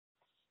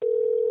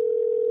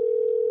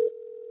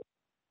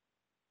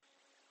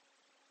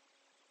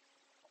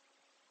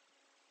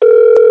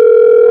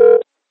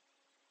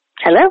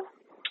Hello.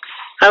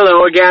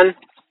 Hello again.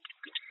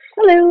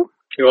 Hello.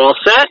 You all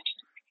set?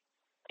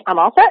 I'm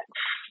all set.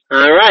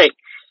 All right.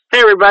 Hey,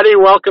 everybody.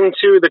 Welcome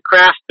to the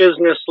Craft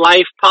Business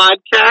Life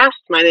podcast.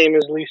 My name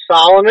is Lee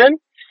Solomon.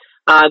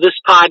 This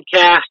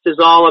podcast is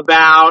all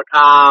about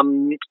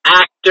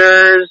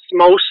actors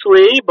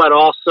mostly, but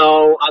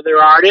also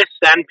other artists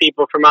and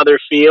people from other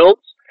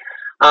fields,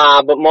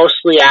 but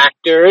mostly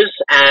actors,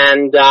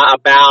 and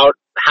about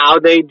how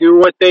they do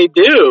what they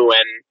do,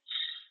 and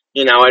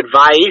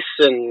advice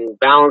and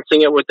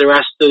balancing it with the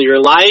rest of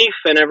your life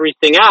and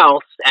everything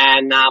else.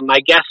 And my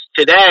guest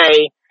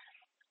today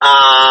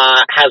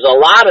has a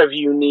lot of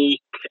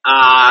unique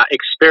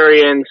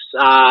experience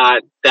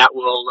that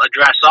will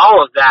address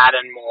all of that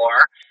and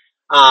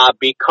more,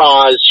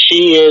 because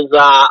she is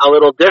a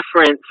little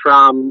different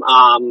from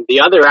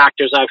the other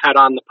actors I've had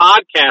on the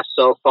podcast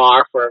so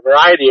far for a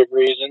variety of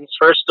reasons.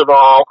 First of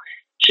all,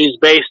 she's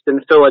based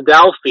in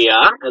Philadelphia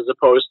as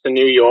opposed to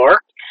New York.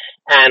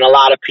 And a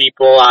lot of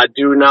people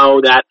do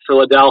know that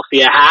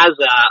Philadelphia has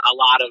a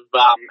lot of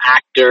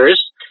actors,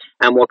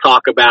 and we'll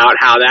talk about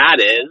how that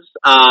is.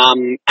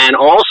 And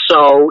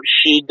also,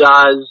 she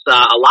does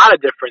a lot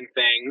of different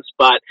things,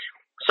 but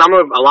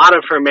a lot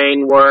of her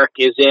main work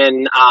is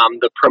in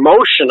the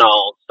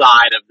promotional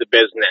side of the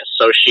business.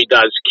 So she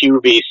does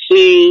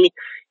QVC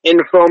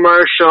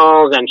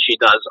infomercials, and she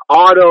does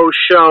auto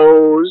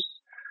shows,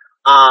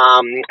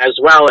 as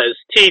well as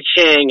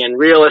teaching and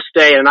real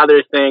estate and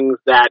other things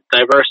that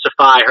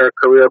diversify her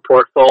career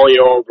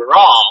portfolio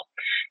overall.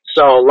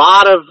 So a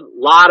lot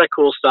of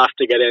cool stuff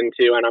to get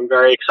into, and I'm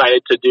very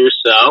excited to do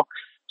so.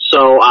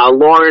 So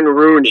Lauren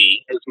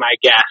Rooney is my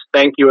guest.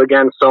 Thank you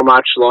again so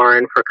much,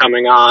 Lauren, for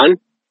coming on.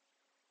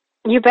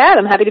 You bet.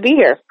 I'm happy to be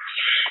here.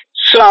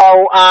 So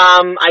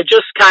I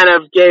just kind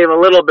of gave a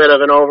little bit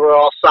of an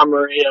overall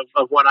summary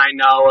of what I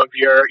know of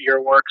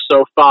your work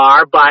so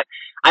far, but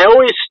I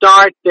always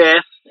start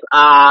this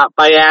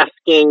by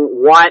asking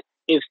what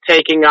is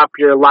taking up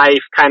your life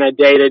kind of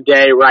day to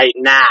day right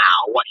now,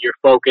 what your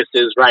focus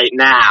is right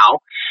now.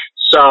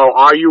 So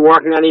are you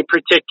working on any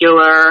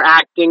particular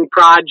acting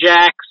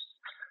projects,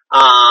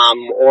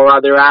 or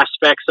other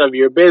aspects of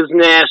your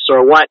business,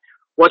 or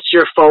what's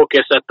your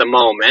focus at the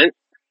moment?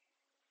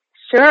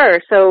 Sure.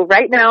 So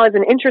right now is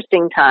an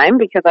interesting time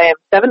because I am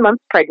 7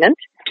 months pregnant.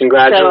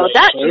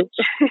 Congratulations.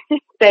 So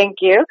thank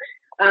you.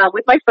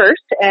 With my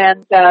first,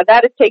 and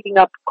that is taking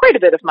up quite a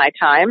bit of my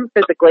time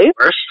physically,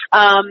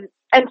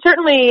 and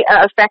certainly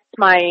affects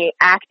my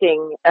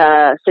acting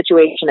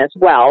situation as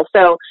well.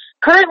 So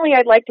currently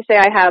I'd like to say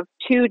I have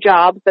 2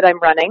 jobs that I'm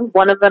running.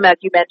 One of them, as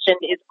you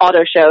mentioned, is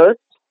auto shows.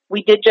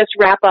 We did just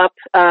wrap up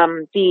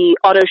the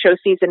auto show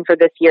season for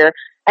this year.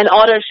 An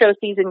auto show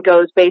season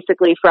goes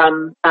basically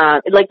from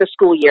like the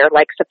school year,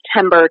 like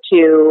September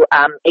to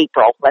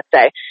April, let's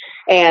say.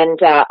 And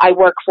I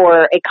work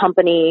for a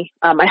company.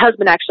 My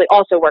husband actually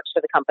also works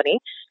for the company,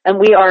 and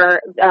we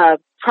are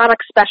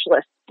product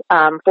specialists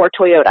for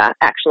Toyota,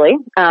 actually.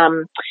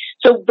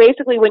 So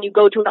basically, when you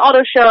go to an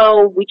auto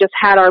show, we just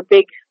had our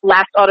big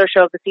last auto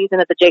show of the season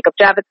at the Jacob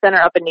Javits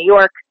Center up in New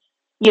York.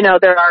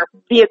 There are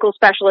vehicle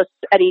specialists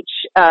at each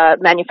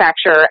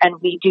manufacturer,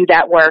 and we do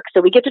that work.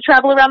 So we get to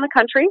travel around the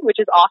country, which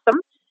is awesome.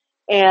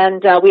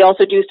 And we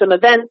also do some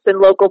events and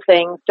local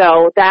things.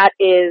 So that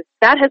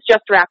has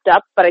just wrapped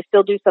up, but I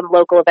still do some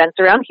local events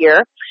around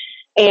here.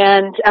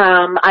 And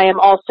I am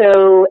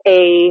also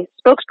a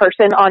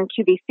spokesperson on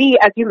QVC,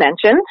 as you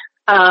mentioned.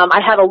 I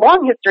have a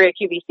long history at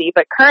QVC,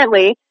 but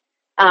currently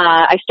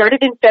I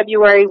started in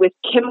February with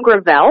Kim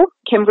Gravel.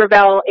 Kim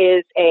Gravel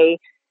is a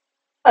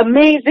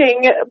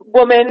amazing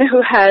woman who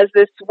has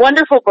this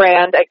wonderful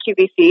brand at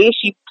QVC.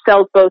 She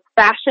sells both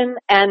fashion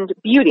and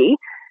beauty.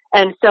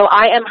 And so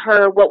I am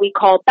her what we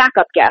call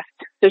backup guest.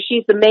 So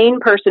she's the main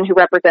person who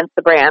represents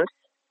the brand.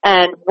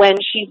 And when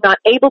she's not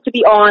able to be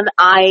on,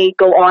 I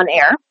go on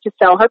air to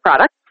sell her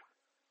products.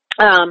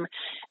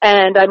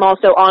 And I'm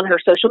also on her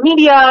social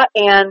media,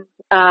 and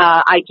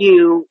I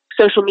do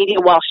social media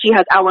while she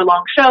has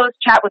hour-long shows,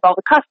 chat with all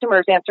the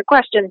customers, answer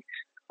questions,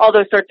 all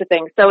those sorts of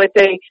things. So it's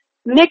a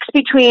mix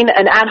between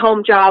an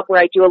at-home job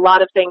where I do a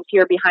lot of things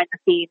here behind the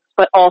scenes,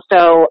 but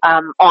also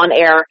on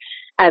air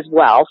as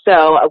well.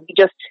 So we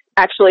just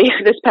actually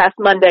this past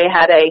Monday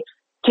had a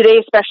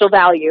Today's Special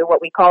Value,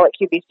 what we call at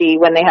QVC,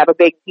 when they have a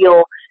big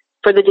deal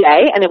for the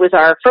day, and it was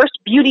our first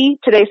beauty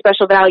Today's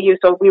Special Value.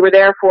 So we were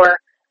there for,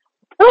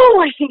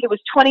 I think it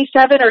was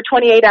 27 or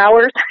 28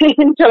 hours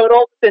in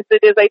total, since it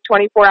is a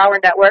 24-hour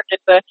network.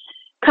 It's a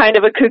kind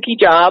of a kooky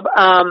job,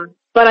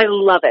 but I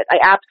love it. I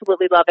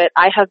absolutely love it.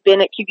 I have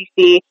been at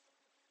QVC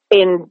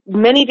in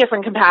many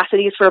different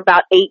capacities for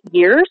about 8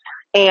 years,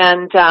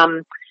 and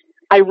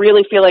I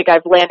really feel like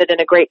I've landed in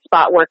a great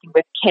spot working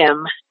with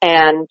Kim.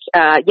 And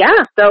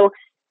so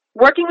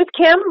working with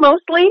Kim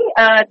mostly,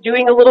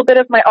 doing a little bit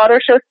of my auto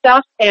show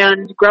stuff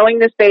and growing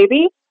this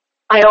baby.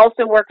 I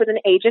also work with an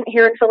agent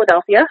here in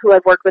Philadelphia who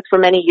I've worked with for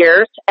many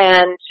years,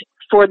 and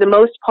for the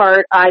most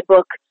part, I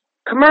book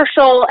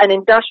commercial and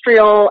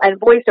industrial and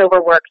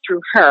voiceover work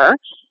through her,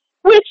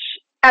 which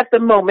at the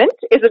moment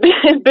is a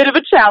bit of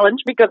a challenge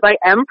because I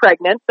am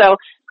pregnant. So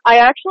I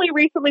actually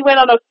recently went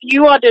on a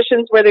few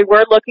auditions where they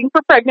were looking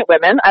for pregnant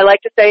women. I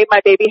like to say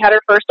my baby had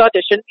her first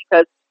audition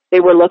because they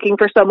were looking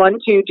for someone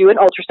to do an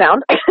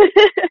ultrasound.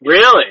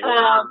 Really?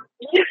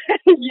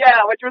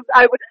 Yeah, which was,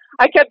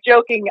 I kept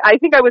joking. I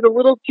think I was a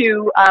little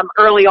too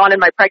early on in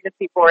my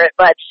pregnancy for it,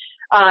 but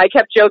I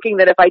kept joking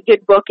that if I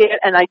did book it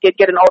and I did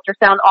get an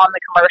ultrasound on the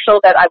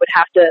commercial, that I would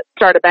have to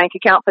start a bank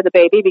account for the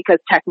baby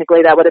because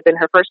technically that would have been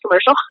her first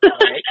commercial.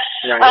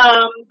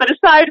 Right. But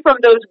aside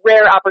from those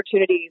rare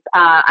opportunities,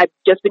 I've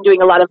just been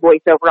doing a lot of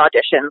voiceover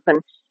auditions.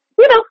 And,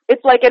 you know,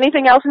 it's like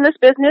anything else in this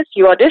business.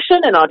 You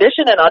audition and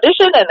audition and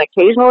audition, and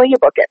occasionally you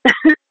book it.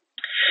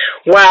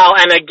 Well,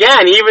 and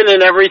again, even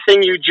in everything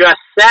you just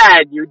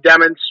said, you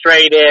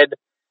demonstrated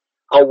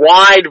a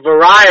wide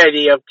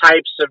variety of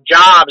types of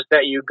jobs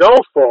that you go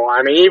for.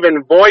 I mean,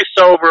 even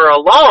voiceover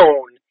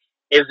alone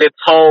is its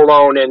whole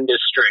own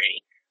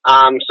industry. So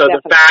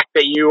Definitely. The fact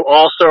that you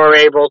also are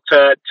able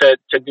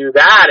to do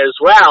that as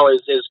well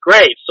is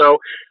great. So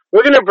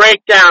we're going to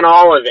break down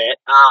all of it,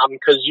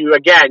 because you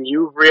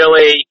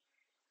really,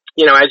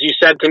 you know, as you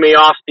said to me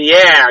off the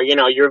air, you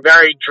know, you're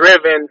very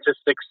driven to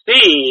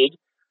succeed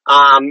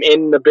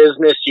in the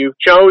business you've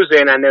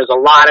chosen, and there's a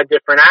lot of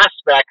different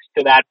aspects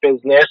to that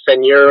business,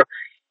 and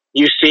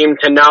you seem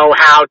to know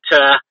how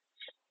to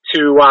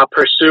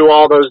pursue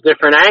all those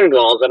different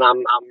angles, and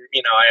I'm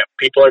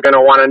people are going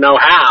to want to know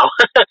how.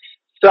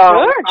 So,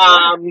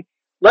 Sure.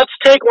 Let's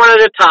take one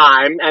at a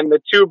time, and the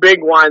two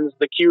big ones,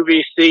 the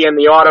QVC and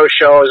the auto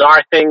shows,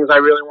 are things I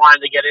really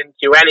wanted to get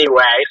into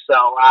anyway, so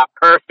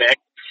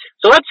perfect.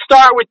 So let's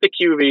start with the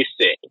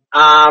QVC.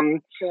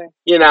 Sure.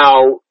 You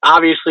know,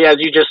 obviously, as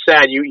you just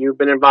said, you've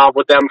been involved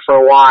with them for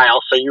a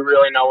while, so you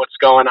really know what's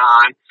going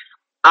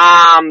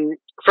on.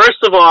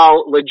 First of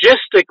all,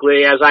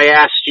 logistically, as I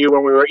asked you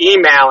when we were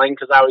emailing,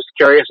 because I was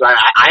curious,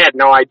 I had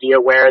no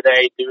idea where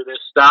they do this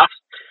stuff.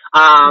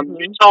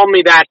 You told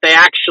me that they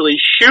actually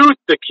shoot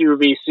the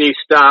QVC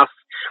stuff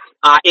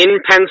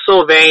in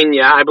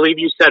Pennsylvania. I believe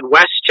you said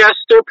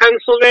Westchester,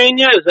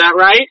 Pennsylvania. Is that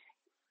right?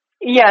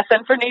 Yes,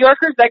 and for New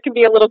Yorkers, that can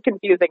be a little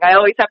confusing. I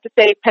always have to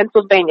say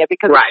Pennsylvania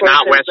because right,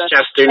 of course not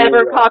Westchester, New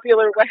ever York.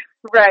 popular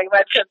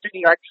Westchester,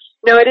 New York.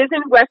 No, it is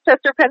in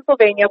Westchester,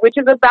 Pennsylvania, which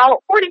is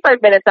about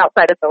 45 minutes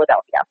outside of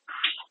Philadelphia.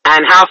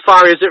 And how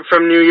far is it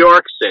from New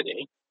York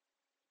City?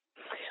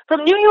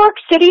 From New York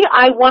City,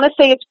 I want to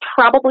say it's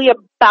probably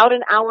about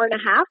an hour and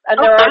a half, and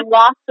there are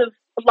lots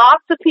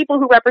of people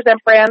who represent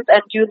brands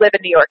and do live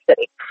in New York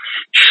City.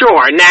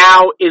 Sure.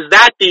 Now, is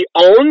that the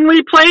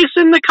only place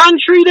in the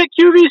country that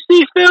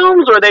QVC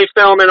films, or they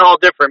film in all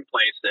different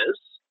places?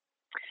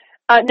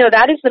 No,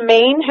 that is the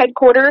main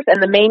headquarters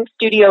and the main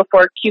studio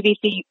for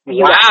QVC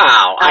US.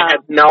 Wow, I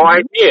had no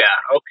idea.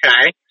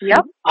 Okay.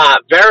 Yep.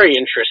 Very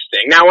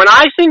interesting. Now, when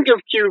I think of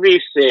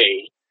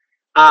QVC,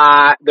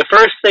 the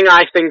first thing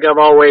I think of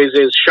always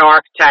is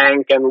Shark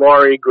Tank and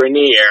Lori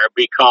Greiner,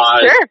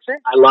 because Sure.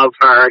 I love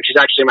her, and she's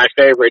actually my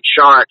favorite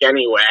shark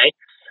anyway.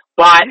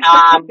 But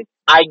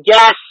I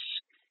guess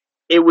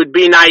it would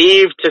be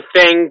naive to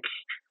think,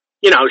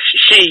 you know,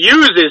 she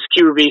uses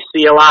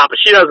QVC a lot, but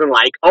she doesn't,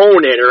 like,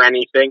 own it or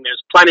anything.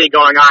 There's plenty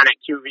going on at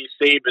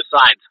QVC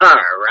besides her,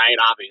 right,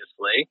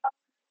 obviously?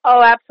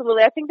 Oh,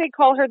 absolutely. I think they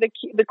call her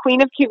the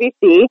queen of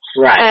QVC.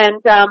 Right.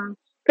 And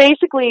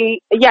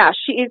basically, yeah,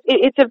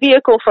 it's a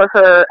vehicle for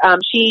her.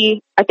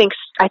 I think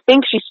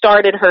she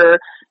started her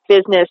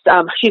business.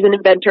 She's an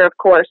inventor, of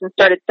course, and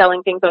started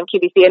selling things on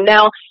QVC. And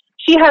now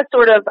she has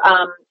sort of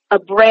a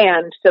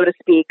brand, so to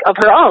speak, of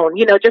her own.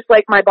 You know, just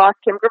like my boss,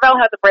 Kim Gravel,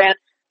 has a brand.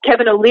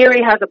 Kevin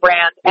O'Leary has a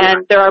brand,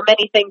 and there are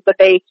many things that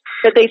they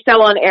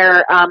sell on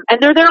air,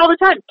 and they're there all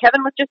the time.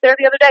 Kevin was just there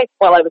the other day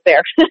while I was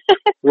there.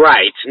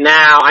 Right.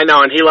 Now, I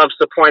know, and he loves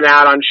to point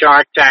out on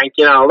Shark Tank,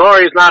 you know,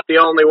 Lori's not the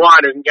only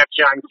one who can get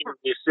you on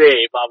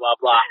QVC, blah, blah,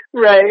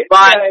 blah. Right.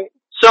 But, right.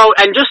 So,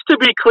 and just to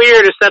be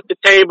clear, to set the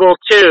table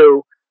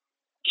too,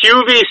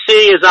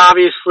 QVC is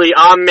obviously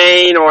a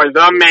main or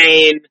the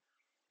main,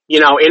 you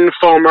know,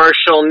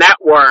 infomercial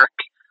network.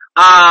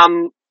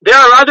 There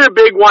are other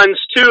big ones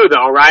too,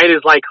 though, right?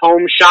 Is like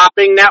Home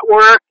Shopping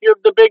Network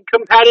the big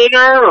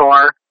competitor,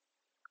 or?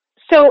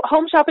 So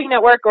Home Shopping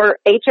Network, or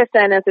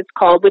HSN as it's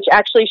called, which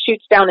actually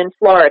shoots down in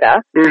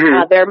Florida.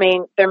 Their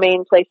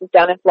main place is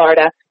down in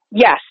Florida.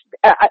 Yes,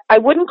 I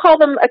wouldn't call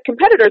them a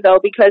competitor though,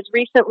 because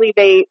recently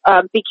they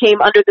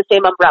became under the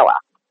same umbrella.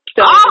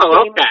 So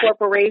the same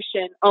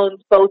corporation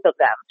owns both of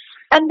them.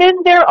 And then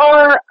there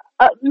are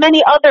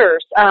many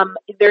others.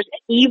 There's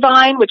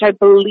Evine, which I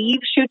believe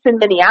shoots in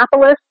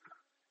Minneapolis.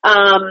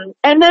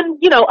 And then,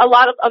 you know, a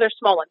lot of other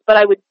small ones, but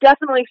I would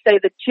definitely say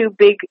the two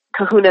big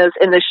kahunas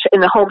in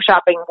the home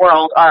shopping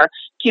world are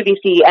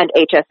QVC and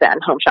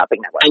HSN, Home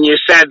Shopping Network. And you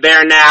said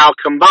they're now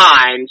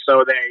combined,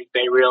 so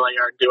they really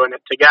are doing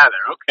it together.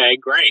 Okay,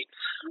 great.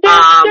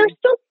 They're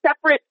still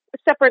separate,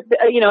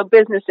 you know,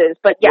 businesses,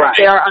 but yes, right.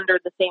 They are under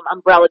the same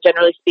umbrella,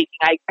 generally speaking.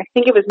 I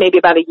think it was maybe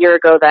about a year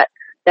ago that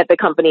the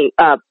company,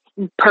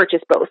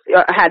 purchased both,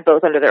 had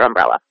both under their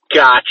umbrella.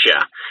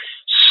 Gotcha.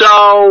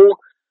 So,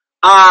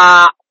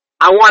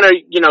 I want to,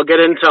 get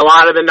into a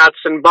lot of the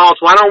nuts and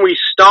bolts. Why don't we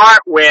start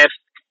with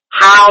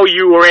how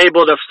you were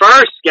able to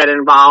first get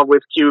involved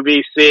with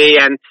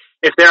QVC, and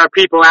if there are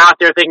people out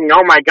there thinking,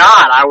 oh my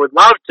God, I would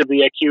love to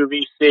be a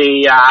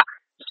QVC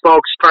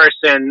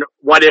spokesperson,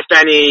 what, if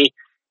any,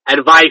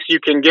 advice you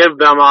can give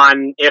them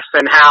on if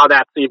and how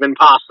that's even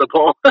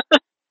possible?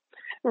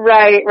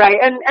 Right.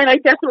 And I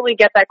definitely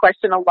get that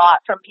question a lot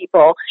from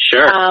people.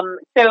 Sure.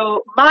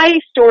 So my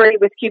story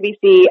with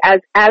QVC,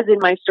 as in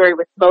my story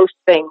with most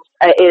things,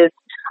 is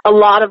a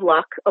lot of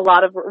luck, a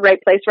lot of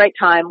right place, right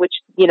time, which,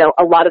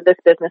 a lot of this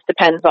business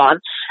depends on,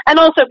 and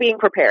also being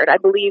prepared. I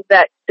believe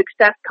that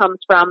success comes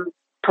from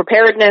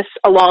preparedness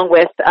along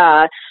with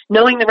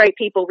knowing the right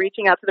people,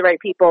 reaching out to the right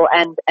people,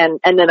 and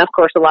then, of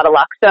course, a lot of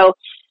luck. So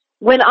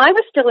when I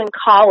was still in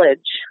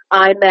college,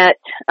 I met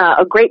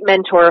a great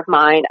mentor of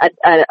mine,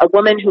 a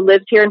woman who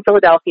lives here in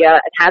Philadelphia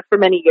and has for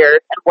many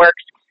years and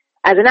works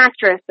as an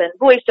actress and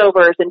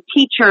voiceovers and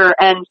teacher.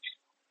 And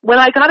when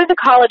I got into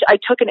college, I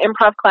took an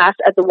improv class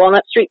at the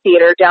Walnut Street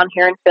Theater down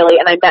here in Philly,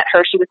 and I met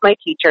her. She was my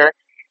teacher.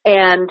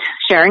 And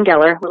Sharon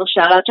Geller, little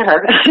shout out to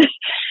her.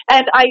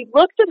 And I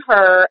looked at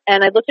her,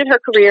 and I looked at her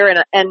career,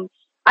 and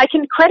I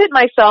can credit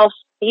myself,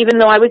 even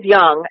though I was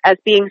young, as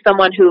being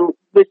someone who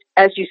was,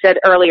 as you said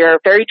earlier,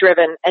 very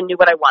driven and knew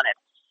what I wanted.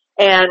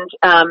 And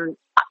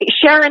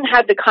Sharon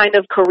had the kind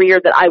of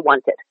career that I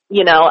wanted.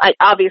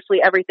 Obviously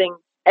everything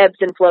ebbs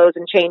and flows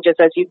and changes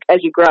as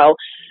you grow,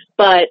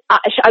 but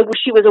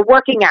she was a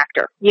working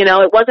actor.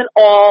 It wasn't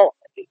all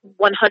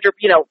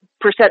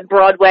 100%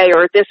 Broadway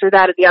or this or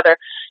that or the other,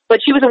 but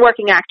she was a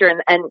working actor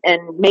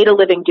and made a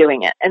living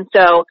doing it. And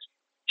so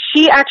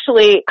she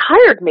actually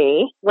hired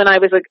me when I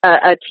was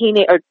a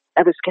teenager.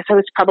 I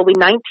was probably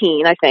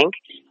 19, I think,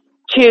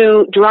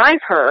 to drive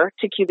her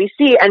to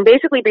QVC and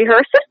basically be her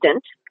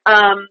assistant.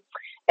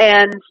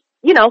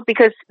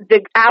 Because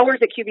the hours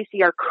at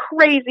QVC are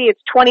crazy.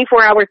 It's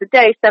 24 hours a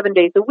day, 7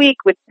 days a week,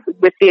 with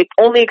the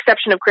only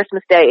exception of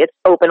Christmas Day. It's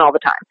open all the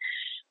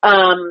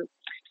time.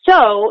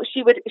 So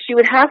she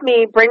would have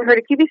me bring her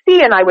to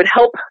QVC, and I would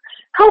help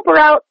her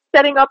out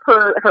setting up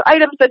her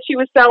items that she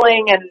was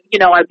selling, and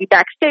I'd be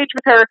backstage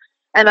with her,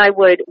 and I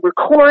would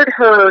record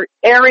her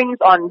airings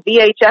on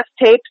VHS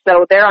tape.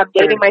 So there, I'm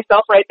dating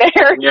myself right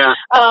there. Yeah.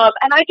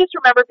 And I just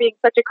remember being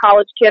such a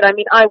college kid. I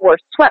mean, I wore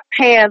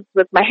sweatpants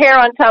with my hair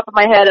on top of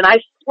my head, and I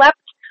slept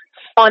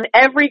on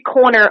every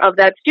corner of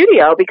that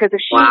studio because if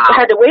she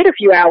had to wait a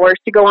few hours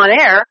to go on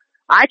air,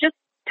 I just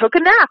took a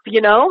nap,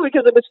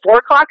 because it was 4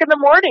 o'clock in the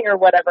morning or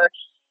whatever.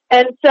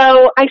 And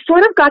so I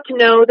sort of got to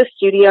know the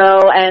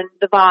studio and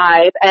the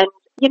vibe, and,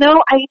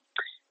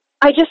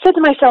 I just said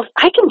to myself,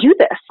 I can do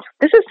this.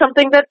 This is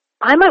something that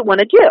I might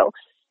want to do.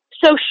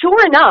 So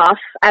sure enough,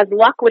 as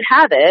luck would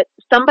have it,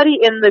 somebody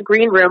in the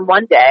green room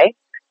one day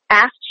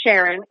asked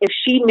Sharon if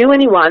she knew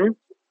anyone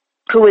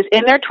who was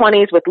in their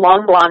 20s with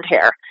long blonde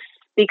hair,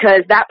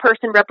 because that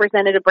person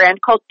represented a brand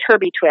called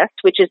TurbiTwist,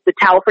 which is the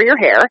towel for your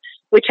hair,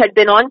 which had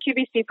been on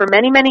QVC for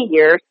many, many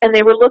years, and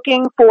they were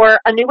looking for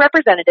a new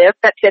representative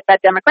that fit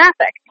that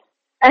demographic.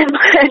 And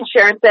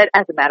Sharon said,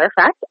 as a matter of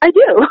fact, I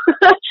do.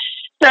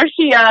 So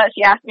she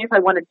asked me if I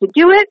wanted to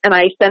do it, and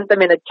I sent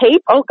them in a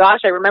tape. Oh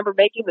gosh, I remember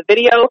making the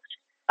video.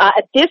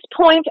 At this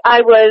point,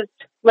 I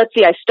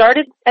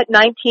started at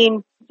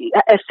 19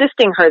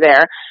 assisting her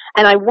there,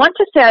 and I want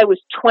to say I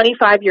was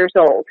 25 years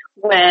old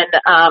when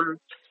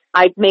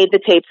I made the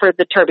tape for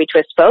the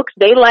TurbiTwist folks.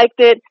 They liked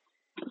it.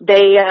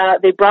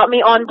 They brought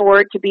me on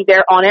board to be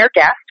their on-air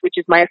guest, which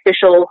is my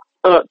official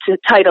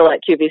title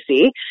at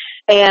QVC,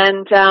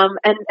 and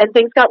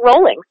things got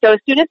rolling. So as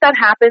soon as that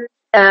happened,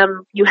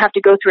 you have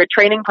to go through a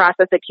training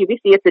process at QVC.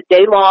 It's a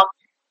day-long,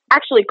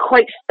 actually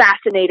quite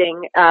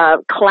fascinating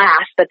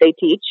class that they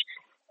teach,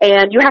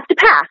 and you have to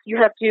pass. You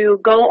have to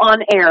go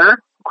on air,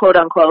 quote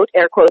unquote,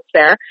 air quotes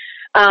there,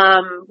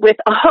 with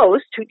a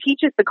host who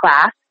teaches the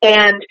class,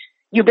 and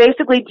you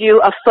basically do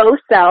a faux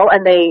sell,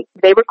 and they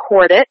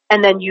record it,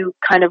 and then you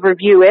kind of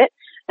review it,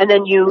 and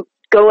then you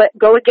go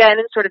again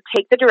and sort of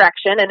take the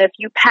direction, and if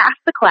you pass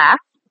the class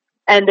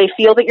and they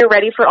feel that you're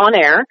ready for on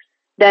air,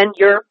 then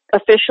you're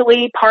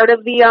officially part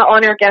of the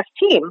on-air guest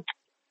team.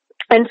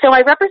 And so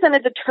I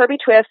represented the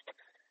TurbiTwist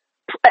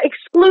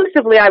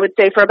exclusively, I would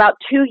say, for about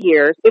 2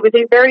 years. It was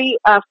a very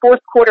fourth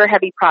quarter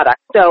heavy product.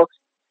 So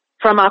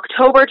from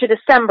October to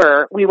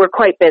December, we were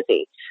quite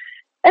busy.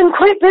 And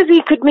quite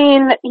busy could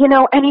mean,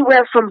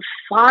 anywhere from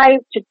 5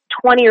 to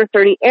 20 or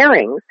 30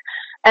 airings.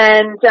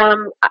 And,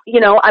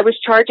 I was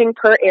charging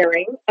per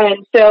airing.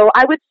 And so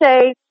I would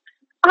say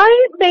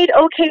I made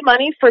okay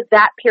money for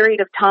that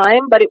period of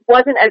time, but it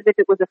wasn't as if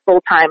it was a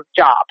full-time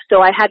job.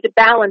 So I had to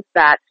balance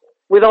that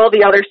with all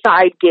the other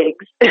side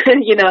gigs,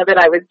 that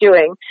I was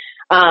doing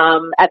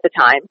at the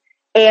time.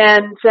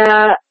 And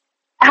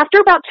after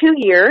about 2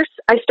 years,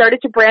 I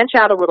started to branch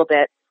out a little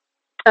bit.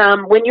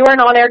 When you are an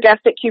on-air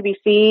guest at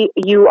QVC,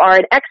 you are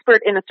an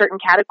expert in a certain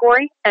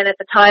category. And at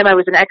the time, I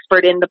was an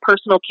expert in the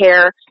personal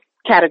care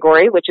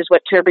category, which is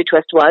what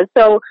TurbiTwist was.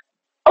 So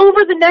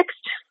over the next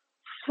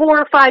 4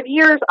 or 5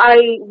 years,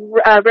 I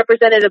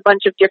represented a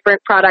bunch of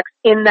different products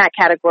in that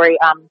category.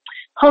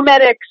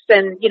 Homedics,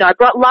 and, you know, I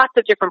brought lots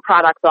of different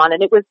products on,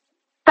 and it was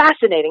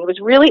fascinating. It was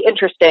really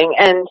interesting,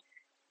 and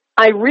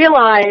I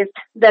realized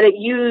that it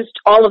used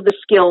all of the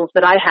skills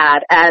that I had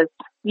as,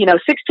 you know,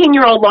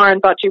 16-year-old Lauren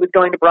thought she was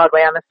going to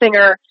Broadway. I'm a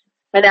singer,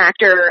 an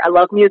actor. I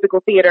love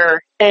musical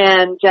theater.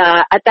 And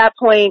at that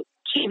point,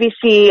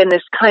 QVC and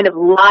this kind of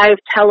live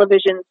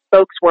television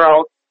spokes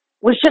world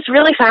was just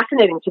really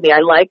fascinating to me.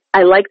 I like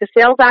the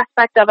sales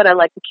aspect of it. I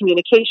like the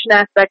communication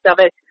aspect of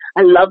it.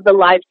 I love the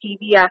live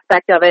TV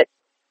aspect of it.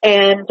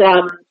 And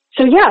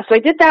so I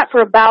did that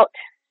for about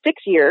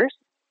 6 years.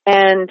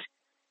 And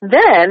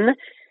then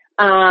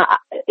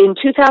in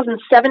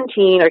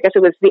 2017, or I guess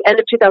it was the end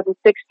of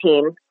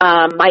 2016,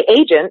 my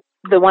agent,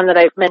 the one that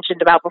I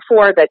mentioned about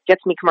before that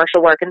gets me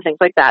commercial work and things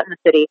like that in the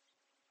city,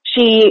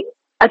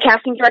 a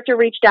casting director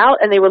reached out,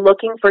 and they were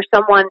looking for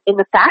someone in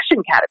the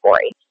fashion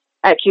category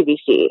at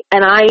QVC.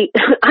 And I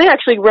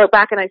actually wrote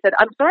back and I said,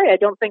 I'm sorry, I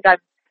don't think I'm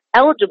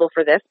eligible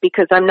for this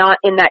because I'm not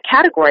in that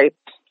category.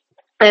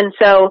 And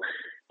so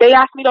they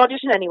asked me to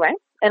audition anyway,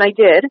 and I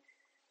did.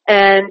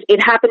 And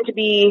it happened to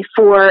be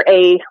for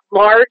a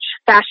large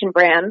fashion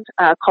brand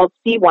called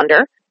C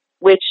Wonder,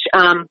 which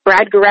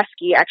Brad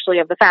Goreski, actually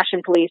of the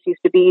Fashion Police,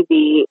 used to be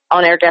the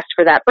on-air guest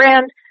for that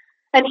brand.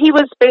 And he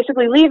was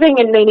basically leaving,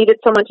 and they needed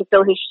someone to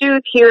fill his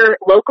shoes here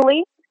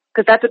locally,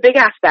 because that's a big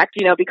aspect,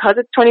 you know, because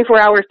it's 24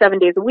 hours, 7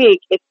 days a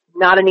week. It's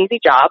not an easy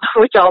job,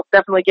 which I'll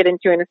definitely get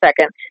into in a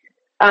second.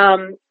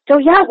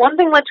 One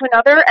thing led to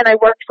another, and I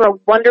worked for a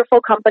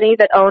wonderful company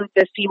that owned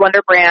the C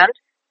Wonder brand.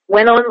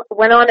 Went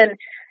on, and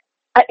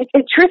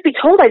truth be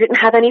told, I didn't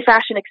have any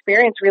fashion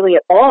experience really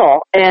at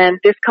all. And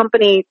this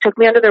company took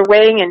me under their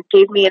wing and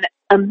gave me an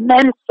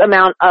immense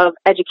amount of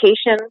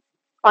education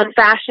on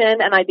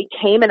fashion, and I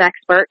became an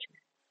expert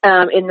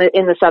in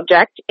the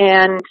subject,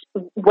 and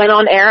went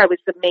on air. I was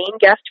the main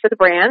guest for the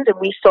brand, and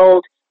we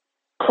sold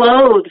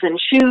clothes and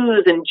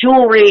shoes and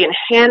jewelry and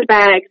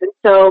handbags, and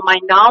so my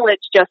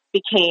knowledge just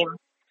became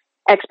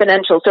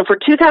exponential. So for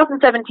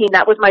 2017,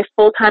 that was my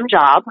full-time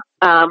job.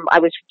 I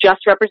was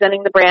just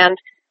representing the brand.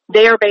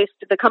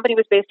 The company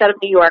was based out of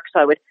New York, so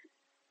I would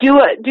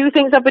do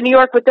things up in New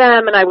York with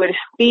them, and I would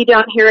be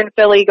down here in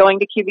Philly going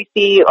to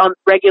QVC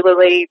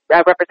regularly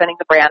representing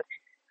the brand.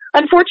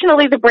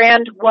 Unfortunately, the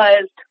brand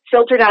was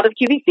filtered out of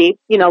QVC,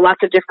 you know,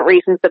 lots of different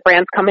reasons that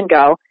brands come and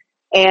go.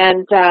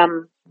 And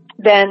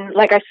then,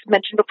 like I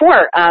mentioned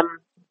before,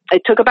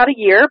 it took about a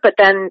year, but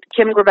then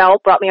Kim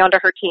Gravel brought me onto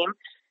her team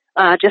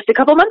just a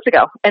couple months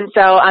ago. And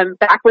so I'm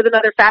back with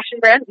another fashion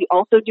brand. We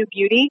also do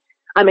beauty.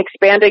 I'm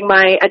expanding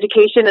my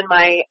education and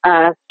my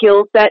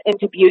skill set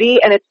into beauty,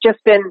 and it's just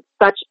been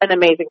such an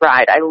amazing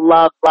ride. I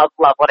love, love,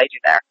 love what I do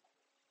there.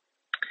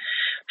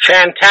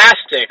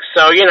 Fantastic.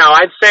 So, you know,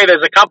 I'd say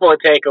there's a couple of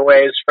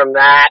takeaways from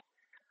that.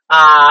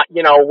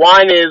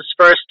 One is,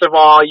 first of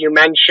all, you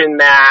mentioned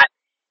that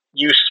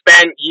you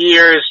spent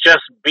years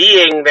just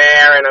being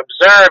there and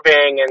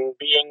observing and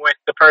being with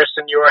the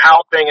person you were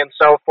helping and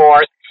so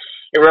forth.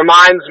 It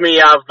reminds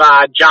me of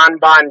John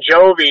Bon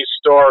Jovi's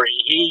story.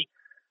 He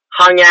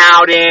hung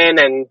out in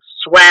and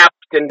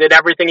swept and did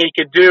everything he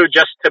could do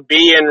just to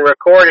be in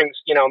recordings,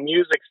 you know,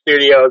 music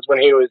studios when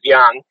he was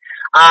young.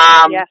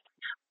 Yes.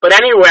 But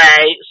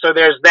anyway, so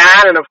there's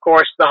that, and of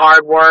course the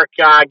hard work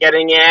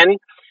getting in.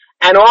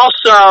 And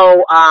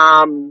also,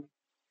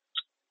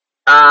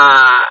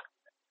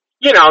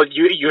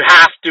 you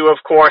have to, of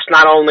course,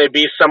 not only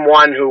be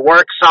someone who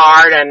works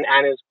hard and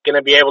is going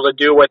to be able to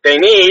do what they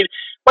need,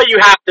 but you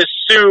have to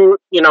suit,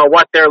 you know,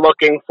 what they're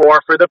looking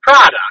for the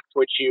product,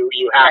 which you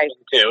happen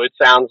to, it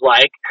sounds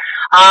like.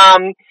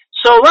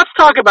 So let's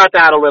talk about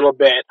that a little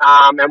bit,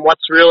 and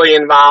what's really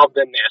involved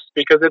in this,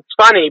 because it's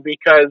funny,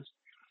 because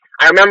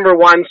I remember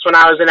once when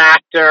I was an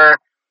actor,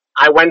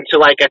 I went to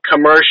like a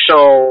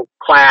commercial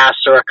class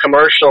or a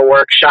commercial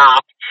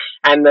workshop,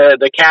 and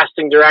the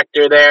casting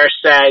director there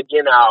said,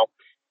 you know,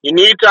 you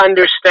need to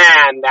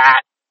understand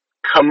that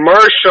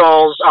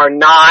commercials are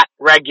not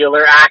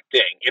regular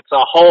acting. It's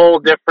a whole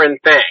different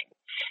thing.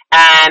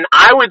 And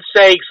I would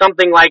say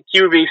something like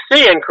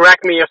QVC, and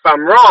correct me if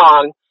I'm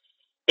wrong,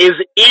 is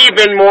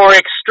even more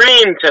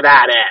extreme to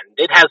that end.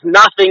 It has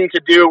nothing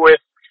to do with,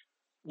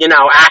 you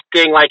know,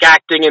 acting like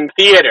acting in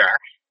theater.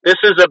 This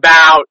is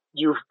about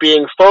you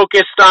being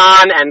focused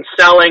on and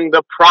selling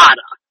the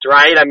product,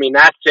 right? I mean,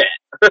 that's it.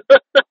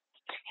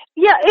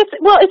 Yeah, it's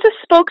a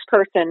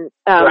spokesperson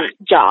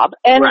job.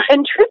 And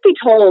truth be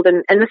told,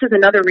 and this is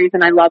another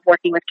reason I love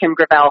working with Kim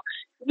Gravel,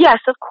 yes,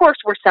 of course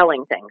we're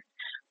selling things.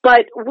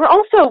 But we're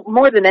also,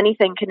 more than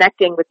anything,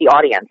 connecting with the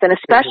audience. And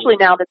especially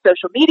now that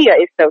social media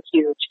is so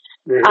huge.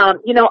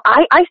 You know,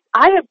 I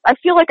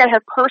feel like I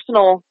have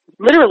personal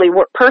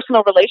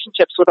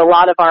relationships with a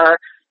lot of our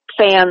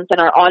fans and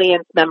our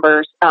audience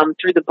members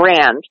through the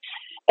brand.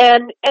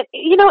 And,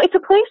 you know, it's a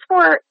place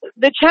for,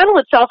 the channel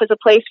itself is a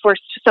place for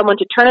someone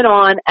to turn it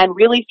on and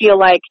really feel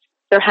like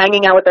they're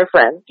hanging out with their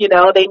friends. You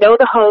know, they know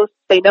the hosts,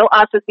 they know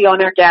us as the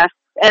on-air guests,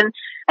 and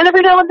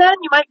every now and then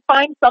you might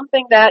find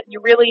something that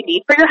you really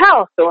need for your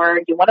house,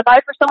 or you want to buy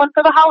for someone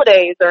for the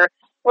holidays, or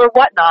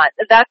whatnot.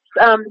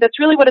 That's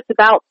really what it's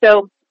about.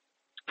 So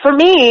for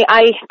me,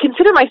 I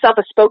consider myself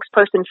a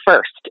spokesperson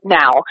first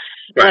now.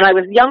 Right. When I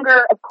was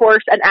younger, of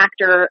course, an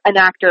actor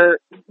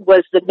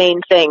was the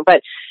main thing,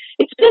 but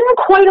it's been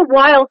quite a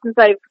while since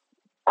I've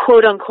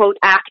quote unquote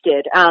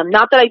acted.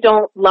 Not that I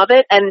don't love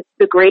it, and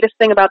the greatest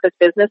thing about this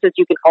business is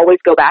you can always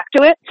go back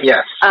to it.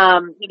 Yes.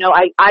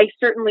 I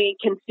certainly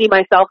can see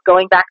myself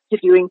going back to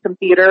doing some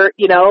theater,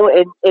 in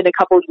a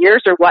couple of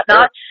years or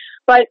whatnot. Sure.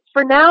 But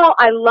for now,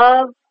 I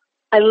love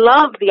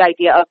the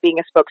idea of being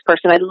a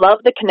spokesperson. I love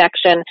the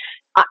connection.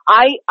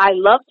 I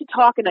love to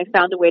talk, and I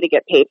found a way to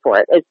get paid for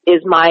it.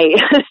 Is my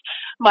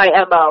my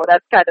MO.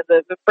 That's kind of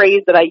the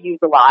phrase that I use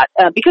a lot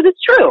because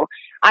it's true.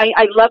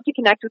 I love to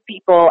connect with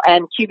people,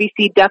 and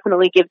QVC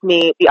definitely gives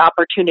me the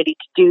opportunity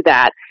to do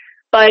that.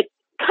 But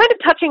kind of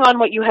touching on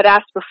what you had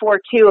asked before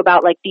too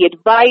about like the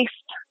advice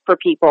for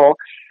people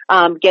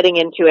getting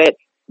into it.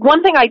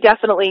 One thing I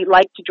definitely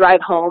like to drive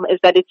home is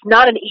that it's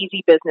not an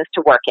easy business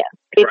to work in.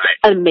 It's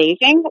right.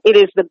 Amazing. It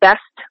is the best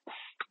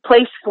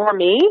place for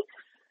me.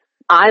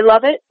 I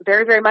love it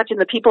very, very much, and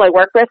the people I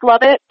work with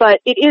love it, but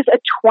it is a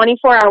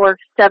 24-hour,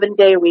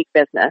 7-day-a-week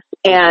business,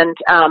 and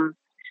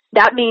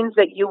that means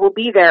that you will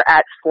be there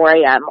at 4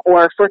 a.m.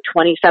 or for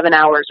 27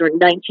 hours or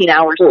 19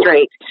 hours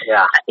straight.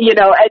 Yeah.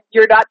 And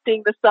you're not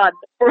seeing the sun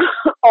for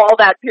all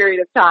that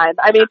period of time.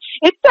 I mean,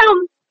 it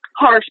sounds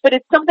harsh, but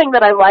it's something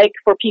that I like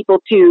for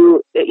people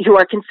who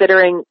are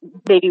considering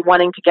maybe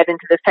wanting to get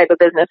into this type of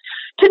business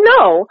to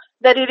know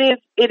that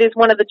it is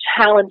one of the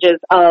challenges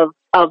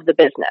of the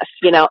business.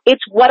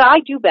 It's what I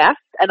do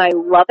best, and I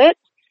love it,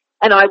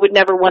 and I would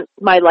never want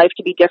my life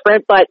to be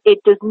different, but it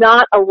does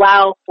not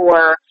allow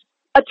for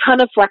a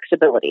ton of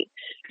flexibility.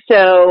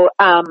 So,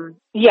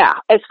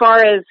 as far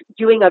as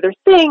doing other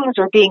things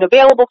or being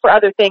available for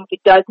other things, it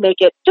does make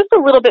it just a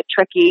little bit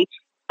tricky.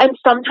 And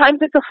sometimes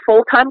it's a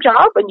full-time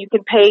job and you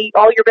can pay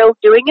all your bills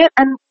doing it,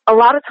 and a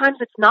lot of times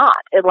it's not.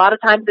 A lot of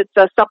times it's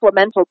a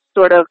supplemental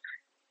sort of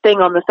thing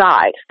on the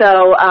side.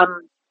 So,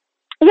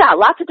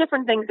 lots of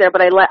different things there,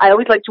 but I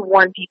always like to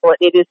warn people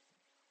it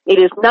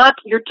is not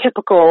your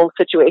typical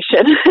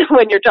situation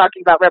when you're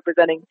talking about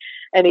representing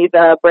any of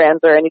the brands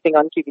or anything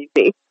on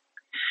QVC.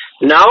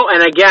 No,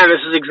 and again,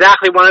 this is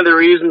exactly one of the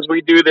reasons we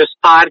do this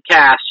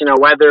podcast,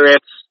 whether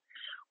it's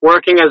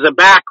working as a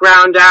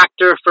background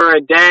actor for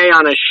a day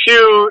on a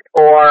shoot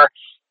or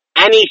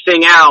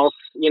anything else,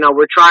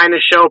 we're trying to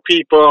show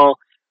people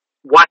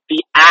what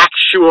the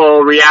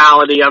actual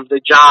reality of the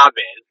job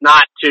is,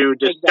 not to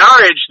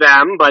discourage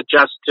them, but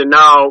just to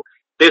know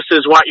this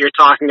is what you're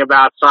talking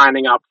about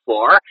signing up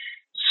for.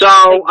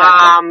 So,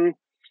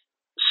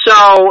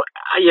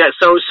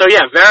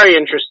 very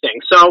interesting.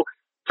 So,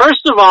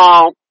 first of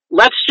all,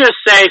 let's just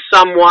say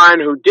someone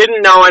who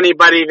didn't know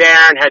anybody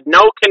there and had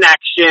no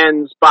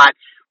connections, but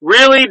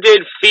really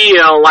did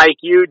feel like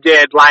you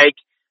did, like,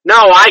 no,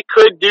 I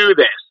could do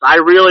this. I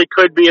really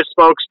could be a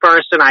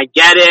spokesperson. I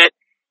get it.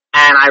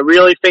 And I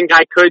really think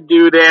I could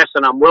do this,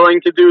 and I'm willing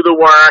to do the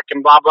work,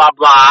 and blah, blah,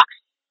 blah.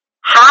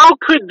 How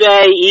could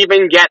they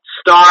even get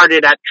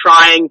started at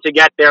trying to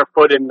get their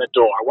foot in the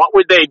door? What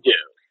would they do?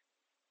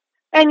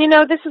 And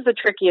this is the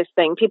trickiest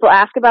thing. People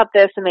ask about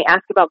this, and they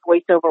ask about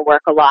voiceover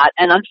work a lot,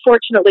 and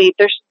unfortunately,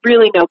 there's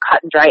really no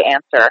cut and dry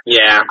answer.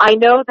 Yeah. I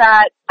know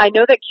that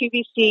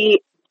QVC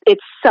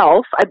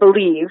itself, I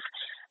believe,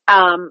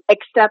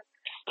 accepts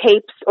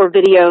tapes or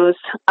videos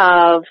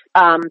of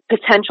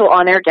potential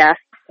on-air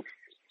guests.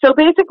 So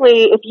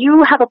basically, if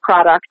you have a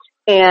product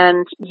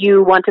and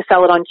you want to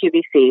sell it on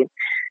QVC,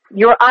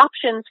 your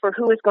options for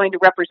who is going to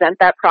represent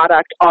that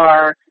product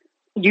are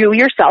you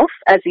yourself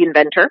as the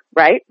inventor,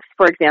 right,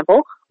 for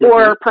example,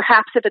 or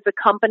perhaps if it's a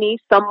company,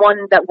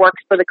 someone that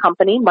works for the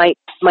company might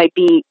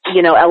be,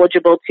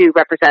 eligible to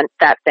represent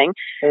that thing.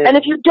 And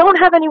if you don't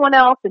have anyone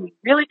else and you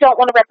really don't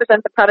want to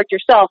represent the product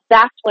yourself,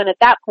 that's when at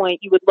that point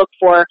you would look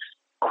for,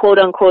 quote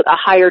unquote, a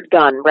hired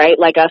gun, right,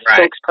 like a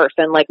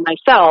spokesperson like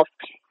myself,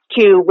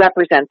 to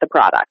represent the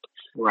product.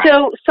 Right.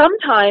 So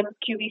sometimes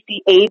QVC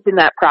aids in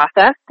that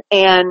process,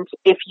 and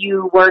if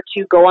you were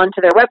to go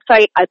onto their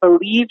website, I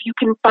believe you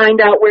can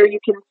find out where you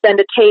can send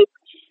a tape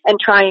and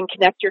try and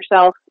connect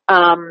yourself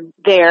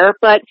there.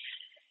 But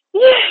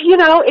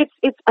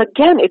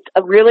it's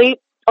a really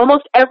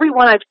almost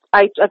everyone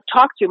I've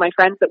talked to, my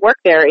friends that work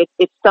there,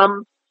 it's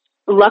some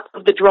luck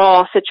of the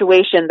draw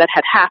situation that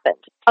had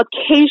happened.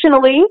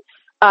 Occasionally,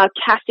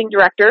 casting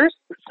directors,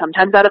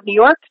 sometimes out of New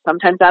York,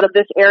 sometimes out of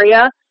this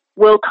area,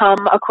 will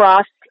come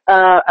across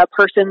a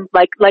person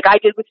like I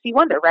did with C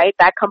Wonder, right?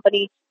 That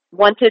company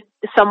wanted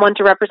someone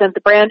to represent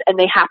the brand, and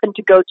they happened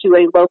to go to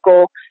a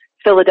local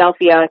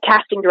Philadelphia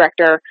casting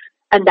director,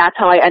 and that's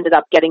how I ended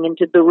up getting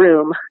into the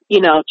room,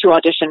 to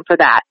audition for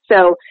that.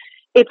 So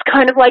it's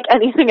kind of like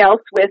anything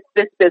else with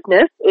this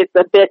business. It's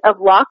a bit of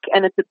luck,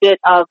 and it's a bit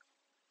of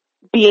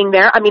being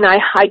there. I mean,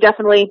 I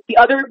definitely, the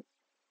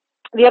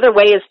other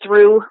way is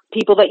through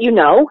people that you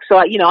know. So,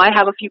 I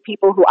have a few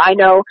people who I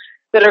know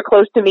that are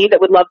close to me that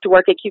would love to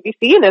work at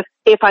QVC. And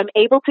if I'm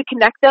able to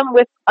connect them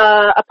with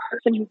a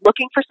person who's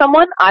looking for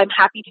someone, I'm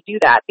happy to do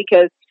that,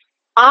 because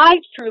I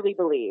truly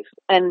believe,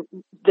 and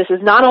this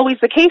is not always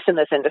the case in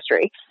this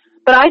industry,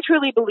 but I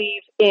truly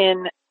believe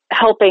in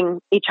helping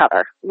each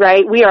other,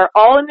 right? We are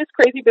all in this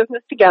crazy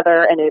business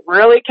together, and it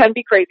really can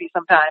be crazy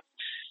sometimes.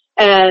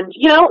 And,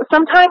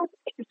 sometimes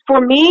for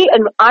me,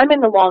 and I'm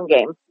in the long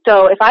game,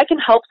 so if I can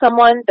help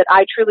someone that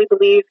I truly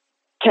believe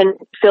can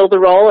fill the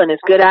role and is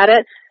good at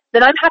it,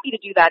 then I'm happy to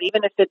do that,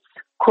 even if it's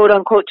quote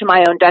unquote to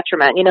my own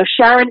detriment.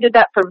 Sharon did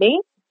that for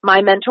me,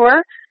 my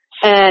mentor,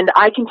 and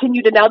I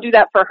continue to now do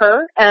that for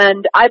her.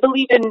 And I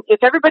believe in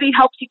if everybody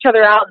helps each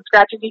other out and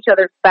scratches each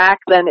other's back,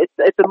 then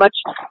it's a much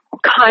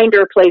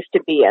kinder place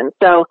to be in.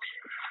 So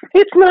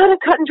it's not a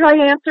cut and dry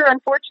answer,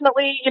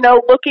 unfortunately.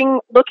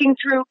 Looking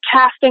through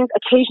castings,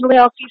 occasionally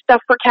I'll see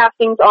stuff for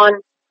castings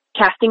on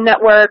casting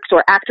networks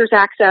or Actors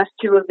Access,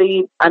 two of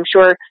the, I'm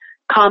sure,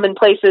 common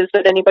places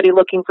that anybody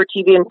looking for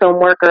TV and film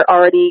work are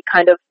already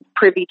kind of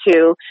privy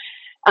to.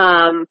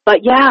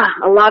 But yeah,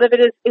 a lot of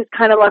it is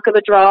kind of luck of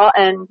the draw.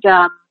 And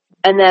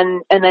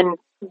then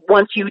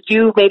once you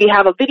do maybe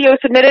have a video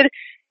submitted,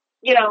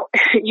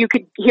 you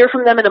could hear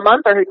from them in a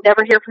month or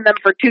never hear from them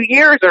for 2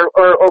 years or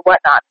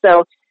whatnot.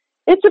 So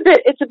it's a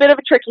bit of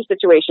a tricky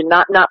situation,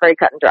 not very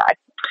cut and dry.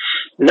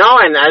 No,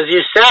 and as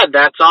you said,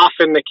 that's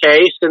often the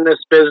case in this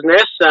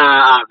business,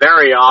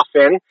 very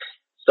often.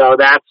 So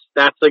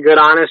that's a good,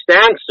 honest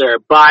answer.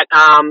 But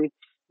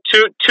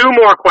two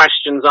more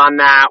questions on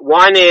that.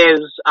 One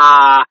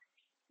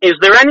is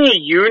there any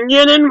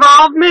union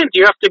involvement? Do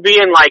you have to be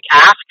in like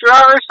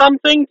AFTRA or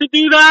something to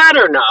do that,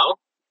 or no?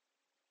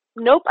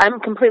 Nope, I'm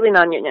completely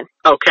non-union.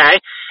 Okay.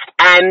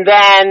 And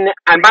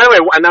by the way,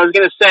 and I was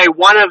going to say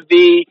one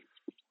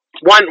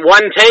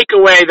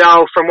takeaway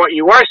though from what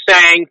you were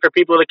saying for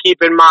people to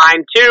keep in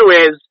mind too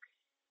is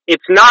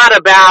it's not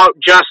about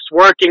just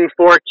working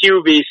for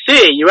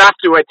QVC. You have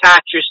to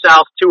attach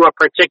yourself to a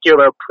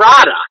particular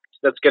product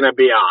that's going to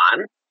be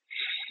on.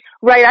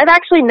 Right. I've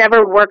actually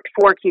never worked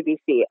for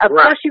QVC. Of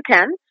course you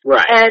can.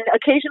 Right. And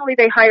occasionally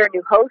they hire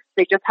new hosts.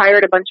 They just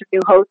hired a bunch of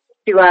new hosts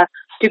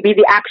to be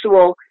the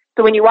actual.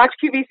 So when you watch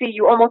QVC,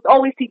 you almost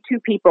always see two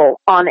people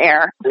on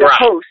air. The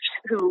host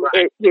who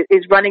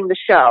is running the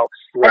show,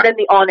 and then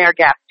the on-air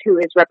guest who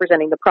is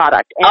representing the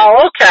product. And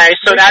okay.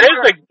 So that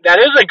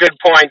is a good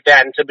point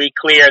then, to be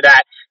clear,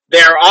 that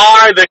there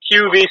are the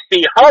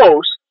QVC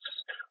hosts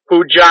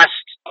who just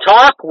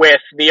talk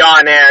with the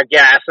on-air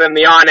guests, and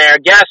the on-air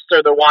guests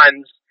are the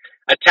ones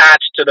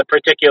attached to the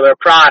particular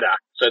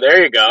product. So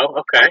there you go.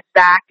 Okay.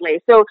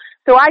 Exactly. So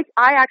I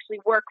actually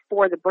work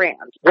for the brand.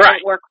 I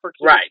don't work for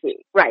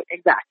QVC. Right,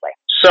 exactly.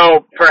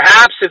 So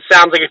perhaps it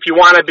sounds like if you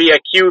want to be a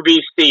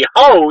QVC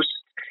host,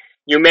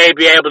 you may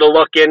be able to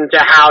look into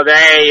how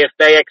if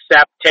they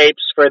accept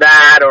tapes for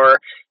that, or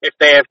if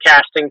they have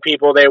casting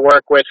people they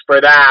work with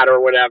for that,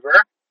 or whatever.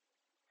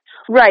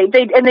 Right,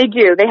 they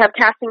do. They have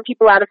casting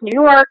people out of New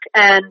York,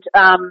 and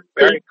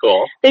very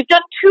cool. They've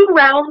done 2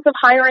 rounds of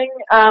hiring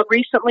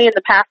recently in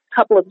the past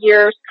couple of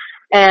years,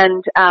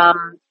 and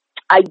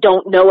I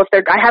don't know if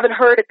I haven't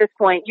heard at this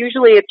point.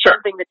 Usually it's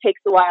something that takes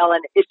a while,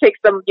 and it takes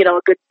them,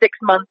 a good 6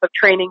 months of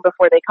training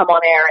before they come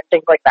on air and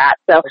things like that.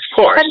 So, of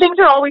course. And things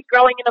are always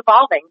growing and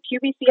evolving.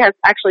 QVC has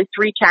actually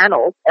 3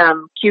 channels,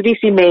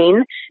 QVC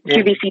Main,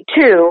 QVC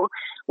 2,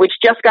 which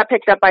just got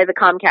picked up by the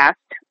Comcast.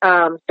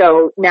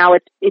 So now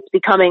it's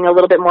becoming a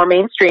little bit more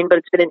mainstream, but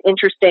it's been an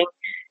interesting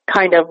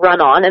kind of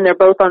run on, and they're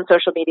both on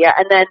social media.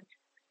 And then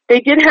they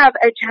did have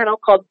a channel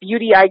called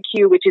Beauty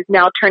IQ, which is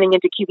now turning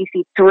into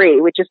QVC 3,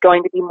 which is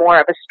going to be more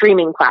of a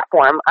streaming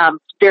platform,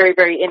 very,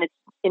 very in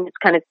its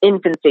kind of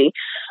infancy.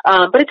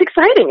 But it's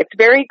exciting. It's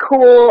very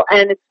cool,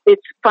 and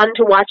it's fun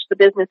to watch the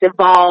business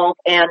evolve.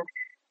 And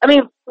I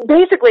mean,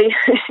 basically,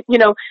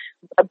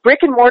 brick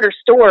and mortar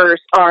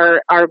stores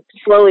are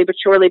slowly but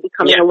surely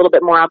becoming a little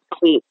bit more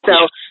obsolete.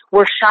 So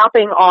we're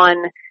shopping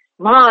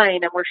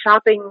online, and we're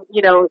shopping,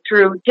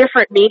 through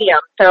different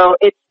mediums. So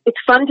it's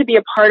fun to be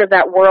a part of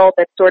that world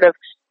that's sort of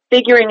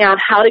figuring out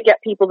how to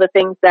get people the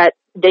things that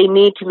they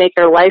need to make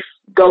their life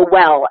go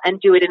well, and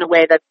do it in a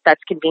way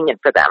that's convenient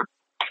for them.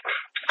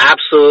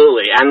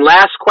 Absolutely. And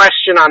last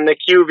question on the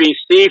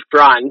QVC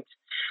front.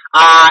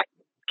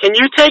 Can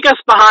you take us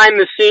behind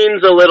the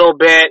scenes a little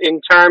bit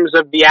in terms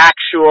of the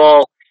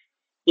actual,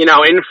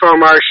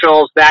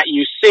 infomercials that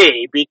you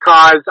see?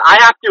 Because I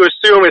have to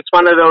assume it's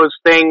one of those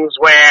things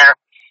where,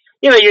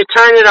 you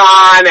turn it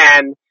on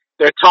and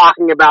they're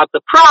talking about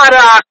the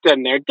product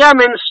and they're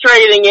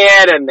demonstrating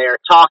it and they're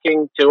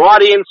talking to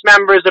audience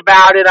members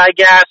about it, I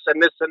guess, and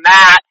this and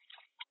that.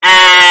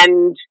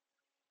 And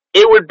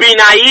it would be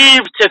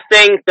naive to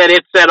think that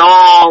it's at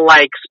all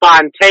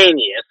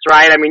spontaneous,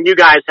 right? I mean, you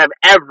guys have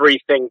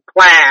everything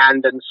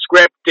planned and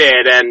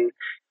scripted, and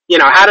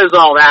how does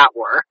all that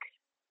work?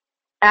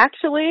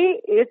 Actually,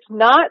 it's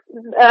not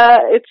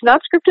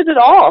scripted at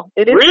all.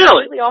 It is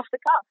completely off the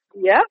cuff.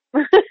 Yeah.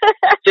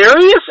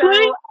 Seriously?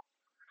 So,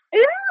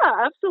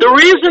 yeah,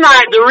 absolutely.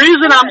 The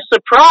reason I'm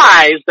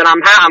surprised, and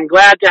I'm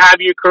glad to have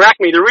you correct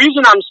me. The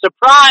reason I'm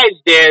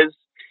surprised is,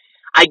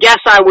 I guess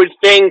I would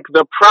think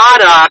the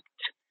product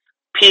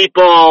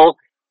people,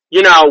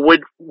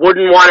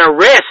 wouldn't want to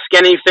risk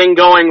anything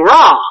going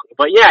wrong.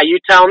 But yeah, you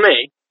tell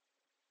me.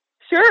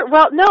 Sure.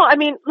 Well, no, I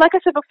mean, like I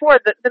said before,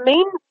 the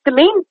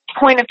main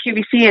point of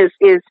QVC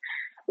is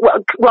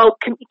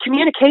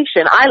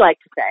communication. I like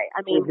to say.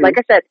 I mean, like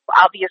I said,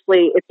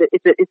 obviously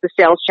it's a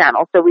sales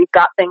channel, so we've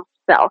got things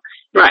to sell.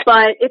 Right.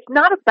 But it's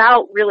not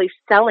about really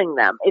selling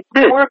them. It's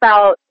more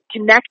about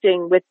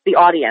connecting with the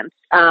audience,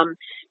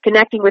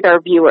 connecting with our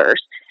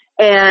viewers.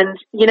 And,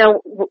 you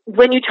know,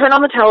 when you turn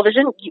on the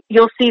television,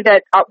 you'll see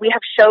that we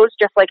have shows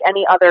just like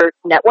any other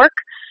network,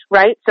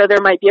 right? So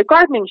there might be a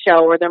gardening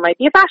show, or there might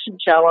be a fashion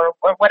show,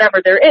 or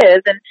whatever there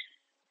is. And,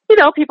 you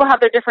know, people have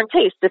their different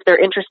tastes. If they're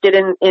interested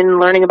in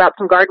learning about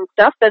some garden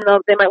stuff, then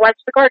they might watch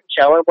the garden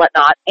show or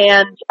whatnot.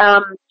 And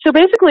so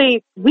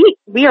basically,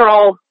 we are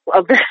all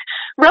a very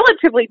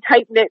relatively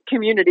tight-knit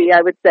community,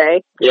 I would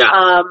say.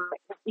 Yeah.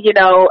 You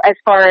know, as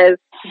far as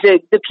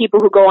the people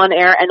who go on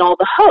air and all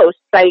the hosts,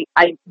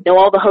 I know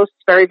all the hosts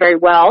very, very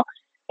well.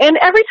 And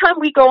every time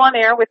we go on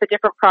air with a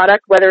different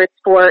product, whether it's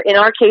in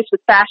our case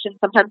with fashion,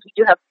 sometimes we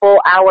do have full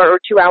hour or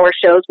 2 hour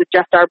shows with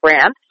just our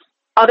brand.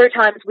 Other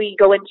times we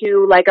go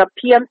into like a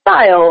PM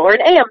style or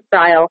an AM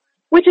style,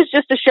 which is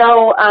just a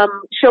show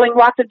showing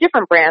lots of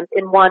different brands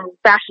in one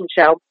fashion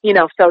show. You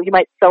know, so you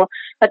might sell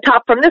a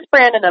top from this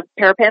brand and a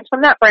pair of pants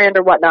from that brand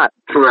or whatnot.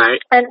 Right.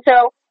 And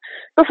so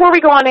before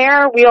we go on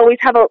air, we always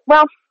have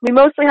we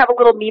mostly have a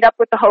little meet up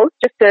with the host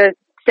just to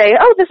say,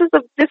 oh, this is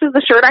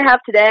the shirt I have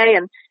today.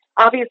 And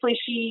obviously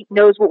she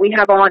knows what we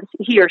have on,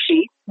 he or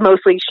she,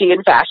 mostly she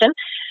in fashion.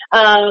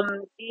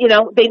 You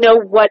know, they know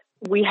what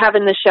we have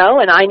in the show,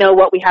 and I know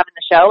what we have in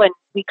the show, and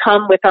we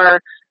come with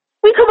our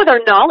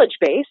knowledge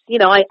base. You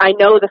know, I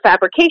know the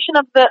fabrication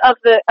of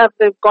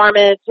the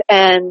garment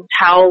and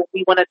how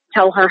we want to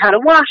tell her how to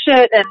wash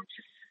it and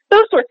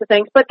those sorts of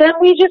things. But then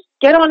we just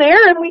get on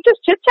air and we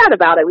just chit chat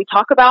about it. We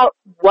talk about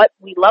what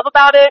we love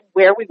about it,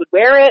 where we would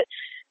wear it.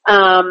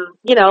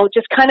 You know,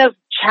 just kind of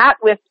chat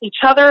with each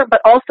other, but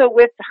also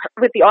with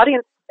the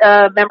audience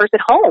members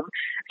at home.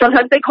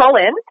 Sometimes they call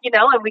in, you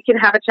know, and we can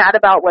have a chat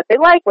about what they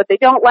like, what they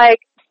don't like.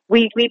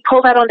 We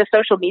pull that onto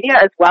social media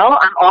as well.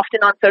 I'm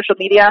often on social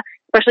media,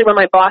 especially when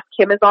my boss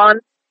Kim is on,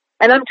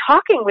 and I'm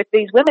talking with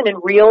these women in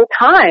real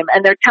time,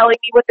 and they're telling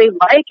me what they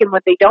like and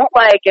what they don't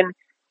like, and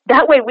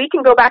that way we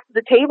can go back to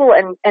the table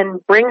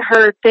and bring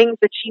her things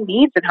that she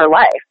needs in her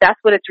life. That's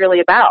what it's really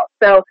about.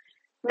 So,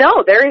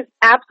 no, there is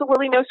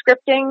absolutely no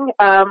scripting.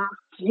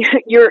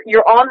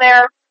 You're on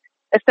there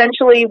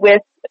essentially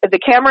with the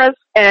cameras,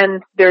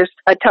 and there's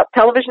a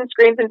television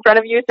screens in front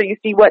of you, so you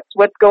see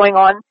what's going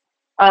on.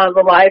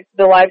 The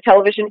live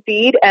television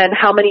feed, and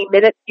how many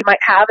minutes you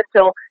might have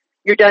until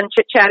you're done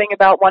chit-chatting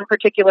about one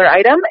particular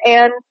item,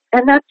 and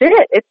that's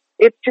it.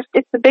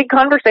 It's a big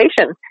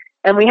conversation,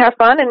 and we have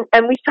fun,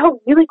 and we sell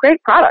really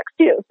great products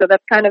too, so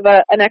that's kind of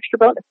an extra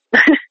bonus.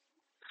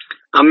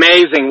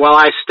 Amazing. Well,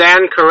 I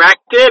stand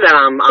corrected,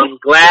 and I'm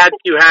glad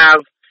you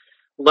have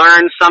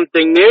learned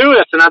something new.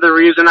 That's another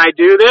reason I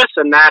do this,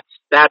 and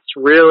that's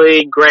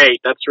really great.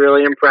 That's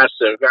really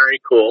impressive. Very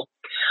cool.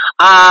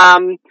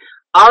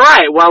 All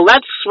right, well,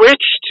 let's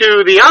switch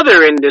to the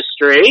other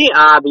industry,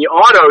 the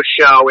auto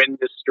show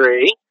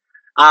industry.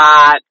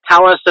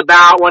 Tell us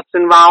about what's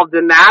involved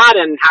in that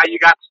and how you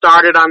got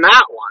started on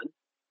that one.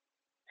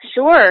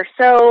 Sure.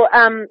 So,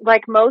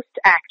 like most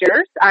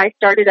actors, I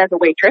started as a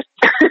waitress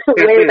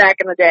way back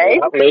in the day.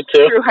 Me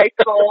too. Through high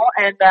school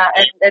and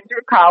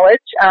through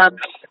college.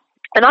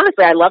 And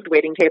honestly, I loved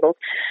waiting tables.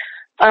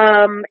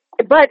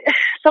 But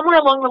somewhere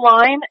along the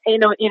line, you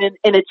know, in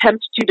an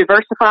attempt to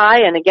diversify,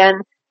 and again,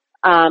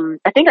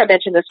 I think I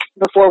mentioned this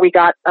before we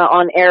got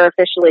on air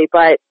officially,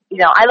 but, you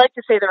know, I like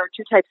to say there are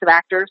two types of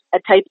actors, a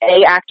type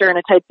A actor and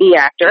a type B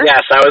actor.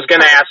 Yes, I was going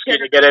to ask you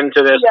to get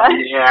into this on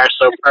the air,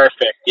 so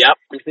perfect. Yep.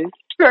 Mm-hmm.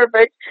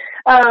 Perfect.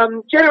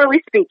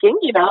 Generally speaking,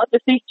 you know,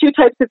 just these two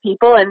types of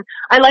people, and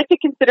I like to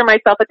consider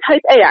myself a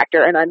type A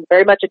actor, and I'm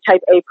very much a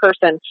type A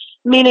person,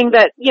 meaning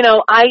that, you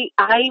know, I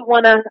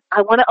want to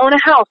own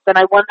a house, and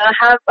I want to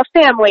have a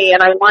family,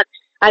 and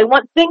I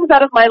want things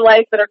out of my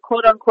life that are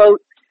quote unquote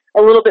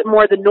a little bit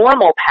more the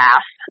normal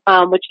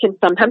path, which can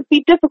sometimes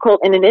be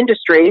difficult in an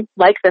industry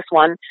like this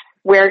one,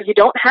 where you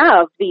don't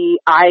have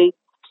I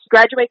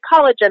graduate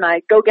college and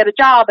I go get a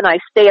job and I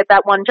stay at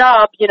that one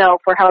job, you know,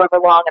 for however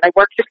long, and I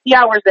work 60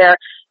 hours there.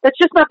 That's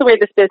just not the way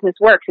this business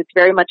works. It's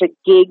very much a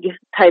gig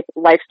type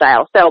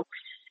lifestyle. So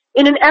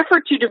in an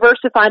effort to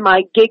diversify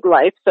my gig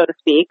life, so to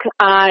speak,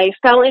 I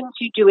fell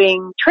into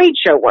doing trade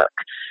show work.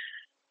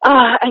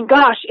 And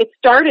gosh, it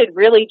started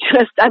really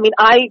just, I mean,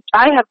 I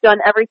have done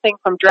everything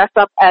from dress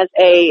up as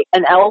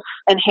an elf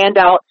and hand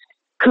out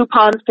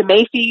coupons to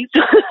Macy's.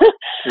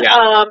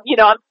 Yeah. You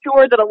know, I'm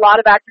sure that a lot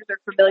of actors are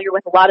familiar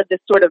with a lot of this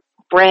sort of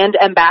brand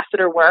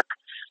ambassador work,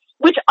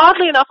 which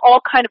oddly enough all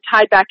kind of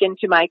tied back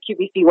into my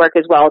QVC work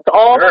as well. It's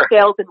all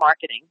sales and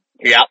marketing.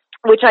 Yeah.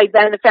 Which I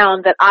then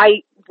found that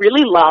I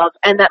really love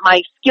and that my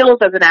skills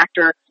as an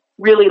actor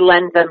really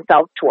lend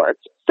themselves towards.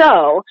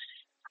 So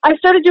I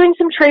started doing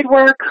some trade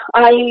work.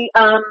 I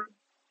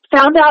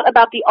found out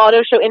about the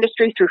auto show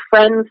industry through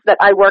friends that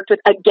I worked with,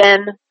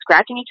 again,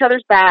 scratching each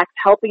other's backs,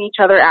 helping each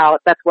other out.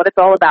 That's what it's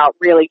all about,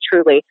 really,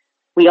 truly.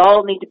 We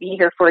all need to be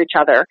here for each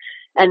other.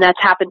 And that's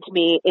happened to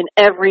me in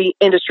every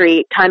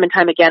industry time and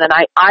time again. And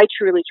I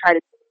truly try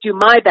to do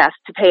my best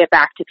to pay it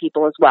back to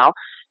people as well,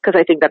 because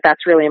I think that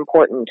that's really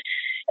important.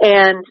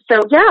 And so,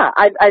 yeah,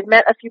 I've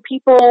met a few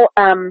people.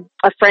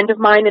 A friend of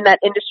mine in that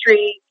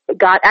industry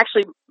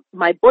actually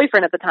my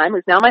boyfriend at the time,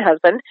 who's now my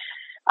husband.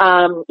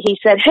 He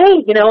said,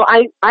 hey,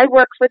 I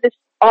work for this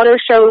auto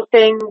show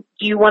thing.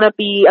 Do you want to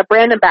be a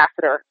brand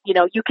ambassador?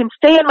 You can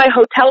stay in my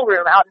hotel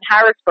room out in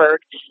Harrisburg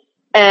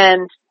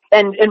and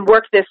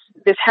work this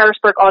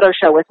Harrisburg auto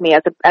show with me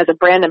as a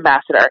brand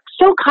ambassador.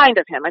 So kind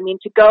of him. I mean,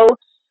 to go,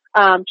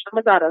 John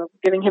Mazzato,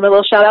 giving him a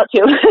little shout out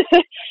too.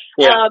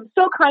 Yeah.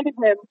 So kind of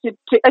him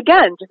to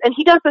again, and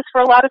he does this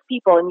for a lot of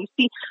people. And you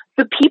see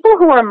the people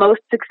who are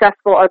most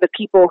successful are the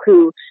people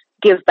who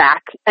give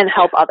back and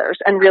help others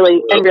and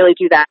really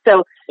do that.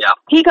 So yeah.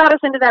 He got us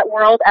into that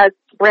world as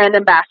brand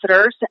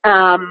ambassadors.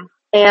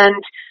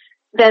 And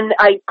then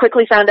I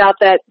quickly found out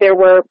that there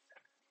were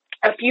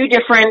a few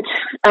different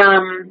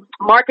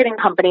marketing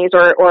companies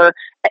or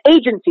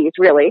agencies,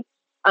 really,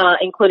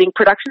 including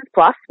Productions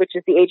Plus, which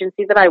is the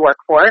agency that I work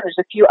for. There's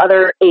a few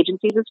other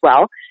agencies as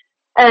well.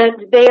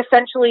 And they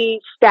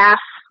essentially staff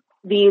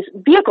these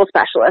vehicle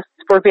specialists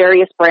for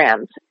various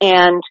brands.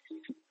 And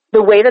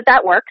the way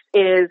that works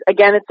is,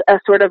 again, it's a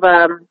sort of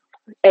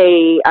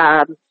a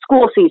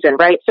school season,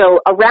 right? So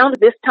around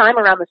this time,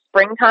 around the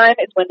springtime,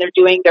 is when they're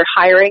doing their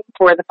hiring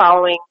for the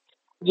following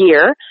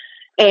year.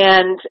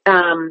 And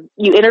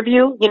you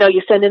interview,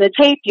 you send in a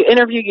tape, you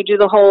interview, you do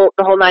the whole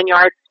 9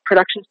 yards.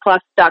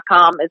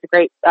 Productionsplus.com is a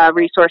great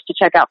resource to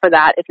check out for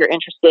that if you're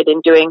interested in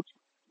doing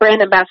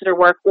brand ambassador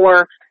work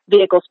or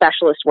vehicle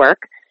specialist work.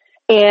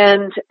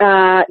 And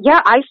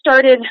I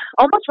started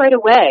almost right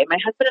away. My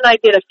husband and I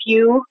did a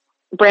few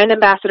brand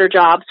ambassador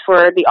jobs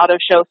for the auto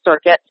show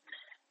circuit,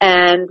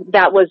 and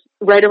that was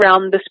right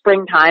around the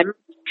springtime.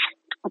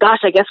 Gosh,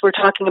 I guess we're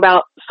talking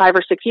about 5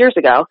 or 6 years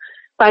ago,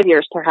 5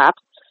 years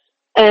perhaps.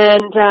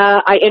 And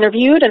I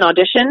interviewed and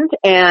auditioned,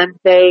 and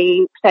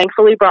they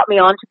thankfully brought me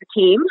onto the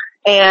team.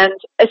 And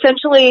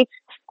essentially,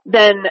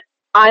 then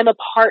I'm a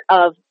part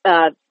of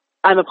the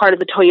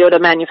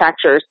Toyota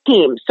manufacturers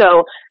team.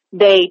 So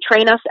they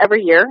train us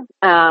every year,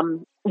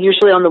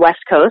 usually on the West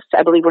Coast.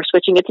 I believe we're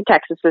switching it to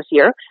Texas this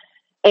year.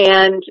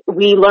 And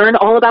we learn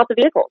all about the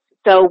vehicles.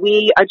 So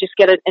we just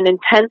get an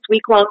intense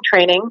week-long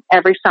training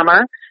every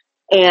summer,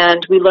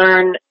 and we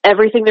learn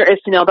everything there is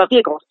to know about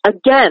vehicles.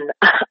 Again,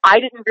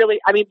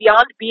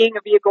 beyond being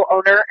a vehicle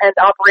owner and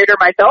operator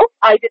myself,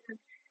 I didn't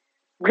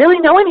really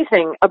know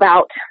anything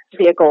about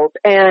vehicles.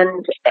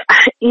 And,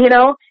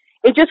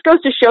 it just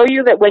goes to show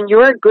you that when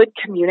you're a good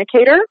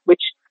communicator,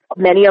 which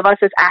many of us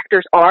as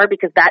actors are,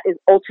 because that is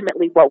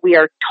ultimately what we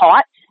are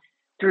taught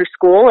through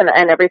school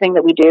and everything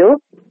that we do,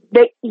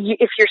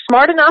 if you're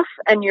smart enough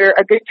and you're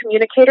a good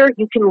communicator,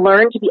 you can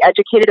learn to be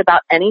educated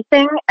about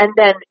anything and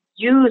then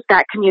use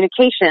that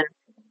communication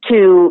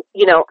to,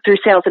 through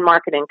sales and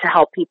marketing to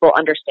help people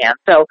understand.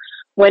 So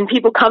when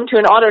people come to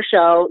an auto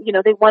show,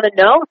 they want to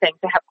know things,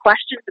 they have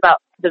questions about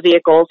the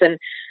vehicles, and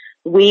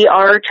we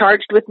are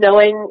charged with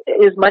knowing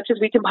as much as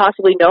we can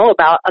possibly know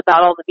about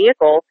all the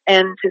vehicles.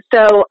 And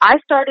so I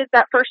started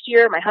that first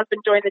year. My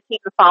husband joined the team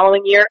the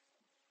following year.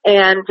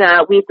 And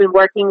we've been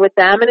working with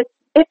them, and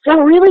it's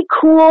a really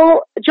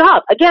cool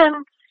job. Again,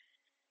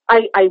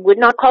 I would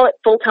not call it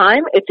full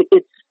time.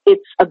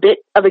 It's a bit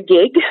of a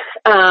gig,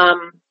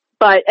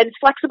 but it's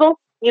flexible.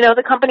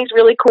 The company's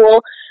really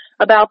cool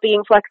about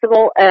being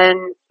flexible,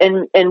 and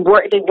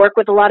they work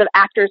with a lot of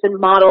actors and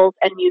models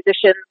and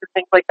musicians and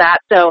things like that.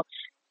 So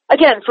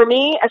again, for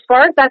me, as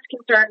far as that's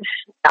concerned,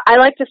 I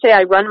like to say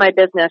I run my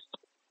business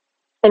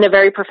in a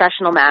very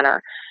professional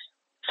manner.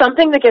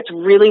 Something that gets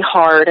really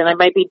hard, and I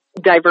might be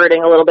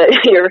diverting a little bit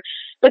here,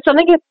 but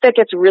something that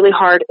gets really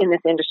hard in this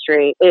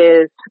industry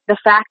is the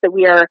fact that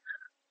we are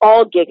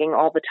all gigging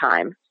all the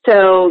time.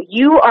 So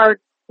you are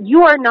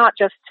not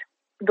just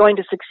going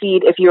to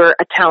succeed if you're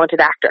a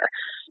talented actor.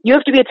 You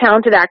have to be a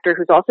talented actor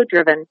who's also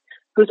driven,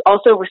 who's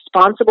also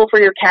responsible for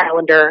your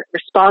calendar,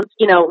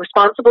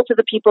 responsible to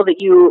the people that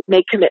you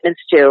make commitments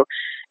to.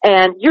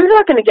 And you're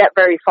not going to get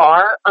very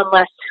far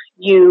unless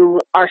you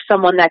are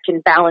someone that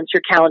can balance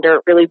your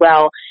calendar really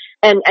well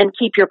and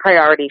keep your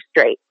priorities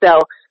straight. So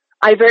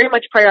I very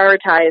much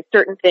prioritize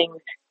certain things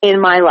in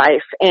my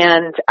life.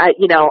 And I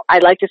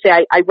like to say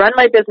I run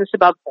my business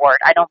above board.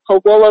 I don't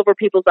pull wool over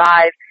people's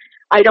eyes.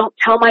 I don't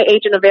tell my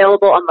agent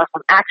available unless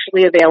I'm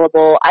actually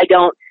available. I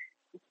don't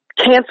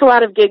cancel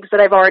out of gigs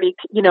that I've already,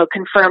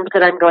 confirmed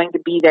that I'm going to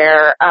be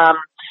there.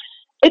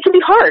 It can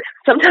be hard.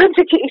 Sometimes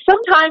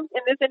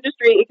in this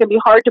industry, it can be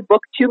hard to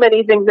book too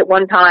many things at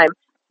one time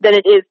than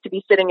it is to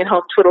be sitting at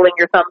home twiddling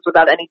your thumbs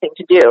without anything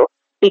to do,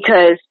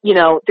 because,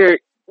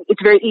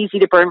 it's very easy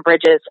to burn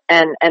bridges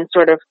and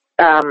sort of,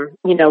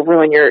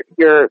 ruin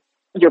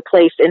your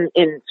place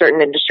in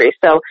certain industries.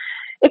 So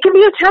it can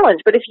be a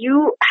challenge, but if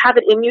you have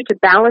it in you to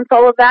balance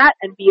all of that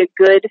and be a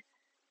good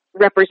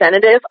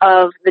representative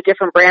of the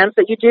different brands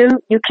that you do,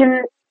 you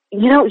can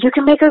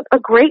make a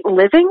great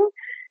living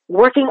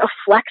working a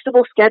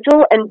flexible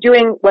schedule and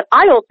doing what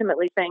I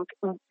ultimately think,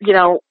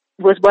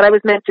 was what I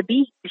was meant to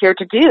be here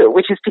to do,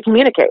 which is to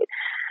communicate.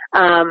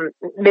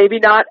 Maybe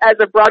not as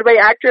a Broadway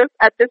actress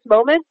at this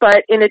moment,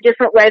 but in a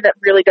different way that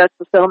really does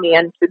fulfill me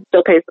and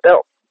still pays the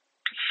bills.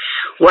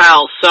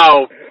 Well,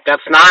 so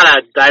that's not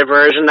a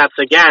diversion. That's,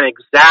 again,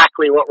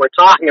 exactly what we're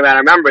talking about.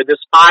 Remember, this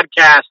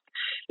podcast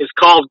is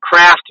called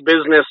Craft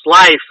Business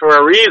Life for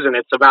a reason.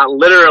 It's about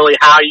literally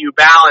how you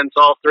balance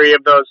all three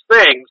of those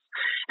things.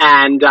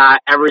 And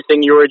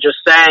everything you were just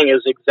saying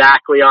is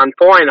exactly on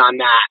point on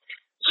that.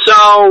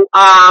 So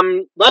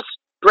let's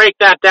break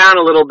that down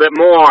a little bit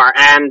more.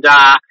 And,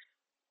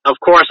 of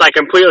course, I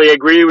completely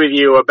agree with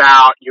you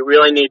about you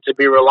really need to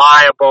be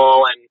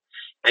reliable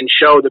and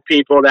show the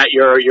people that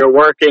you're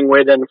working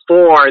with and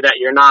for that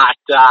you're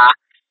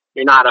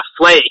not a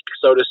flake,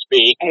 so to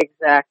speak.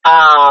 Exactly.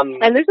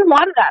 And there's a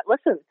lot of that.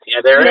 Listen. Yeah,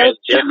 there is.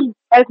 Yeah.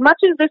 As much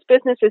as this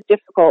business is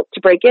difficult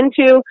to break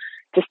into,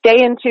 to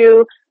stay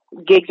into,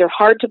 gigs are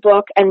hard to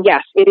book, and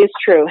yes, it is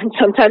true. And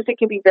sometimes it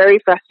can be very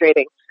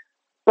frustrating.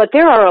 But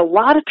there are a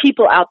lot of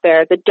people out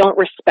there that don't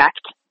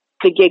respect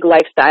the gig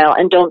lifestyle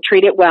and don't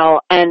treat it well.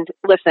 And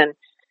listen,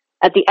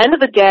 at the end of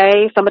the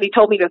day, somebody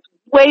told me this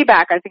way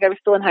back, I think I was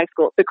still in high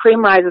school, the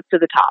cream rises to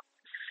the top.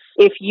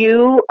 If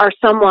you are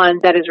someone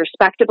that is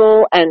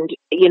respectable and,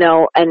 you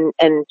know, and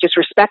just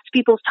respects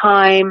people's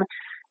time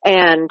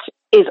and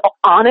is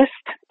honest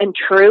and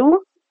true,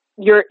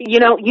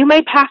 you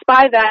may pass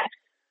by that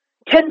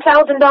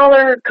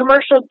 $10,000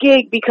 commercial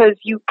gig because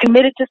you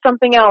committed to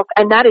something else,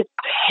 and that is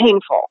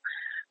painful.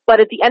 But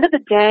at the end of the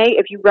day,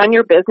 if you run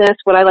your business,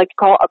 what I like to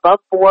call above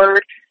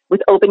board, with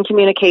open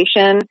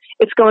communication,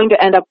 it's going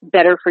to end up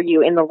better for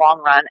you in the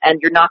long run, and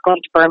you're not going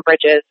to burn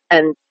bridges,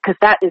 and because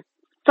that is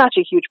such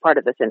a huge part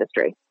of this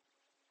industry.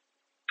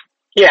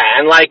 Yeah,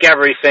 and like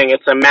everything,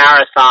 it's a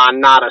marathon,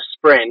 not a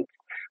sprint.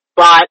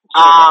 But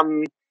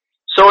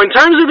so in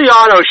terms of the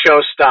auto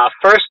show stuff,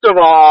 first of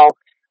all,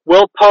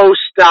 we'll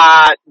post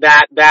that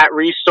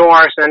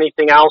resource and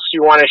anything else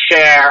you want to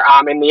share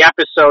in the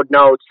episode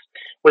notes.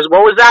 What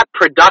was that?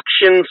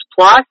 Productions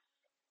Plus?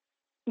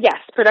 Yes,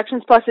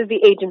 Productions Plus is the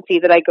agency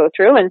that I go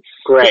through, and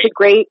Great. It's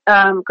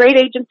a great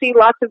agency.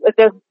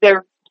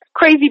 They're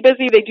crazy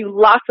busy. They do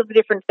lots of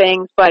different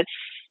things, but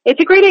it's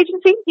a great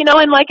agency,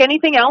 and like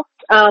anything else,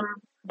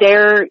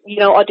 they're,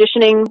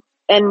 auditioning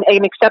and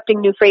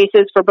accepting new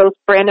faces for both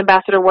brand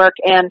ambassador work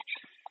and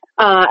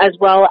as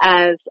well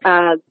as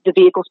the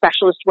vehicle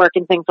specialist work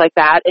and things like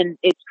that. And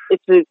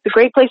it's a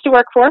great place to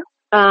work for.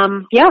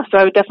 So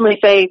I would definitely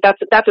say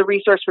that's a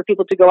resource for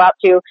people to go out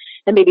to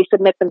and maybe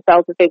submit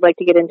themselves if they'd like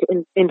to get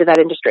into that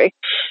industry.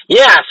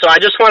 Yeah, so I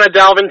just want to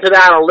delve into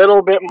that a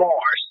little bit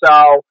more.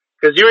 So,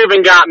 because you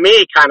even got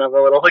me kind of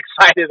a little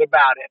excited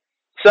about it.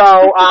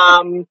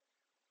 So,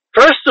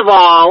 first of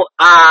all,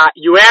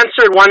 you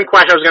answered one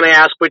question I was going to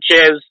ask, which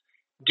is,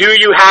 do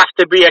you have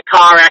to be a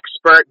car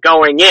expert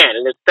going in?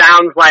 And it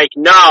sounds like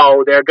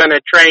no, they're going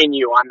to train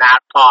you on that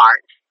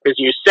part. Because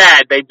you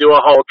said they do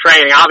a whole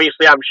training.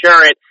 Obviously, I'm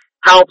sure it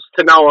helps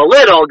to know a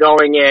little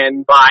going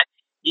in, but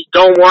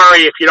don't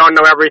worry if you don't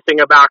know everything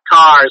about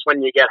cars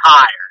when you get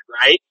hired,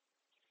 right?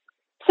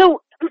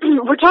 So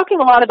we're talking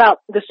a lot about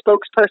the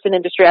spokesperson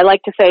industry. I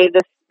like to say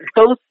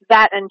both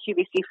that and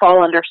QVC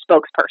fall under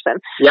spokesperson.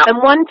 Yep. And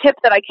one tip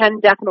that I can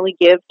definitely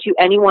give to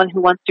anyone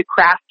who wants to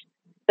craft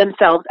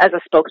themselves as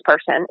a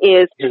spokesperson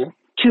is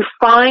to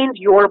find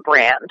your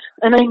brand.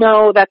 And I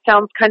know that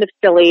sounds kind of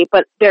silly,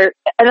 but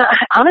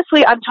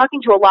honestly, I'm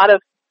talking to a lot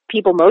of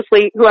people,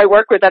 mostly who I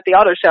work with at the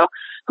auto show,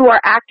 who are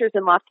actors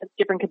in lots of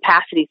different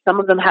capacities. Some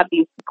of them have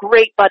these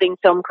great budding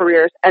film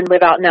careers and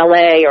live out in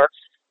LA, or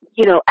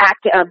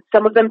act.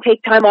 Some of them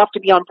take time off to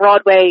be on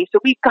Broadway. So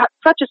we've got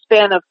such a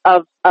span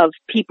of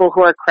people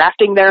who are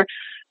crafting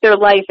their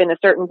life in a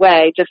certain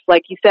way, just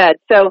like you said.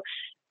 So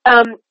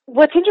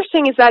what's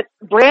interesting is that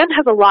brand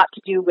has a lot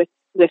to do with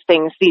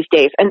things these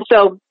days. And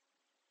so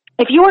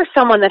if you are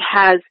someone that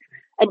has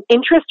an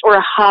interest or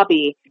a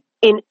hobby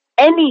in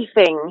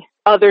anything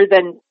other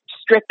than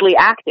strictly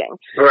acting,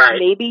 right.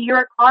 Maybe you're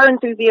a car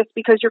enthusiast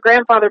because your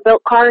grandfather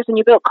built cars and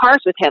you built cars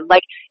with him.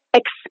 Like,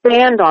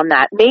 expand on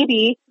that.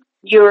 Maybe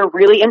you're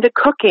really into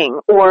cooking,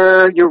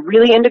 or you're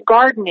really into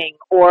gardening,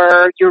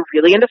 or you're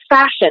really into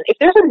fashion. If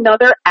there's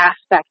another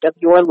aspect of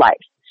your life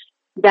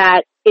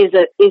that is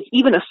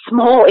even a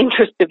small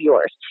interest of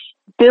yours,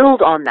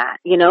 build on that.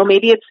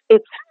 Maybe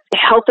it's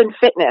health and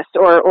fitness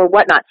or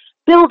whatnot.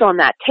 Build on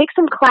that. Take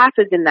some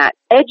classes in that.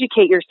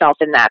 Educate yourself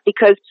in that,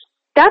 because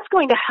that's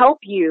going to help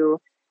you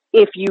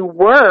if you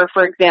were,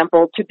 for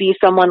example, to be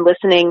someone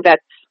listening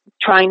that's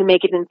trying to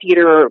make it in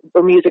theater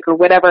or music or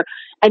whatever,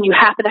 and you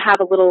happen to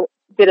have a little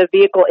bit of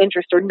vehicle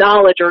interest or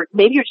knowledge, or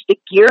maybe you're just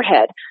a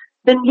gearhead,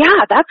 then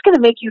yeah, that's going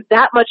to make you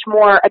that much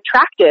more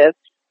attractive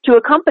to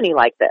a company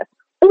like this.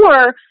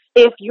 Or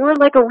if you're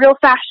like a real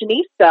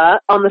fashionista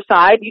on the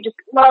side, you just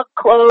love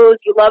clothes,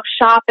 you love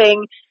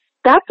shopping,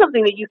 that's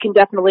something that you can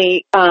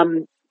definitely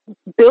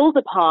build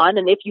upon.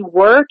 And if you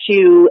were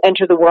to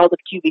enter the world of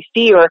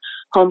QVC or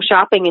home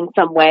shopping in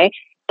some way,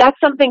 that's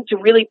something to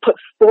really put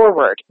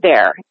forward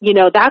there.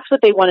 That's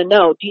what they want to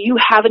know. Do you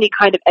have any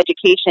kind of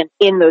education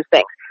in those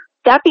things?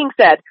 That being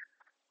said,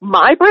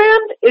 My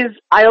brand is,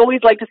 I always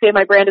like to say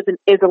my brand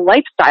is a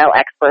lifestyle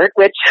expert,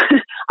 which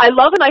I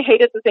love and I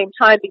hate at the same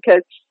time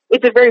because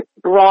it's a very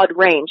broad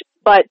range.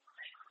 But,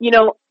 you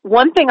know,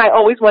 one thing I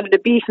always wanted to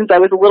be since I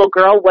was a little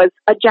girl was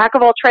a jack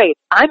of all trades.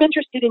 I'm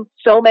interested in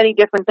so many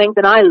different things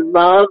and I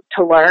love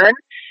to learn.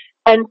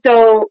 And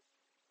so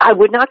I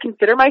would not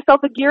consider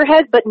myself a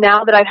gearhead, but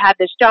now that I've had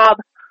this job,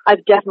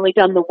 I've definitely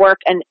done the work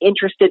and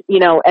interested, you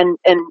know, and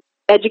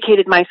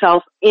educated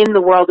myself in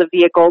the world of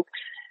vehicles.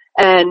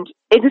 And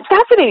it's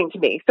fascinating to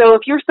me. So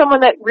if you're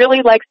someone that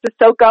really likes to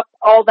soak up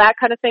all that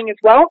kind of thing as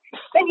well,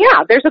 then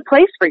yeah, there's a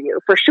place for you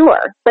for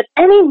sure. But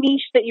any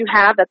niche that you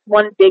have, that's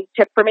one big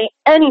tip for me,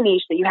 any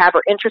niche that you have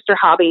or interest or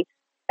hobby,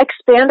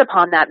 expand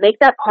upon that. Make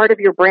that part of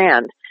your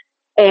brand.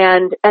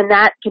 And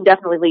that can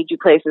definitely lead you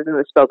places in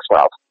the spokes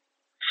world.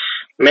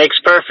 Makes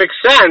perfect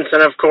sense.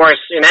 And of course,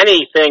 in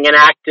anything, in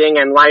acting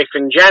and life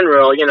in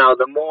general, you know,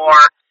 the more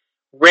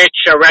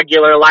rich a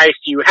regular life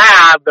you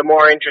have, the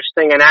more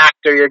interesting an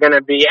actor you're going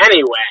to be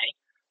anyway.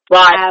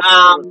 But,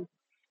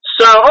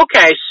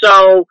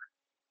 so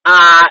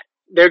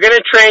they're going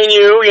to train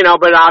you, you know,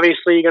 but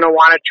obviously you're going to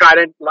want to try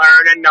to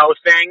learn and know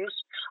things.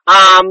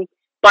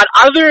 But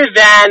other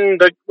than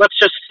let's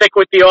just stick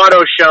with the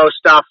auto show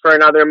stuff for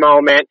another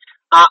moment.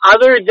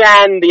 Other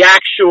than the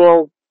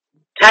actual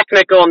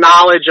technical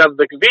knowledge of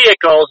the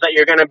vehicles that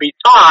you're going to be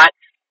taught,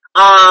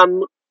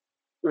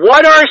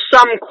 what are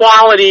some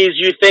qualities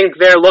you think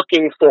they're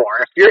looking for?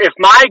 If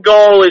my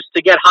goal is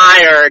to get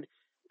hired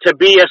to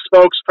be a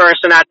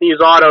spokesperson at these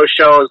auto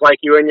shows like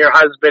you and your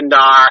husband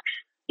are,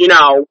 you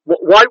know,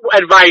 what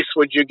advice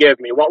would you give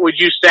me? What would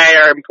you say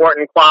are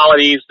important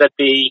qualities that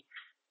the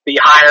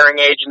hiring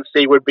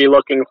agency would be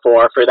looking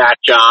for that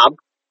job?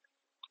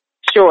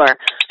 Sure.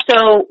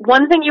 So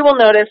one thing you will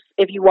notice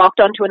if you walked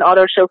onto an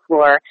auto show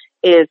floor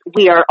is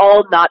we are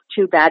all not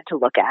too bad to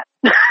look at.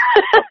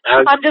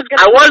 I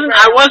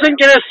wasn't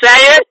going to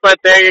say it, but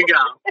there you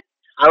go.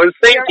 I was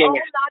thinking They're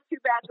all not too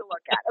bad to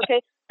look at.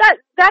 Okay.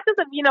 That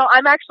doesn't, you know,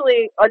 I'm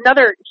actually,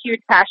 another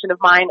huge passion of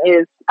mine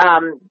is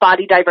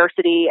body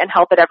diversity and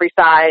health at every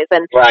size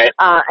and right.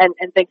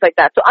 and things like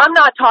that. So I'm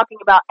not talking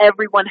about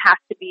everyone has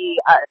to be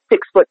a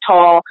 6 foot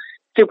tall,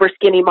 super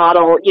skinny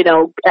model, you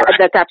know, right.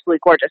 That's absolutely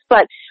gorgeous.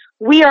 But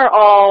we are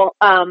all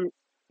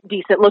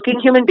decent looking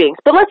human beings.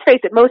 But let's face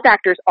it, most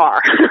actors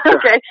are.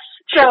 Okay.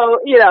 So,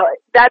 you know,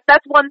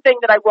 that's one thing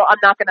that I'm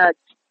not going to,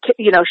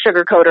 you know,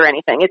 sugarcoat or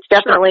anything. It's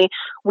definitely,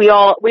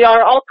 sure. we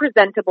are all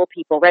presentable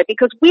people, right?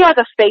 Because we are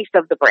the face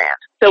of the brand.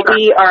 So sure.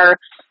 We are,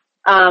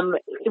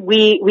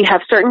 we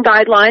have certain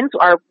guidelines.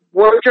 Our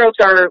wardrobes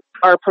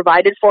are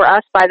provided for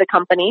us by the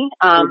company,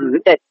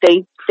 that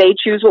they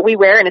choose what we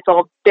wear, and it's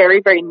all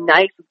very, very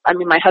nice. I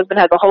mean, my husband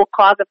has a whole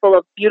closet full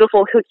of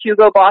beautiful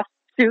Hugo Boss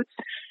suits,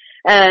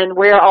 and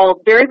we're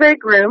all very, very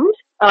groomed.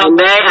 And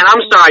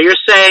I'm sorry, you're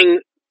saying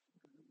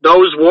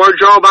those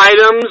wardrobe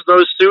items,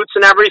 those suits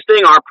and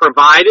everything are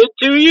provided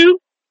to you?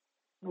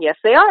 Yes,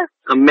 they are.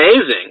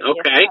 Amazing.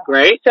 Okay, yes,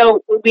 great. So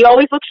we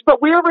always look,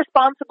 but we're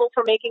responsible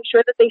for making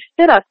sure that they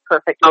fit us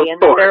perfectly,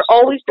 and that they're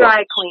always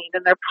dry cleaned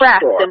and they're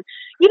pressed. Sure. And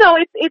you know,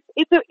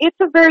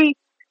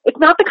 it's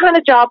not the kind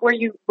of job where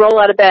you roll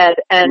out of bed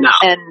and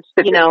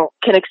you know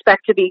can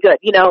expect to be good.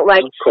 You know,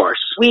 like of course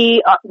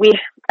we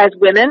as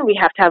women we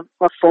have to have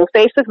a full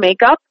face of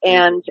makeup,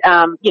 and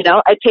you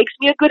know it takes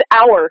me a good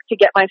hour to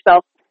get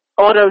myself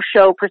auto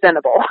show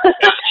presentable.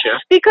 Gotcha.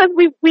 Because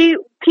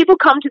people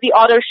come to the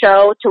auto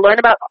show to learn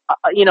about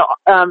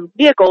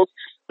vehicles,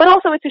 but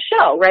also it's a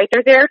show, right?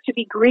 They're there to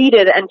be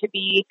greeted and to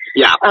be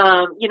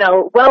you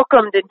know,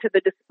 welcomed into the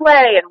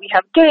display, and we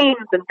have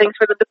games and things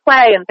for them to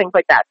play and things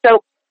like that. So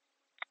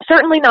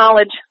certainly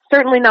knowledge,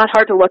 certainly not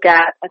hard to look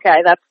at.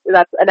 Okay,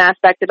 that's an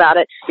aspect about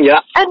it. Yeah.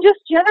 And just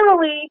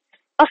generally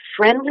a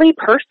friendly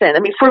person. I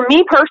mean, for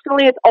me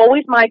personally, it's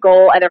always my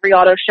goal at every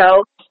auto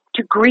show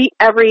to greet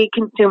every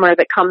consumer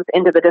that comes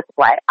into the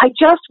display. I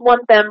just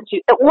want them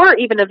to, or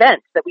even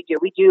events that we do.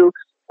 We do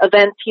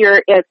events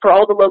here for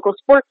all the local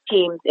sports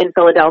teams in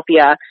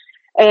Philadelphia.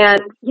 And,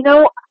 you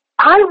know,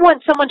 I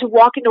want someone to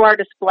walk into our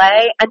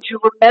display and to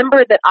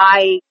remember that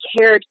I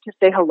cared to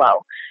say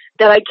hello,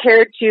 that I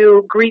cared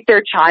to greet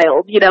their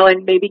child, you know,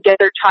 and maybe get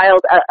their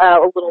child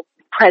a little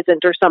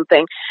present or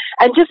something,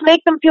 and just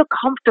make them feel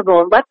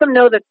comfortable and let them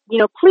know that, you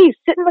know, please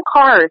sit in the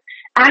cars,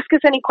 ask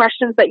us any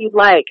questions that you'd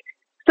like.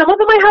 Some of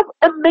them I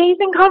have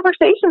amazing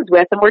conversations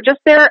with, and we're just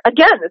there,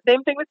 again, the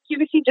same thing with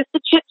QVC, just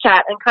to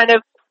chit-chat and kind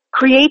of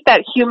create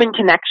that human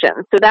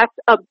connection. So that's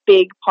a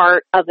big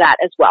part of that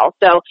as well.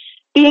 So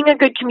being a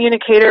good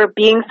communicator,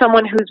 being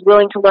someone who's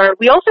willing to learn.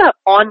 We also have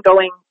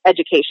ongoing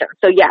education.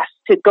 So yes,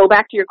 to go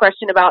back to your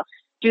question about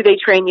do they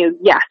train you?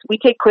 Yes, we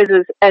take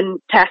quizzes and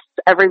tests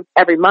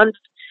every month.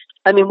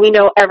 I mean, we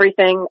know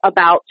everything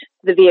about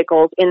the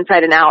vehicles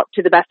inside and out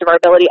to the best of our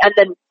ability. And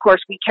then, of course,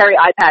 we carry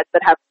iPads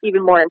that have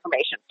even more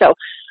information. So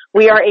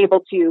we are able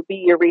to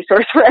be your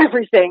resource for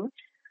everything.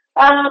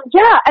 And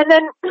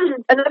then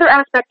another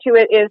aspect to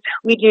it is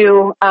we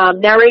do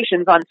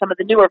narrations on some of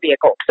the newer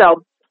vehicles.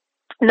 So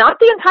not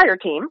the entire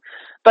team,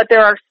 but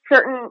there are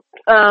some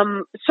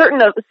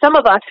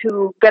of us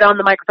who get on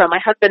the microphone. My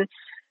husband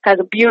has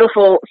a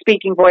beautiful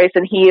speaking voice,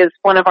 and he is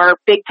one of our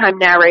big-time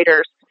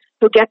narrators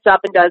who gets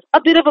up and does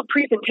a bit of a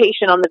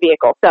presentation on the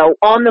vehicle. So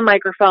on the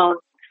microphone,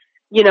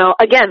 you know,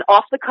 again,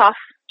 off the cuff,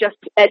 just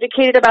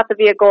educated about the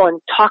vehicle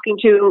and talking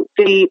to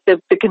the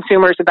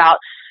consumers about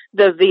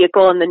the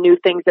vehicle and the new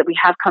things that we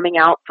have coming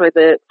out for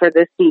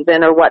this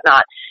season or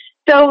whatnot.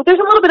 So there's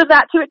a little bit of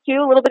that to it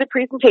too, a little bit of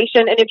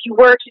presentation. And if you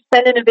were to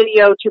send in a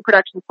video to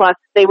Production Plus,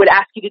 they would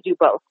ask you to do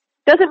both.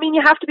 Doesn't mean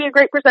you have to be a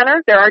great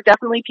presenter. There are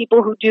definitely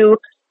people who do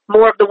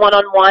more of the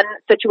one-on-one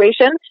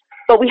situation,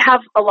 but we have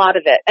a lot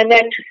of it. And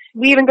then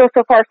we even go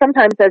so far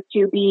sometimes as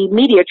to be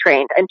media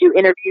trained and do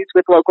interviews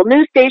with local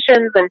news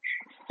stations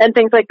and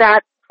things like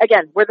that.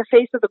 Again, we're the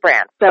face of the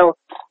brand. So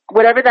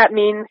whatever that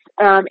means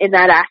in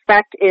that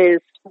aspect is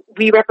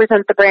we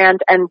represent the brand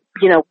and,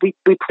 you know, we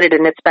put it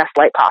in its best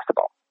light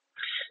possible.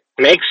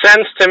 Makes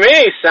sense to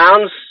me.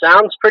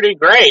 Sounds pretty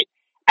great.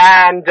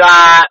 And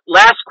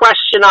last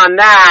question on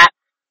that.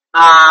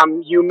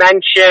 You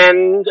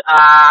mentioned,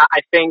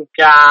 I think,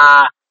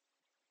 I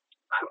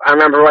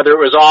remember whether it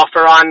was off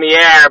or on the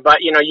air,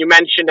 but, you know, you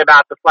mentioned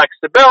about the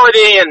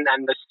flexibility and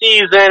the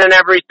season and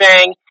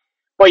everything.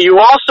 But you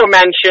also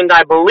mentioned,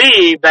 I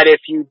believe, that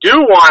if you do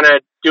want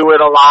to do it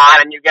a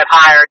lot and you get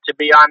hired to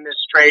be on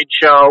this trade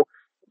show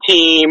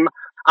team,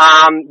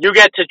 you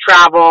get to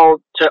travel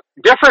to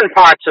different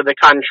parts of the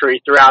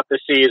country throughout the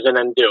season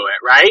and do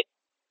it, right?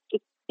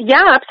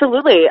 Yeah,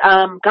 absolutely.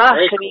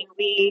 Gosh, I mean,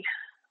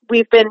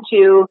 we've been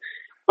to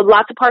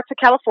lots of parts of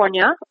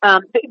California.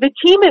 The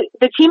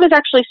team is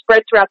actually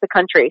spread throughout the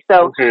country.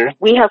 So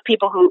we have a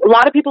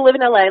lot of people live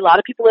in LA, a lot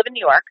of people live in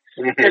New York.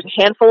 There's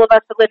a handful of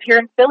us that live here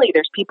in Philly.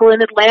 There's people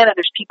in Atlanta.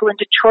 There's people in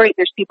Detroit.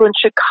 There's people in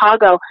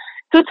Chicago.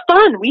 So it's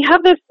fun. We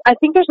have I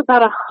think there's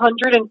about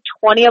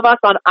 120 of us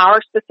on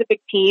our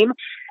specific team.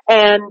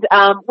 And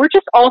we're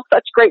just all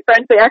such great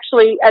friends. They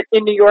actually,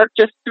 in New York,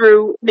 just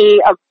threw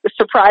me a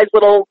surprise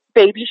little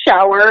baby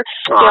shower.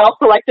 They all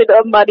collected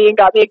money and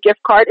got me a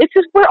gift card. It's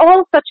just, we're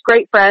all such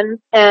great friends,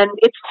 and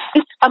it's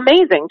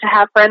amazing to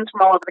have friends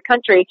from all over the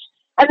country.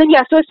 And then,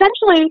 yeah, so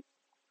essentially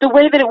the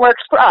way that it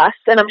works for us,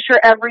 and I'm sure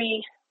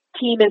every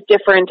team is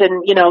different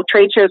and, you know,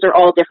 trade shows are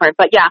all different,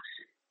 but yeah,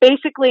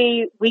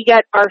 basically we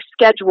get our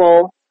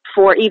schedule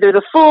for either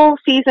the full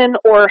season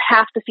or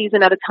half the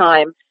season at a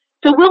time.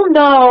 So we'll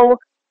know,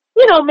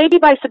 you know, maybe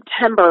by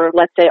September,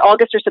 let's say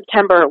August or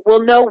September,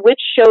 we'll know which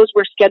shows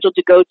we're scheduled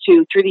to go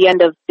to through the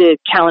end of the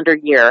calendar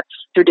year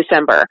through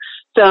December.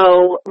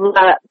 So,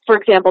 for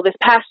example, this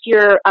past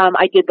year,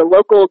 I did the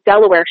local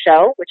Delaware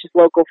show, which is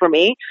local for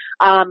me.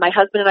 My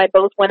husband and I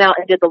both went out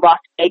and did the Las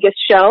Vegas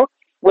show,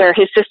 where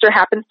his sister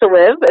happens to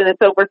live, and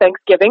it's over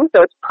Thanksgiving,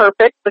 so it's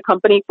perfect. The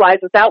company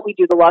flies us out. We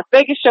do the Las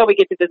Vegas show. We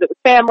get to visit with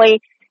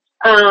family.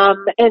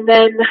 And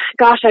then,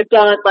 gosh, I've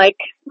done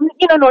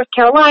North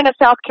Carolina,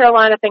 South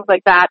Carolina, things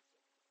like that.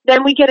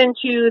 Then we get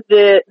into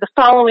the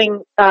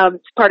following,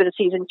 part of the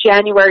season,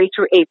 January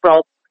through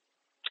April.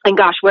 And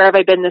gosh, where have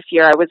I been this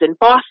year? I was in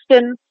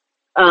Boston.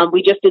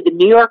 We just did the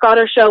New York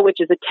Auto Show, which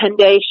is a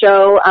 10-day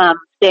show,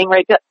 staying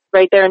right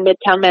there in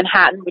Midtown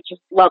Manhattan, which is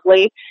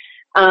lovely.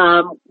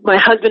 My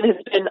husband has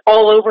been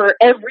all over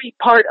every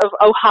part of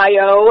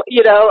Ohio.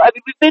 You know, I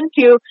mean, we've been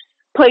to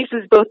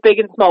places both big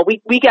and small.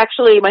 We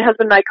actually, my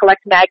husband and I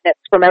collect magnets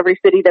from every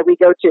city that we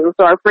go to.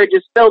 So our fridge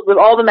is filled with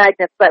all the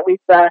magnets that we've,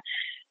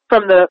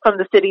 from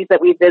the cities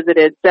that we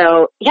visited.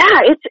 So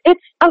yeah,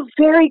 it's a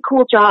very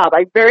cool job.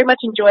 I very much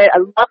enjoy it. I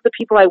love the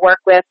people I work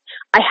with.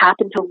 I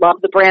happen to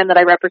love the brand that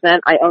I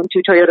represent. I own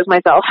 2 Toyotas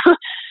myself.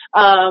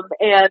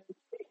 And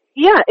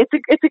yeah, it's a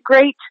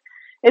great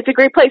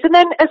place. And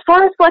then as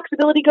far as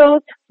flexibility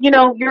goes, you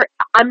know,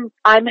 I'm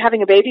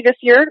having a baby this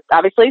year,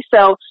 obviously.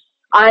 So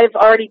I've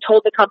already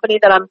told the company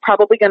that I'm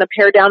probably going to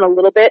pare down a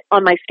little bit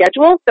on my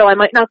schedule. So I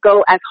might not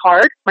go as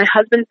hard. My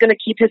husband's going to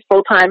keep his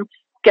full-time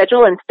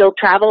schedule and still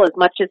travel as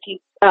much as he's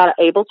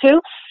able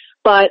to.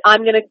 But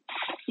I'm going to,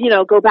 you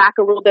know, go back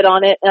a little bit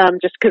on it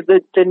just because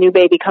the new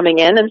baby coming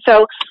in. And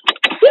so,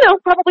 you know,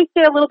 probably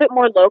stay a little bit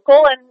more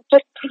local. And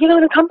just, you know,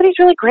 the company's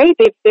really great.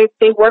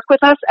 They work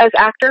with us as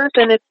actors,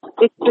 and it's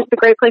just a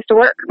great place to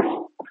work.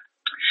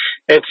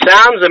 It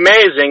sounds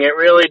amazing. It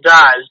really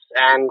does.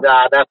 And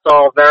that's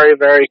all very,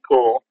 very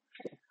cool.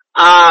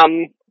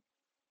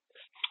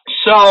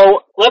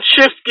 So let's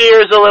shift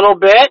gears a little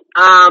bit.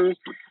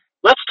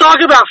 Let's talk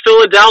about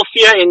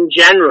Philadelphia in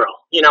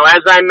general. You know,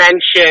 as I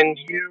mentioned,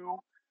 you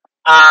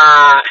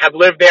have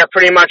lived there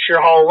pretty much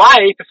your whole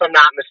life, if I'm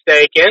not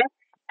mistaken.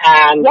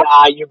 And yep.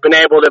 You've been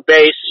able to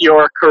base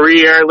your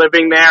career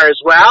living there as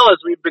well,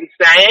 as we've been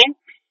saying.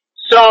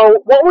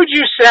 So what would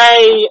you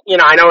say, you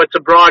know, I know it's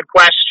a broad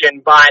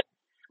question, but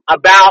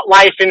about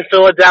life in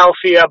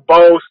Philadelphia,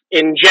 both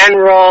in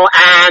general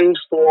and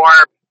for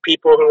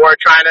people who are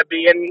trying to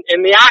be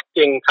in the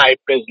acting type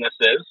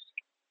businesses?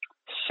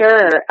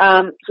 Sure.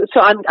 So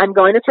I'm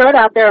going to throw it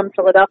out there. I'm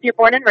Philadelphia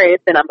born and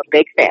raised, and I'm a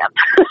big fan.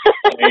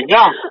 There you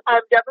go.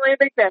 I'm definitely a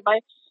big fan.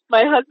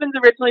 My husband's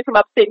originally from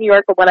upstate New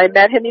York, but when I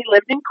met him, he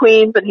lived in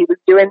Queens, and he was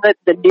doing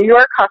the New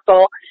York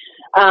hustle.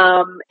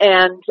 I'm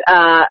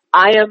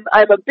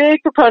a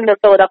big proponent of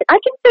Philadelphia. I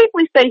can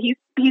safely say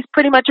he's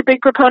pretty much a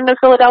big proponent of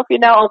Philadelphia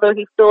now, although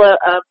he's still a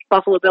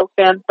Buffalo Bills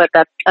fan, but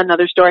that's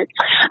another story.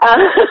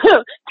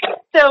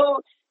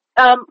 So,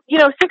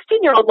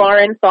 16-year-old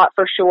Lauren thought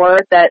for sure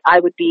that I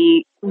would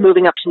be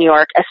moving up to New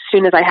York as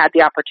soon as I had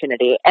the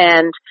opportunity.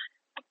 And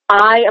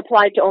I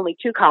applied to only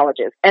two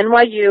colleges,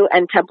 NYU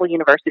and Temple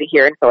University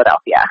here in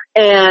Philadelphia.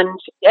 And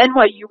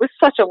NYU was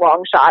such a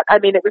long shot. I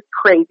mean, it was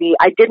crazy.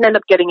 I didn't end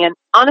up getting in.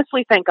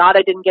 Honestly, thank God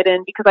I didn't get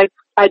in because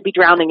I'd be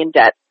drowning in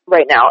debt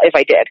right now if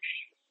I did.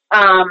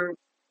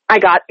 I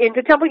got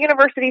into Temple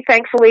University,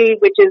 thankfully,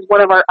 which is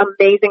one of our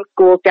amazing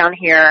schools down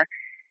here.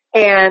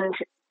 And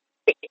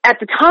at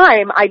the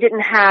time, I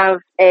didn't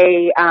have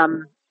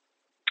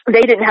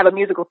they didn't have a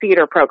musical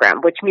theater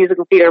program, which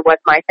musical theater was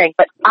my thing.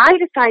 But I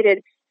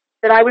decided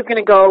that I was going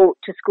to go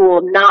to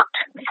school not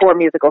for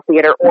musical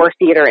theater or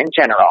theater in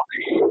general.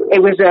 It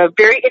was a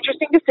very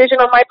interesting decision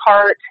on my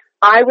part.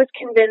 I was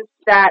convinced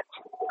that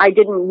I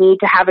didn't need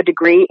to have a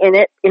degree in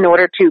it in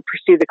order to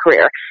pursue the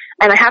career.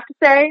 And I have to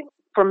say,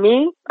 for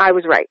me, I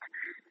was right.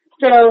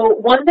 So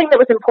one thing that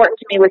was important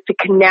to me was to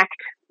connect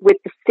with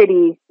the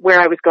city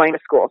where I was going to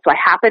school. So I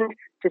happened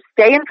to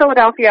stay in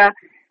Philadelphia,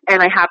 and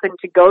I happened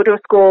to go to a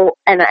school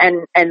and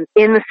in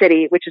the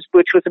city, which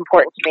was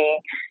important to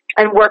me,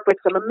 and work with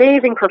some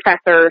amazing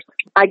professors.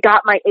 I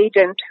got my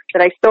agent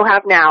that I still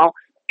have now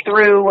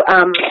through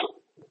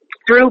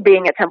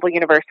being at Temple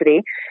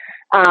University.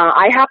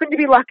 I happened to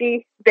be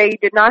lucky. They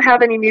did not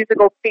have any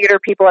musical theater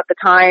people at the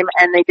time,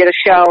 and they did a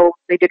show.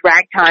 They did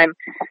Ragtime,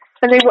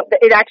 and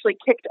it actually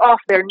kicked off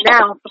their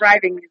now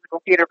thriving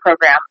musical theater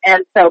program.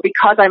 And so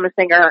because I'm a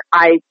singer,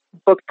 I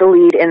booked the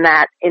lead in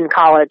that in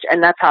college,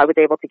 and that's how I was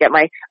able to get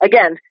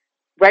again,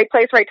 right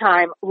place, right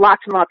time,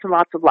 lots and lots and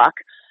lots of luck.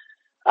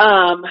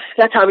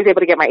 That's how I was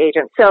able to get my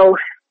agent. So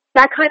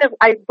I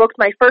booked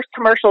my first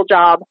commercial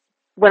job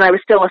when I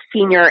was still a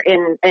senior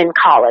in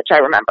college, I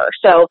remember.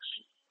 So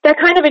that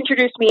kind of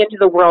introduced me into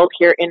the world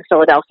here in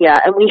Philadelphia,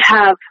 and we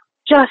have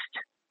just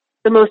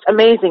the most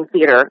amazing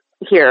theater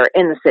here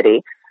in the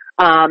city.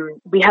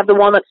 We have the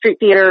Walnut Street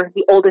Theater,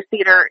 the oldest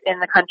theater in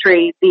the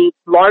country, the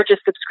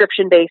largest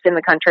subscription base in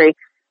the country.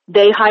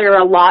 They hire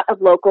a lot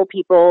of local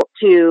people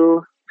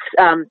to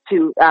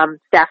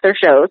staff their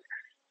shows.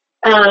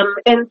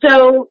 And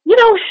so,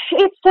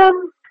 it's,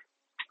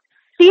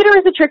 theater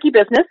is a tricky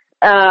business,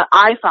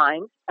 I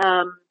find.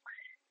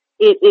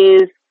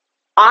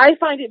 I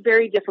find it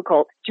very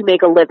difficult to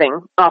make a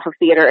living off of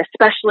theater,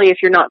 especially if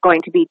you're not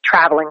going to be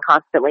traveling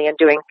constantly and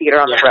doing theater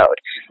on the road.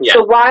 Yeah.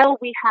 So while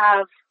we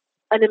have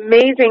an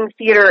amazing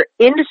theater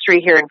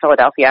industry here in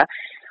Philadelphia,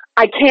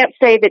 I can't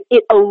say that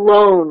it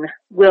alone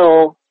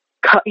will,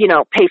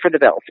 pay for the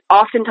bills.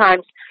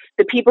 Oftentimes,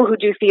 the people who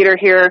do theater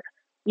here,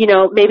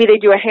 maybe they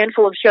do a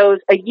handful of shows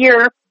a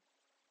year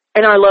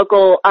in our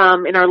local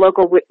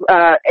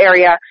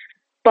area,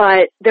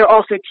 but they're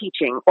also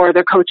teaching or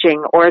they're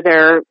coaching or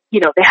they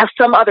have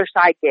some other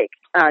side gig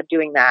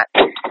doing that.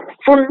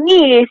 For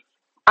me,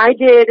 I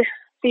did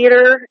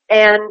theater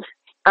and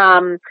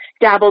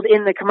dabbled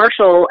in the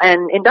commercial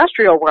and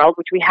industrial world,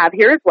 which we have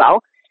here as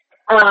well,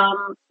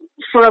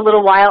 for a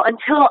little while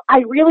until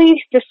I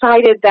really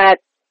decided that.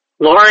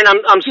 Lauren,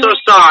 I'm so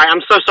sorry.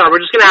 I'm so sorry. We're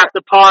just going to have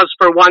to pause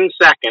for 1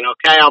 second,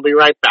 okay? I'll be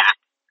right back.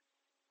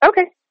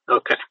 Okay.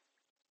 Okay.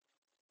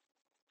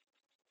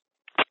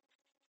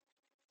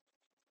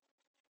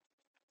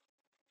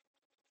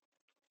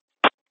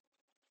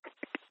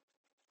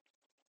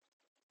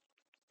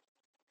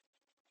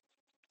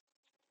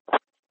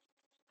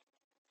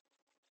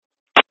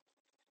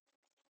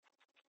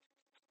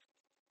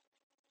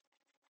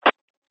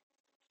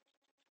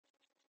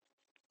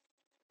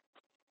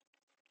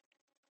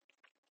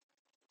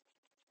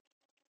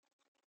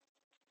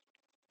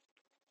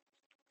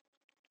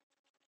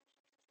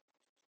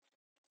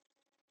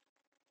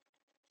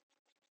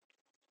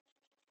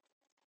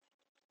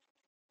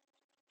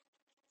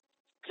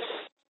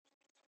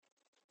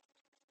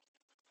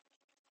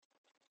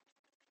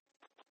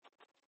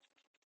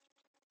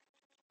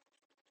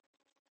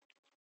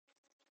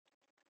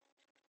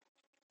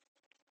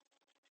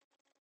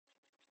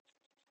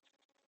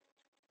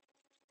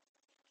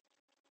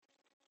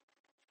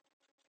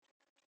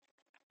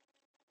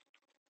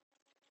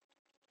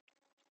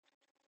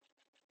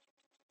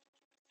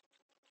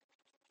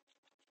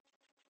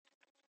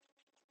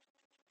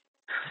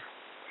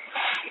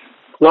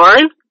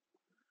 Lauren?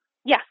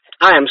 Yes.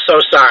 I am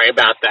so sorry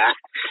about that.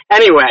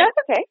 Anyway.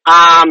 That's okay.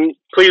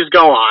 Please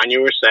go on.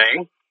 You were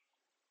saying.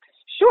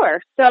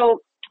 Sure. So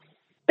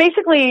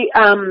basically,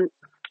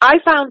 I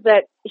found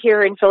that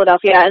here in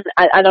Philadelphia, and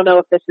I don't know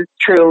if this is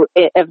true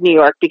of New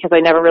York because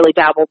I never really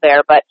dabbled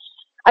there, but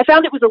I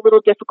found it was a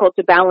little difficult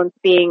to balance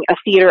being a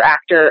theater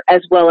actor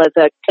as well as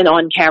an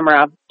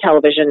on-camera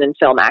television and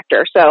film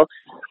actor. So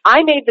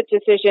I made the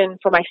decision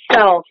for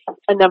myself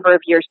a number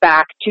of years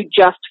back to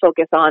just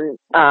focus on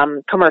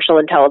commercial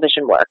and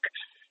television work.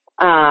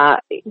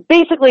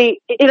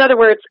 Basically, in other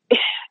words,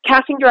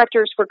 casting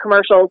directors for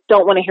commercials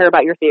don't want to hear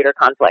about your theater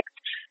conflicts.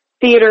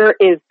 Theater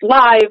is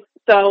live,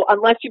 So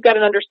unless you've got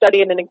an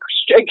understudy in an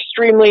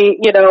extremely,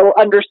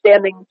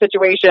 understanding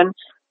situation,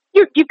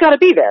 you've got to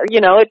be there.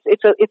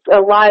 It's a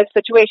live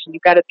situation.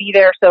 You've got to be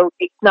there. So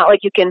it's not like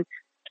you can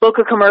book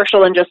a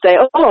commercial and just say,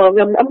 oh, I'm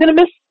going to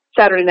miss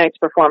Saturday night's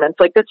performance.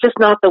 Like, that's just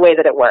not the way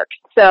that it works.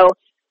 So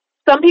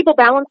some people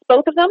balance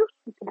both of them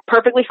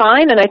perfectly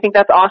fine, and I think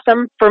that's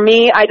awesome. For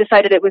me, I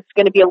decided it was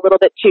going to be a little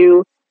bit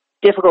too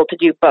difficult to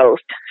do both.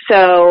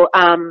 So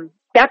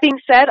that being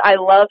said, I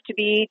love to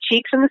be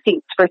cheeks in the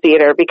seats for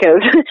theater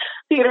because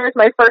theater is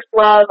my first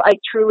love. I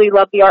truly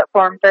love the art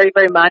form very,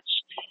 very much.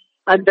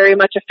 I'm very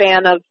much a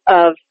fan of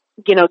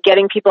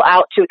getting people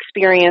out to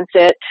experience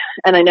it.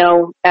 And I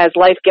know as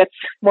life gets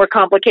more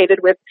complicated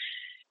with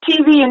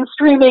TV and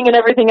streaming and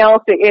everything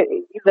else,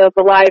 the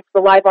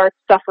live arts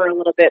suffer a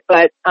little bit,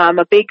 but I'm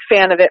a big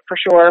fan of it for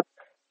sure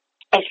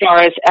as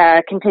far as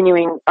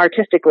continuing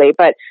artistically.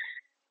 But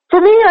for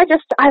me,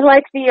 I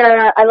like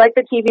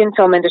the TV and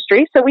film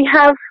industry. So we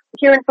have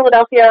here in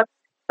Philadelphia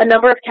a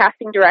number of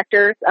casting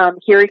directors.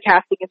 Heery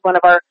Casting is one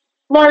of our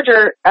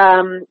larger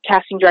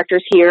casting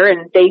directors here,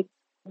 and they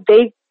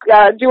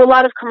do a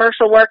lot of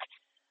commercial work.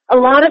 A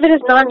lot of it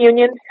is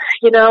non-union.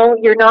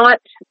 You're not.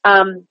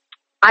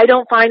 I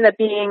don't find that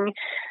being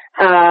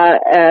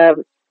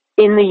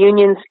in the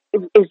unions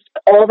is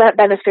all that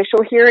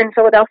beneficial here in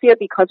Philadelphia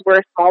because we're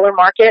a smaller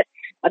market.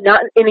 I'm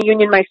not in a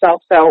union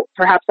myself, so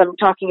perhaps I'm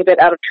talking a bit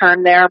out of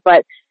turn there.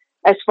 But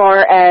as far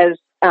as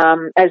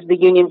the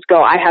unions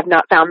go, I have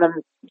not found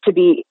them to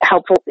be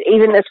helpful,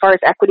 even as far as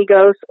equity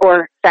goes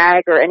or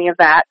SAG or any of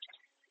that.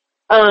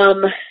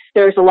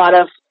 There's a lot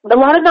of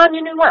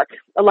non-union work,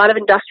 a lot of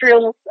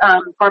industrial,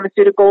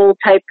 pharmaceutical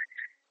type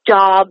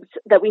jobs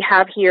that we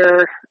have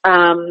here,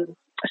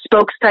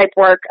 spokes type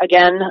work.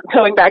 Again,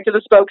 going back to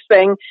the spokes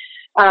thing,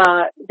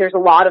 there's a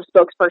lot of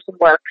spokesperson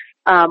work,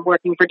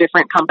 working for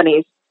different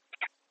companies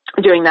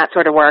doing that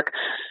sort of work.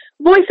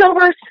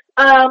 Voiceovers,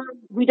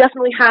 we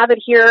definitely have it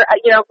here.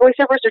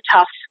 Voiceovers are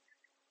tough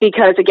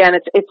because again,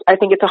 I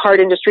think it's a hard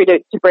industry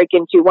to break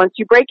into. Once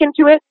you break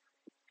into it,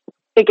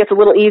 it gets a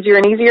little easier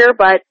and easier,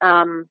 but,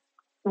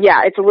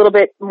 it's a little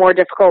bit more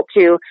difficult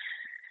to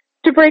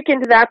break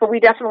into that, but we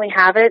definitely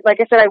have it. Like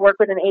I said, I work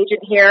with an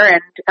agent here,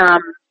 and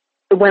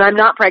when I'm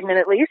not pregnant,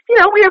 at least,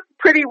 we have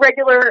pretty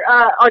regular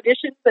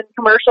auditions and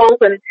commercials.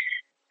 And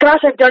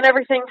gosh, I've done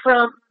everything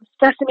from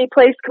Sesame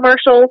Place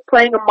commercials,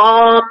 playing a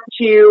mom,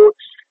 to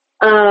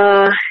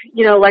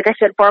like I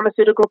said,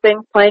 pharmaceutical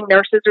things, playing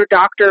nurses or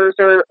doctors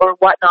or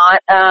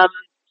whatnot.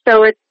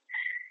 So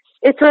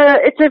it's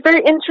a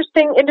very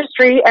interesting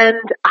industry,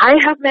 and I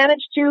have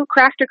managed to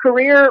craft a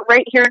career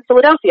right here in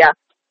Philadelphia.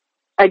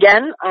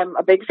 Again, I'm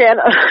a big fan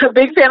of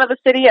the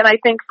city, and I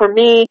think for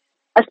me,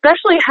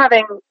 especially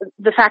having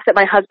the fact that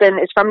my husband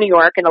is from New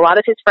York and a lot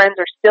of his friends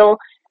are still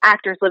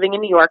actors living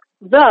in New York,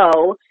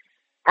 though,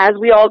 as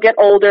we all get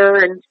older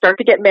and start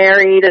to get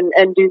married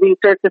and do these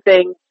sorts of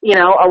things,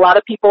 a lot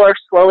of people are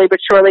slowly but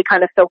surely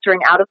kind of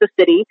filtering out of the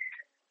city,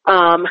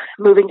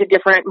 moving to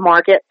different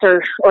markets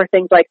or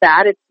things like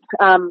that. It's,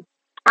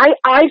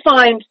 I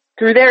find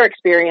through their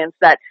experience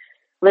that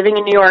living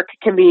in New York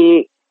can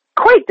be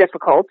quite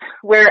difficult,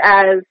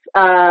 whereas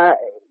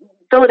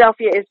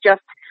Philadelphia is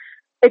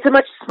it's a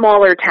much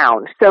smaller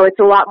town, so it's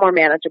a lot more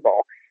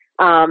manageable.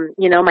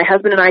 My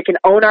husband and I can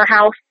own our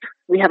house.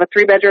 We have a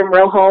 3-bedroom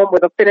row home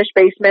with a finished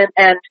basement,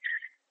 and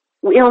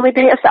we only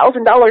pay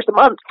 $1,000 a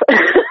month.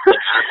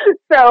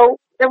 So,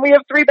 and we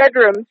have 3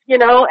 bedrooms,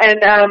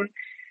 and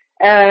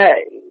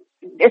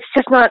it's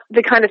just not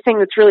the kind of thing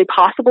that's really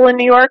possible in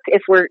New York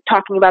if we're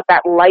talking about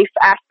that life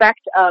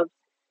aspect of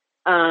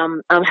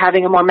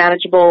having a more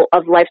manageable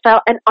of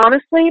lifestyle. And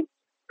honestly,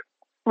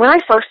 when I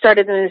first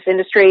started in this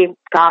industry,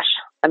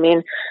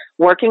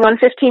 working on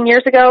 15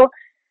 years ago,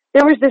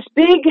 there was this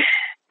big,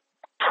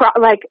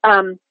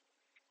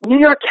 New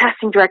York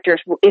casting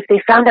directors, if they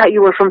found out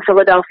you were from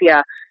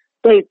Philadelphia,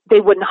 they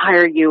wouldn't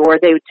hire you, or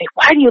they would say,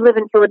 why do you live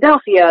in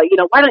Philadelphia?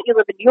 Why don't you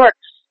live in New York?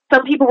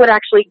 Some people would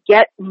actually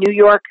get New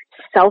York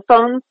cell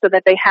phones so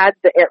that they had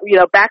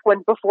back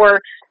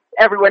before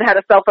everyone had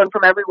a cell phone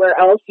from everywhere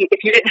else. If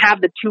you didn't have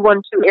the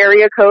 212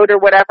 area code or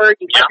whatever,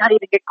 you might not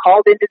even get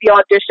called into the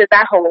audition,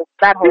 that whole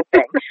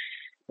thing.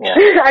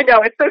 Yeah. I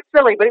know, it's so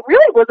silly, but it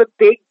really was a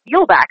big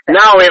deal back then.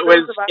 No, it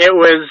was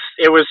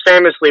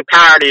famously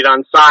parodied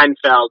on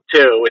Seinfeld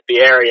too, with the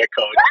area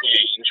code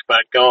change, but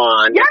go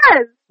on.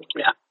 Yes.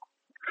 Yeah.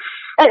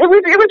 And it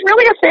was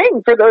really a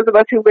thing for those of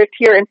us who lived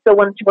here and still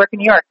wanted to work in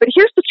New York. But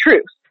here's the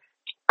truth.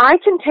 I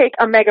can take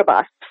a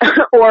megabus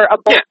or a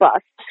bulk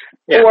bus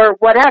or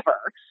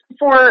whatever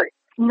for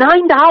 $9,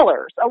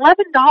 $11,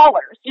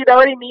 you know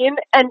what I mean?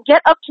 And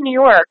get up to New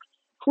York,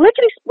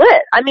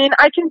 lickety-split.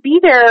 I can be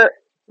there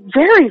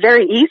very,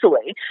 very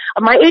easily.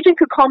 My agent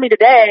could call me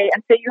today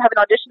and say, you have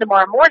an audition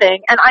tomorrow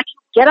morning, and I can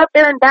get up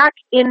there and back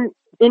in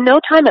no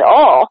time at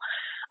all.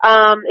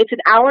 It's an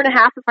hour and a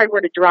half if I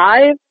were to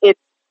drive. It's,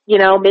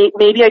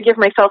 maybe I give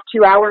myself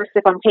 2 hours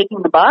if I'm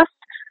taking the bus,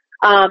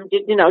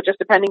 just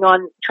depending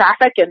on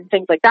traffic and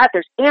things like that.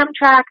 There's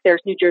Amtrak,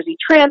 there's New Jersey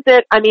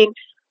Transit.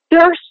 there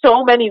are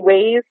so many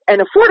ways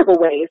and affordable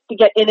ways to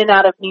get in and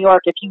out of New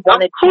York if you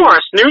wanted to. Of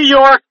course. New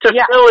York to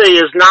Philly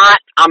is not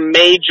a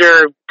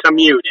major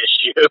commute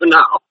issue,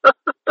 no.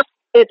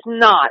 It's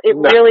not. It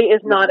really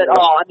is not at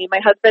all. I mean, my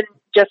husband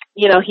just,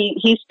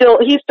 he's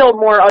still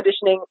more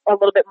auditioning a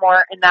little bit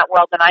more in that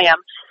world than I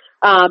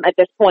am at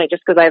this point,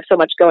 just because I have so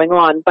much going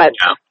on. But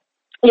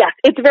yes,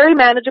 it's very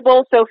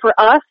manageable. So for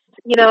us,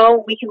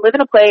 we can live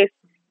in a place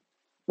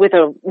with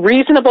a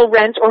reasonable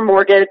rent or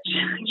mortgage.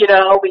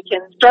 We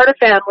can start a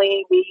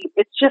family.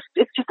 It's just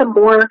a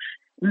more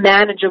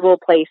manageable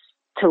place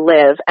to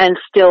live and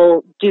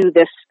still do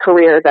this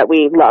career that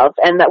we love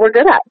and that we're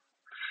good at.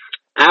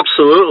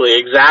 Absolutely,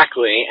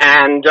 exactly.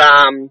 And,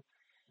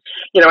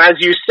 as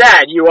you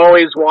said, you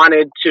always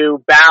wanted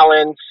to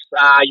balance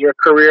your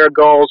career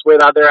goals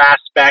with other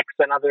aspects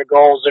and other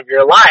goals of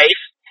your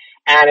life.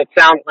 And it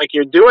sounds like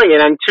you're doing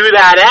it. And to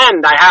that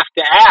end, I have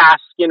to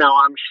ask,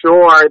 I'm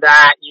sure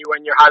that you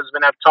and your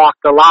husband have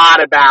talked a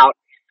lot about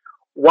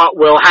what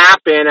will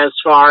happen as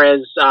far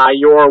as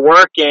your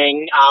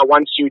working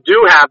once you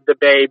do have the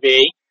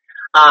baby.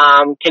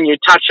 Can you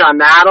touch on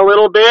that a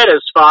little bit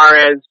as far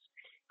as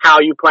how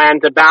you plan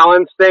to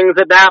balance things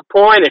at that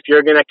point? If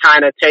you're going to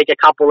kind of take a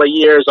couple of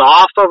years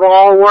off of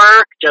all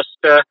work just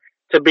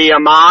to be a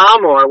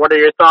mom, or what are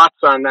your thoughts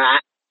on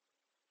that?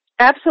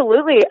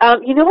 Absolutely.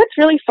 What's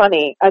really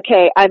funny?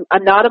 Okay,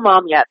 I'm not a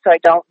mom yet, so I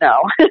don't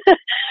know.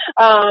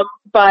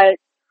 But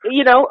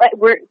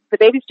the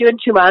baby's due in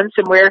 2 months,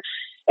 and we're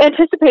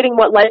anticipating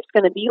what life's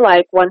going to be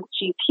like once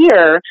she's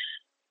here.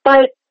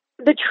 But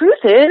the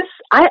truth is,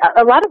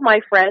 a lot of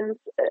my friends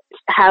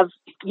have,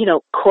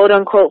 quote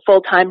unquote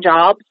full-time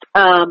jobs,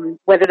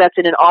 whether that's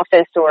in an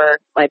office or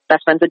my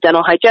best friend's a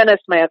dental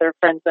hygienist, my other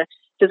friend's a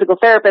physical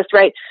therapist,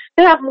 right?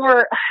 They have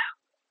more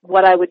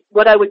what I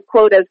would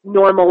quote as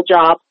normal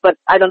jobs, but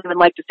I don't even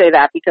like to say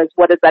that because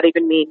what does that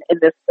even mean in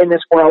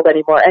this world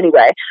anymore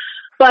anyway?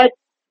 But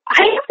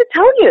I have to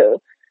tell you,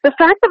 the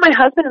fact that my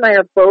husband and I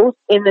are both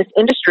in this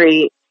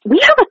industry, we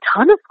have a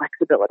ton of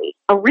flexibility,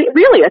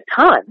 really a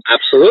ton.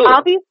 Absolutely.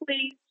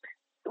 Obviously,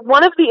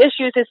 one of the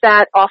issues is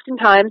that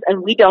oftentimes,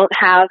 and we don't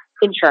have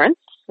insurance,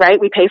 right?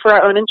 We pay for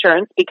our own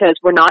insurance because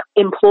we're not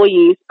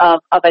employees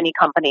of any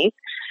companies.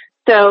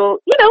 So,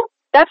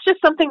 that's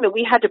just something that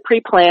we had to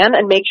pre-plan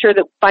and make sure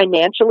that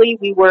financially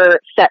we were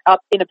set up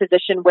in a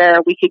position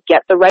where we could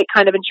get the right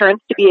kind of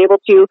insurance to be able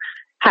to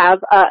have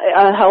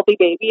a healthy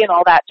baby and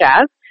all that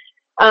jazz.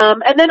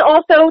 And then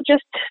also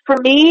just for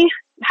me,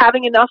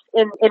 having enough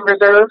in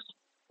reserves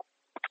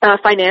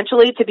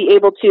financially to be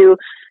able to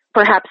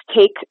perhaps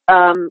take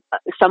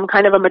some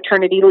kind of a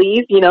maternity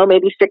leave,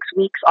 maybe 6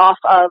 weeks off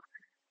of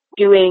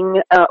doing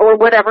or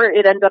whatever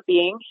it ends up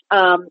being,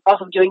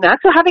 off of doing that.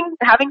 So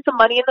having some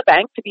money in the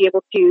bank to be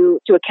able to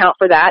account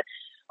for that.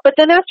 But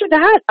then after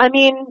that, I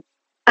mean,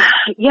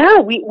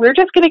 we're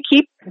just going to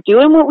keep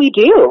doing what we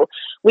do.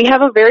 We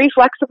have a very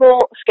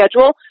flexible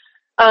schedule.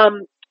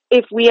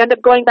 If we end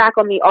up going back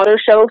on the auto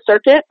show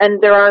circuit, and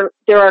there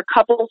are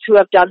couples who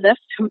have done this,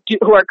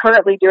 who are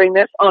currently doing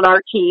this on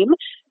our team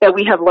that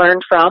we have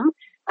learned from,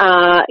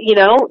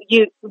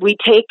 we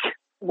take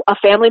a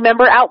family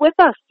member out with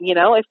us.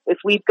 If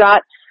we've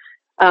got,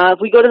 if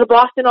we go to the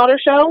Boston Auto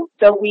Show,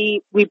 so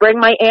we bring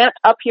my aunt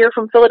up here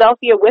from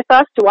Philadelphia with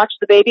us to watch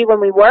the baby when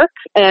we work,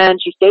 and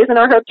she stays in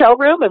our hotel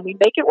room and we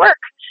make it work.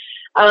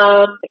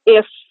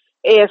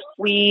 If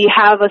we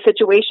have a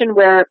situation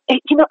where, I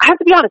have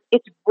to be honest,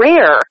 it's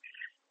rare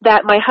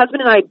that my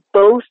husband and I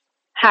both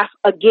have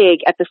a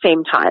gig at the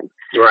same time.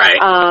 Right.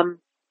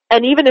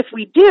 And even if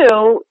we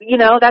do,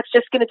 that's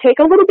just going to take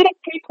a little bit of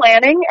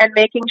pre-planning and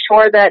making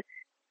sure that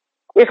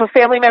if a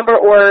family member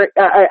or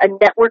a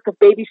network of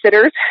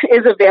babysitters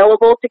is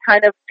available to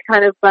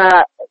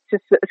to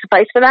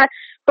suffice for that.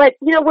 But,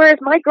 whereas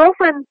my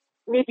girlfriends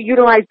need to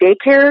utilize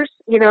daycares,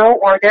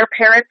 or their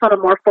parents on a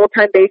more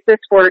full-time basis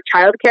for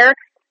childcare,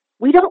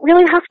 we don't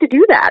really have to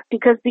do that,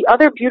 because the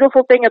other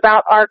beautiful thing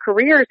about our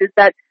careers is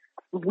that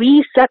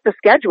we set the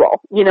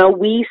schedule.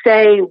 We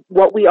say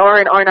what we are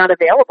and are not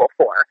available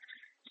for.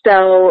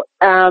 So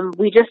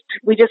we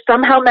just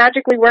somehow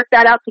magically work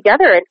that out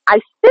together, and I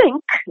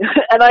think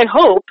and I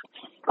hope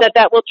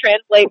that will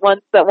translate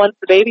once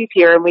the baby's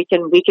here, and we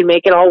can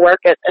make it all work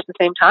at the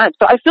same time.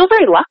 So I feel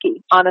very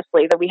lucky,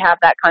 honestly, that we have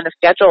that kind of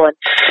schedule, and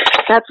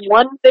that's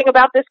one thing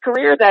about this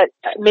career that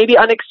maybe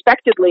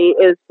unexpectedly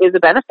is a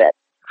benefit.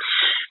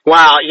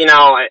 Well,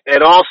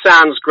 it all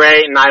sounds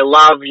great, and I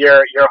love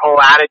your whole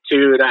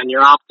attitude and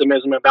your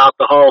optimism about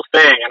the whole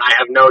thing, and I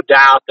have no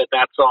doubt that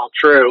that's all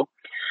true.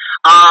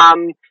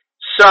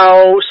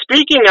 So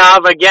speaking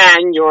of,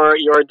 again, your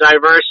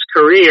diverse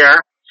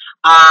career,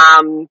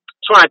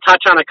 just want to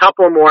touch on a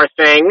couple more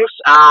things.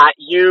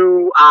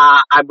 You,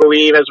 I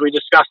believe, as we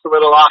discussed a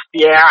little off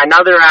the air,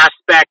 another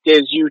aspect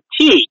is you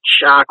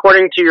teach.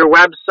 According to your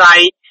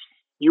website,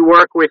 you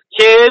work with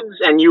kids,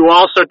 and you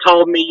also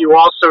told me you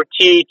also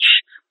teach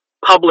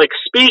public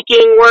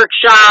speaking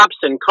workshops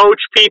and coach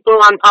people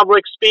on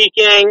public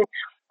speaking.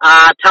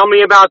 Tell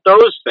me about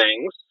those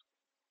things.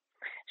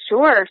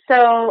 Sure.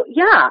 So,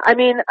 yeah, I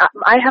mean,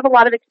 I have a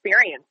lot of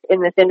experience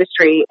in this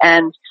industry,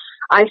 and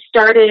I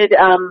started,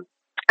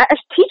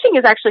 teaching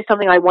is actually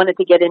something I wanted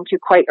to get into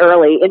quite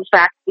early. In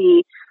fact,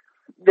 the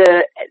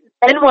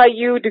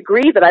NYU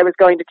degree that I was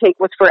going to take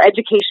was for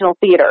educational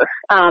theater.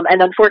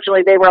 And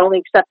unfortunately they were only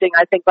accepting,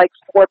 I think, like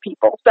 4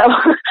 people. So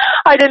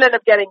I didn't end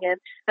up getting in.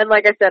 And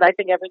like I said, I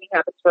think everything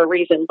happens for a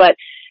reason. But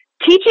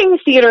teaching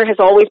theater has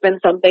always been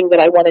something that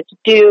I wanted to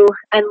do.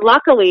 And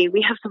luckily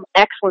we have some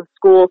excellent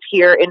schools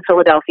here in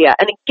Philadelphia.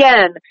 And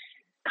again,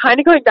 kind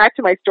of going back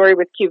to my story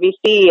with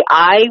QVC,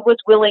 I was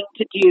willing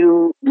to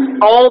do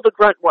all the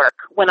grunt work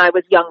when I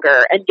was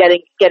younger and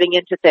getting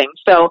into things.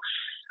 So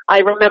I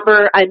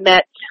remember I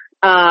met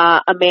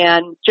a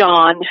man,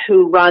 John,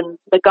 who runs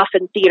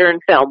MacGuffin Theater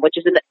and Film, which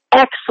is an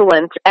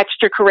excellent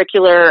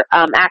extracurricular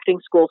acting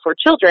school for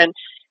children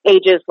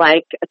ages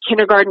like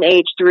kindergarten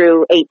age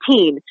through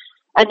 18.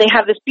 And they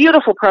have this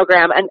beautiful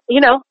program. And,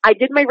 you know, I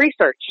did my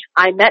research.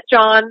 I met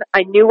John.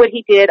 I knew what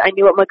he did. I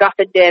knew what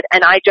MacGuffin did.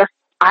 And I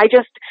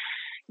just,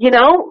 you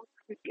know,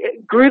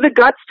 grew the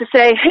guts to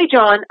say, hey,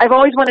 John, I've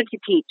always wanted to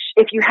teach.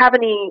 If you have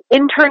any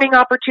interning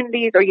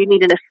opportunities or you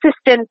need an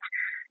assistant,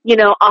 you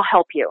know, I'll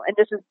help you. And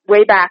this is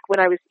way back when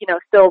I was, you know,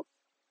 still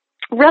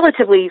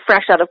relatively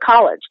fresh out of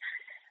college.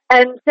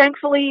 And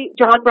thankfully,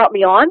 John brought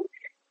me on,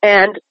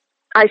 and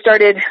I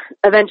started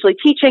eventually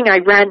teaching. I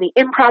ran the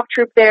improv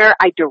troupe there.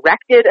 I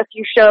directed a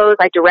few shows.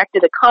 I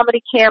directed a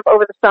comedy camp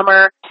over the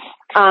summer.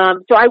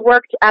 So I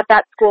worked at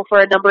that school for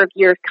a number of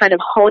years, kind of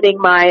honing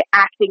my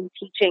acting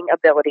teaching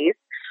abilities.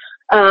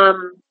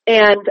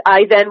 And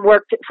I then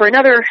worked for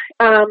another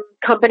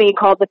company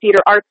called the Theater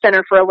Arts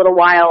Center for a little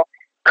while.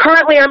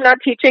 Currently, I'm not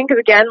teaching because,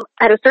 again,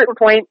 at a certain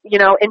point, you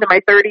know, into my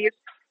 30s,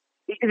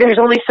 there's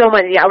only so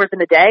many hours in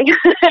a day,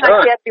 and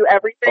I can't do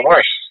everything. Of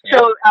course. Yeah.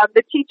 So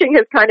the teaching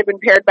has kind of been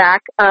pared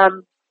back.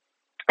 And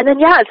then,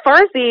 yeah, as far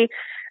as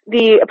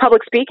the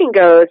public speaking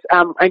goes,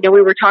 I know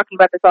we were talking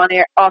about this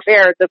off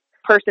air. The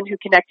person who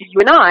connected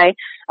you and I,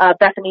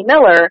 Bethany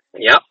Miller.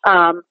 Yep.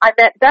 I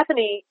met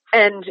Bethany,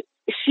 and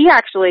she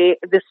actually,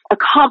 this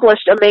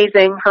accomplished,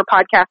 amazing, her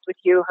podcast with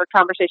you, her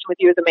conversation with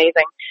you is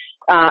amazing.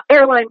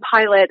 Airline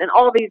pilot and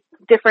all these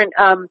different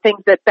things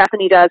that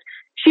Bethany does.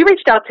 She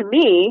reached out to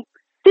me,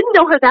 didn't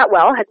know her that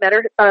well, had met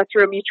her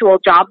through a mutual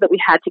job that we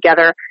had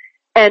together.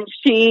 And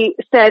she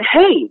said,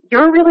 hey,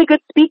 you're a really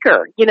good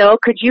speaker. You know,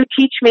 could you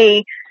teach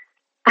me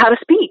how to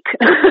speak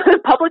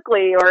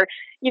publicly? Or,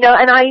 you know,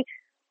 and I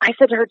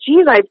said to her,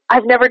 geez,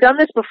 I've never done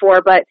this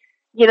before, but,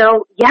 you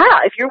know,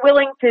 yeah, if you're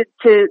willing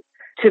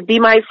to be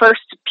my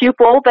first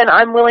pupil, then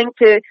I'm willing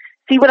to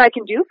see what I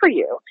can do for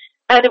you.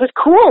 And it was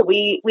cool.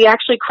 We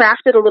actually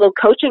crafted a little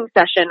coaching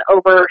session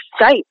over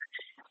Skype,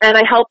 and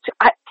I helped.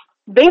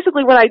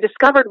 Basically what I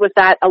discovered was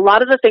that a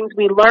lot of the things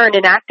we learn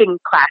in acting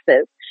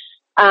classes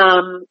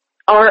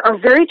are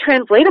very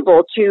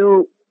translatable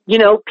to, you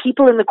know,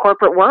 people in the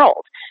corporate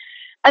world.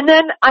 And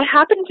then I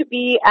happened to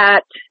be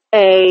at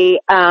it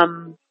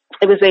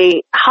was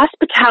a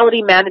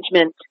hospitality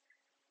management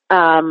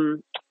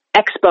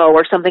expo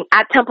or something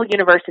at Temple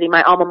University,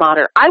 my alma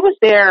mater. I was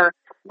there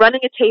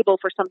running a table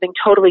for something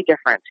totally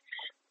different.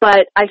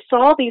 But I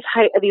saw these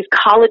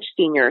college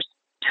seniors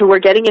who were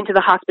getting into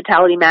the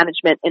hospitality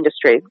management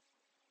industry.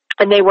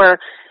 And they were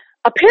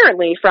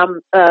apparently,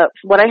 from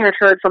what I had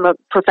heard from a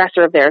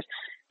professor of theirs,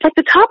 like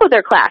the top of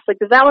their class, like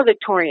the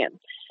valedictorian.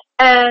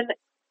 And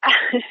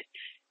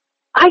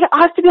I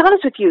have to be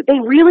honest with you,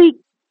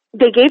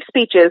 they gave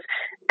speeches,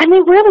 and they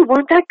really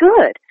weren't that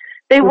good.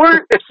 They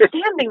weren't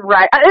standing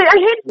right. I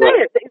hate to say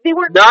it. They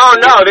weren't. No.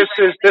 This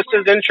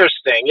is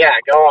interesting. Yeah,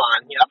 go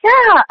on. Yep.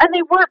 Yeah, and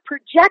they weren't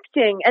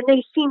projecting, and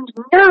they seemed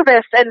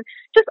nervous, and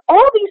just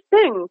all these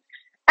things.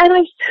 And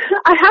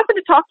I happened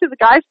to talk to the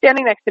guy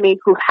standing next to me,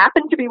 who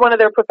happened to be one of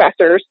their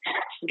professors.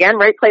 Again,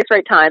 right place,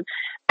 right time.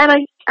 And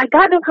I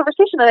got into a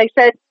conversation, and I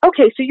said,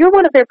 "Okay, so you're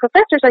one of their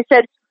professors." I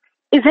said,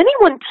 "Is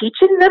anyone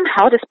teaching them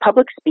how to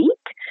public speak?"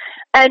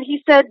 And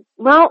he said,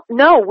 well,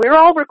 no, we're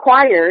all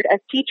required as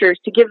teachers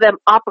to give them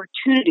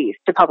opportunities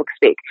to public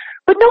speak,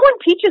 but no one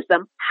teaches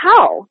them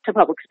how to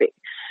public speak.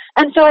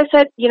 And so I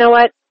said, you know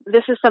what,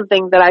 this is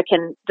something that I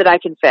can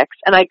fix.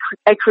 And I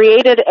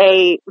created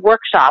a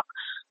workshop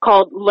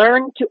called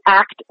Learn to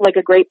Act Like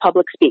a Great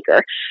Public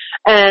Speaker.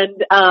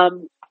 And,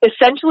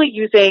 essentially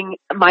using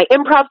my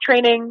improv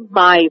training,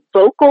 my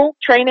vocal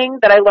training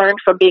that I learned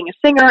from being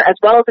a singer as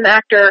well as an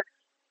actor,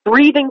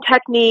 breathing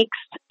techniques,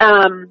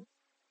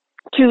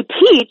 to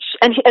teach,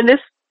 and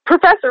this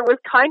professor was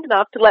kind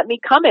enough to let me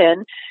come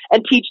in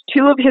and teach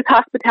 2 of his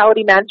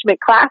hospitality management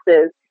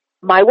classes,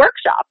 my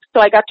workshop.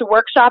 So I got to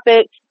workshop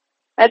it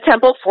at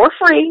Temple for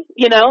free,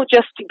 you know,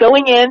 just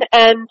going in,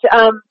 and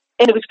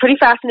it was pretty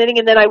fascinating.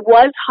 And then I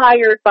was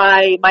hired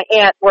by my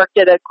aunt, worked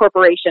at a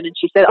corporation, and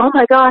she said, oh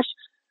my gosh,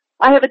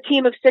 I have a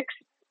team of 6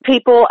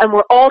 people, and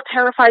we're all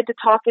terrified to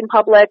talk in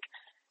public.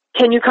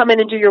 Can you come in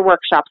and do your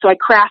workshop? So I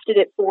crafted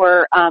it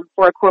for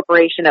a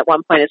corporation at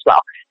one point as well.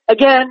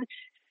 Again,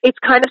 it's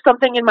kind of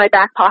something in my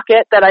back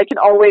pocket that I can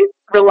always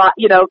go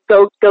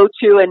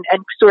to and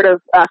sort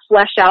of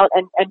flesh out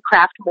and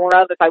craft more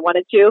of if I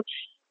wanted to.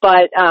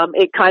 but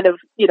it kind of,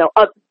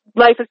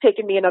 life has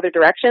taken me in other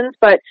directions.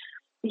 But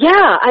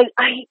yeah,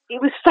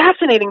 it was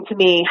fascinating to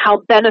me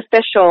how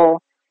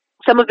beneficial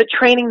some of the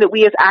training that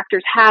we as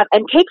actors have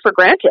and take for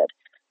granted,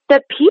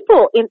 that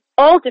people in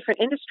all different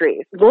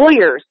industries,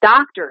 lawyers,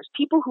 doctors,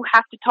 people who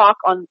have to talk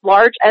on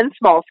large and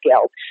small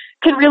scales,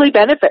 can really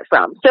benefit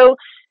from. So,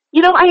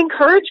 I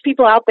encourage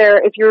people out there,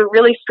 if you're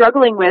really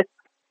struggling with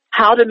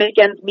how to make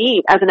ends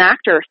meet as an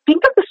actor,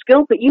 think of the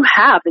skills that you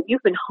have, that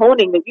you've been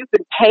honing, that you've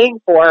been paying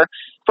for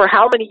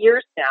how many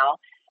years now,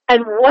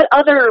 and what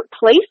other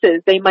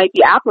places they might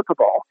be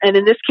applicable. And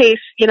in this case,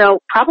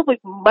 probably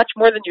much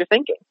more than you're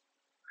thinking.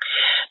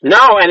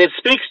 No, and it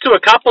speaks to a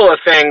couple of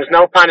things,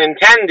 no pun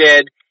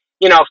intended.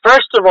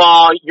 First of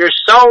all, you're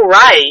so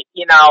right.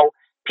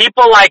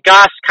 People like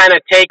us kind of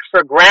take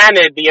for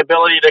granted the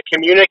ability to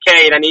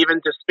communicate and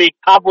even to speak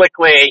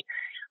publicly.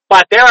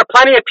 But there are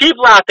plenty of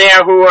people out there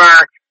who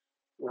are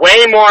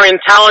way more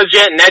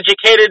intelligent and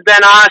educated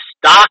than us,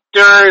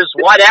 doctors,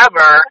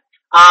 whatever,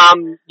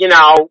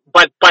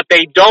 but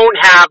they don't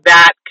have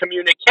that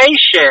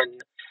communication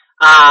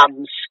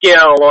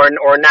skill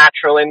or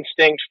natural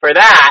instinct for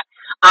that.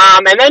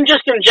 And then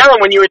just in general,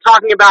 when you were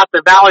talking about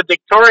the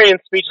valedictorian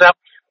speech stuff,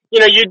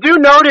 you do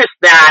notice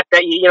that a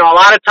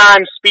lot of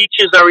times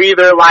speeches are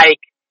either like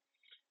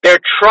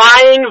they're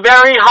trying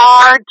very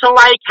hard to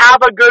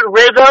have a good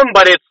rhythm,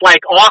 but it's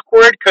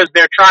awkward because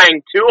they're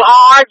trying too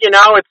hard,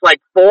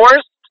 it's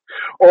forced,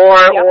 or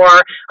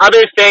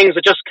other things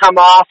that just come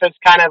off as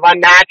kind of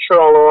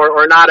unnatural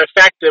or not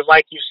effective,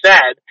 like you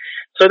said.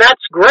 So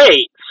that's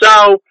great.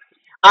 So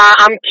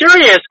I'm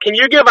curious, can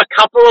you give a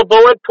couple of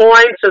bullet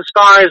points as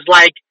far as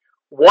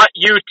what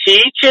you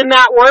teach in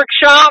that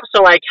workshop?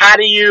 So how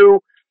do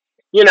you,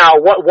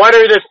 what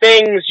are the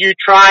things you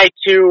try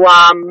to,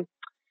 how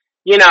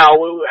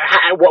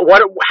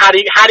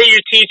do you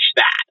teach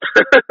that?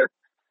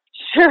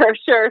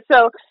 Sure.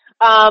 So,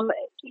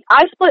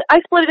 I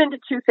split it into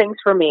two things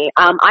for me.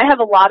 I have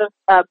a lot of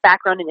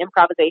background in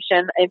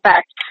improvisation. In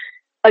fact,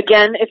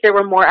 again, if there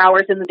were more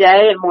hours in the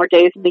day and more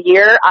days in the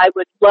year, I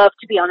would love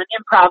to be on an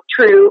improv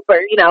troupe,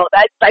 or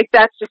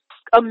that's just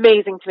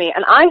amazing to me.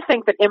 And I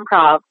think that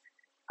improv,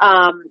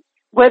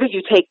 whether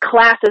you take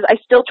classes, I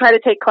still try to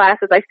take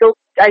classes. I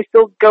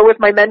still go with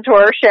my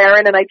mentor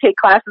Sharon, and I take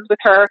classes with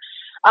her.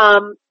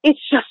 It's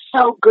just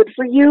so good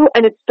for you,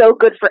 and it's so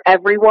good for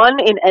everyone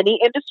in any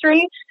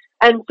industry.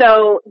 And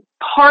so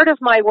part of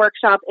my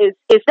workshop is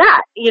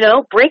that,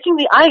 breaking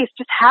the ice,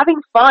 just having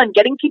fun,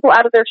 getting people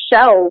out of their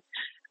shells.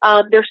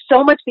 There's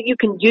so much that you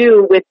can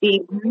do with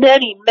the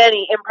many,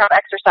 many improv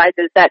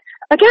exercises that,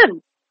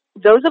 again,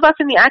 those of us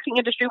in the acting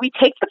industry, we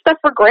take the stuff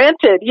for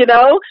granted,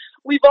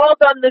 We've all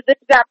done the zip,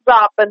 zap,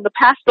 zop and the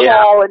pass the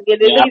ball, and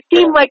they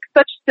seem like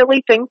such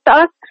silly things to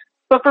us.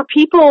 But for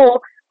people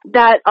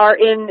that are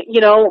in,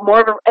 more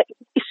of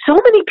so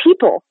many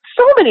people,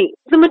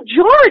 the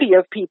majority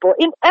of people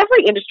in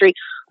every industry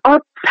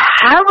are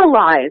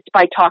paralyzed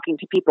by talking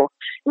to people.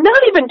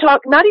 Not even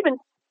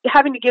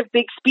having to give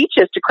big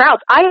speeches to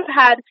crowds. I have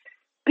had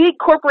big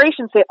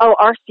corporations say, "Oh,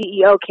 our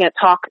CEO can't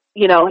talk.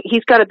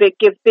 He's got to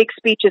give big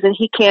speeches and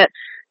he can't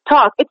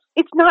talk."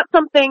 It's not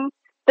something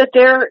that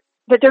they're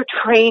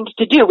trained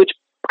to do, which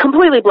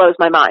completely blows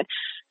my mind.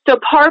 So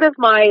part of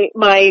my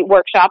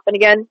workshop, and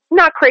again,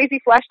 not crazy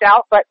fleshed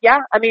out, but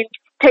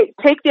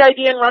take the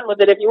idea and run with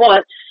it if you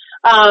want.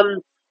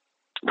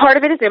 Part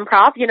of it is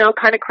improv,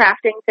 kind of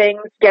crafting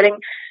things,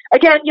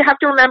 again, you have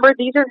to remember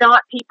these are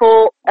not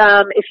people,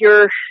 if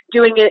you're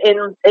doing it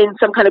in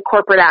some kind of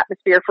corporate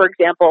atmosphere, for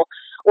example,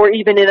 or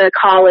even in a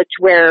college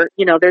where,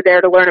 they're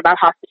there to learn about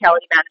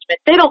hospitality management.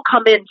 They don't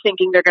come in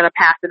thinking they're going to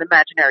pass an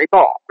imaginary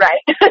ball,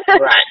 right?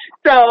 Right.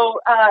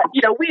 So,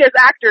 we as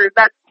actors,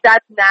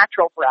 that's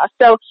natural for us.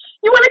 So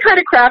you want to kind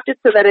of craft it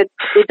so that it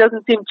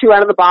doesn't seem too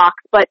out of the box,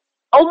 but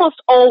almost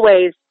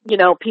always,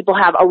 people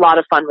have a lot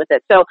of fun with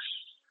it. So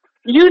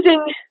using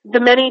the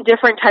many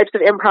different types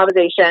of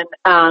improvisation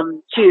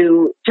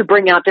to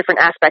bring out different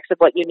aspects of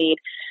what you need.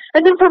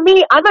 And then for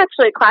me, I'm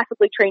actually a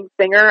classically trained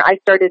singer. I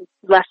started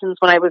lessons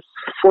when I was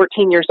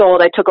 14 years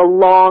old. I took a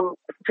long,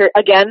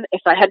 again,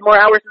 if I had more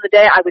hours in the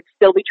day, I would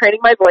still be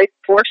training my voice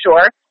for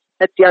sure.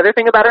 That's the other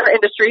thing about our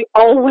industry.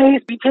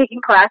 Always be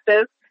taking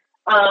classes.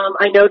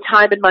 I know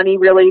time and money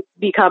really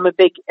become a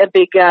big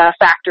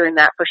factor in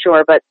that for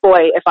sure. But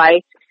boy, if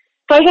I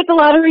hit the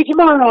lottery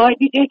tomorrow, I'd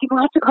be taking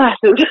lots of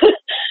classes.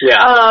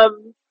 Yeah.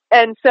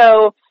 And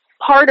so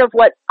part of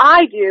what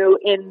I do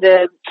in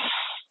the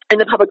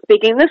public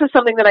speaking, this is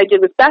something that I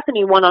did with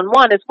Bethany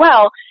one-on-one as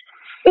well,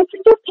 is to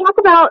just talk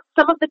about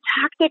some of the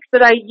tactics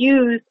that I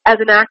use as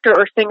an actor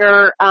or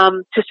singer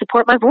to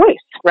support my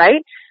voice,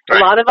 right? A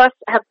lot of us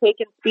have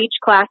taken speech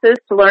classes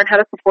to learn how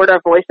to support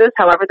our voices,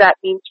 however that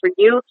means for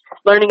you,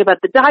 learning about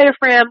the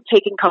diaphragm,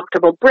 taking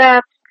comfortable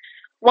breaths.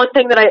 One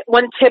tip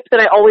that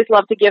I always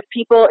love to give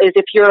people is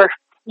if you're,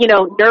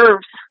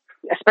 nerves,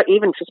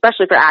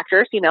 especially for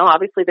actors,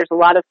 obviously there's a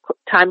lot of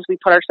times we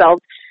put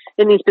ourselves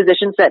in these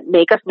positions that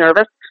make us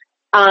nervous.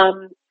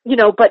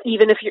 but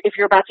even if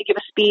you're about to give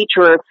a speech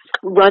or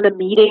run a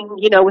meeting,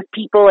 with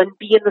people and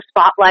be in the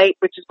spotlight,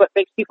 which is what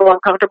makes people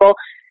uncomfortable,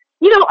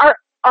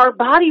 our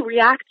body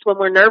reacts when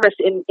we're nervous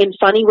in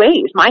funny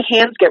ways. My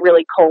hands get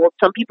really cold.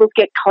 Some people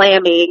get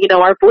clammy.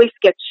 Our voice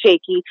gets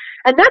shaky.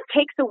 And that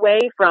takes away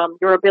from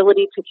your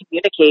ability to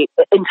communicate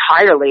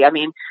entirely. I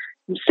mean,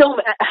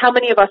 how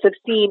many of us have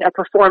seen a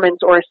performance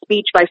or a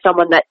speech by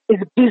someone that is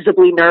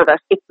visibly nervous?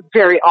 It's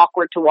very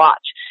awkward to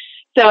watch.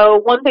 So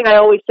one thing I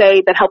always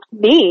say that helps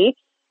me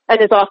and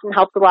has often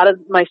helped a lot of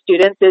my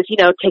students is,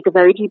 take a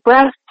very deep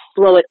breath,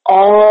 blow it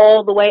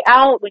all the way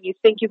out. When you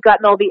think you've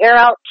gotten all the air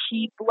out,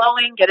 keep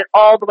blowing, get it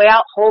all the way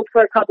out, hold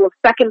for a couple of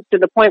seconds to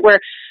the point where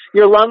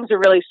your lungs are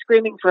really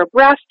screaming for a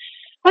breath,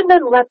 and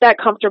then let that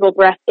comfortable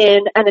breath in.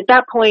 And at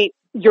that point,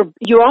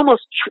 you're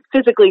almost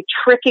physically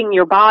tricking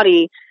your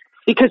body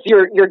because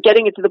you're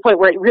getting it to the point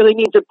where it really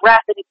needs a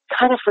breath and it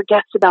kind of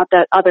forgets about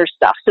that other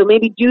stuff. So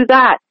maybe do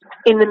that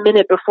in the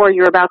minute before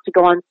you're about to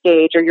go on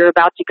stage or you're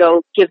about to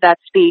go give that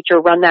speech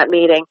or run that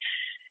meeting.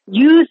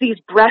 Use these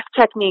breath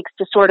techniques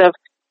to sort of,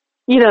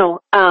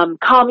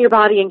 calm your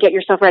body and get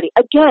yourself ready.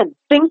 Again,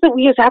 things that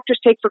we as actors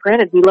take for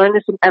granted. We learn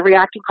this in every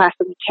acting class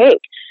that we take.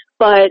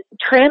 But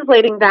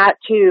translating that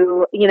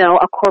to,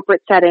 a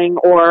corporate setting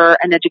or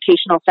an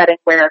educational setting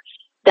where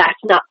that's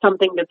not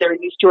something that they're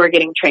used to or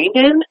getting trained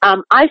in,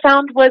 I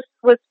found was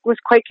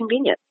quite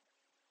convenient.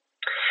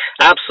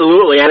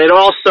 Absolutely. And it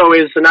also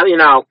is another,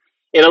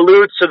 it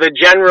alludes to the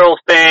general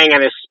thing,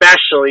 and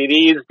especially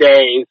these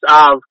days,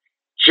 of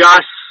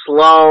just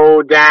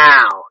slow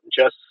down.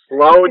 Just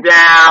slow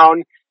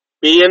down,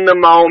 be in the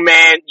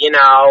moment,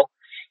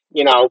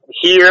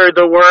 hear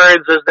the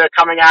words as they're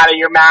coming out of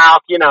your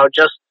mouth,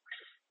 just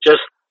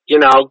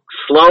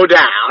slow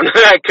down.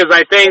 Because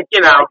I think,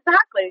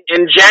 exactly.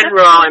 In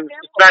general, and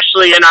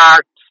especially in our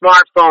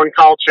smartphone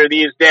culture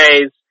these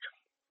days,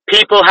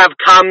 people have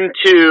come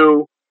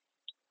to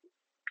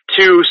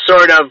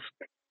sort of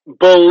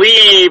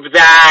believe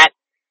that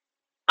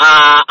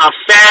a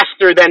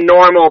faster than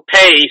normal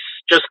pace,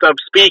 just of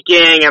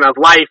speaking and of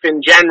life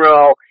in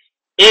general,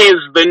 is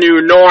the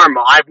new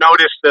normal. I've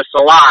noticed this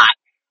a lot.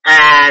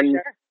 And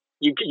sure.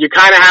 You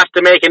kind of have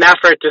to make an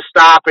effort to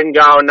stop and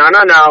go,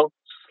 no,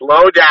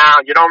 slow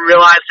down. You don't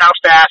realize how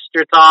fast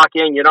you're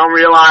talking. You don't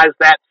realize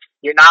that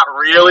you're not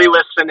really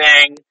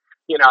listening,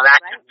 that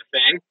kind of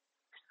thing.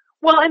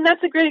 Well, and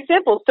that's a great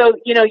example. So,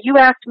 you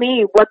asked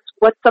me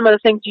what's some of the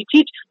things you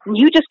teach.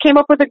 You just came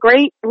up with a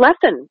great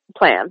lesson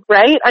plan,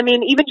 right? I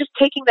mean, even just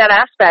taking that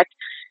aspect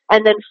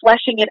and then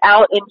fleshing it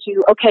out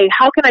into, okay,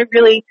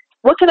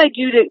 what can I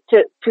do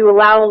to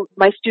allow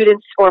my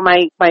students or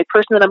my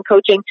person that I'm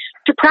coaching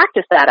to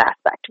practice that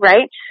aspect,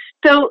 right?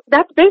 So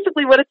that's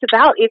basically what it's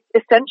about. It's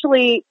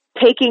essentially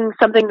taking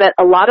something that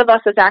a lot of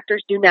us as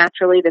actors do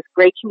naturally, this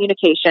great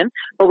communication,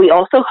 but we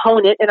also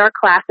hone it in our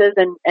classes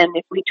and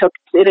if we took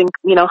it in,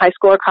 high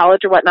school or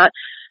college or whatnot,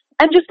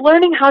 and just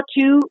learning how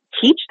to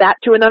teach that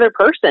to another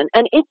person.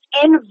 And it's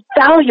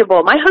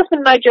invaluable. My husband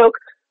and I joke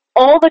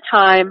all the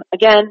time.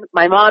 Again,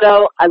 my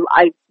motto,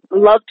 I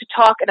love to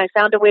talk and I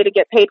found a way to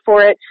get paid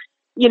for it,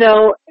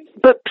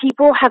 but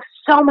people have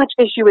so much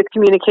issue with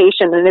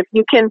communication. And if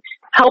you can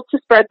help to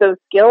spread those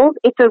skills,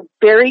 it's a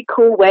very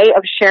cool way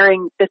of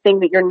sharing the thing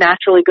that you're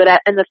naturally good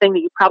at and the thing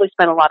that you probably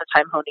spend a lot of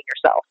time honing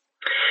yourself.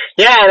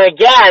 Yeah, and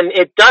again,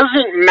 it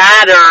doesn't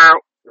matter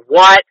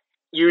what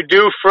you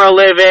do for a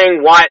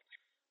living, what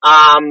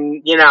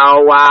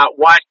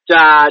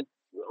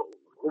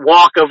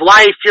walk of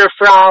life you're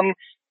from.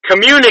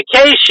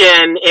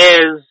 Communication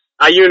is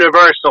a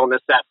universal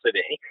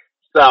necessity.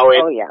 So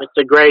it's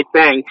a great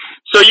thing.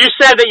 So you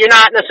said that you're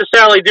not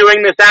necessarily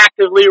doing this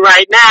actively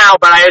right now,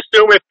 but I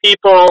assume if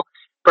people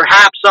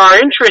perhaps are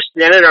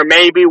interested in it or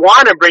maybe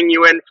want to bring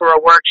you in for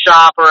a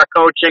workshop or a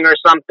coaching or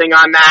something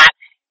on that,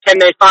 can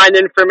they find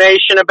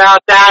information about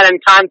that and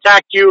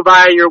contact you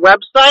via your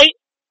website?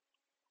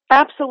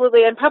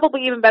 Absolutely, and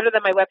probably even better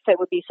than my website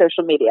would be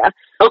social media.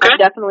 Okay. I'm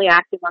definitely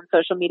active on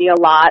social media a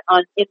lot.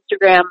 On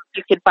Instagram,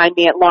 you can find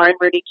me at Lauren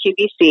Rudy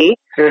QVC,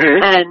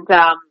 and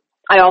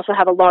I also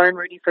have a Lauren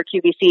Rudy for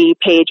QVC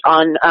page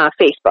on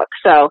Facebook.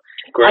 So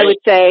great. I would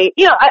say,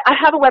 I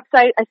have a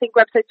website. I think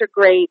websites are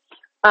great.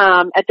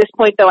 At this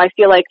point, though, I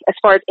feel like as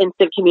far as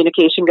instant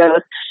communication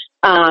goes,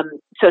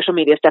 social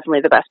media is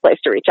definitely the best place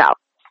to reach out.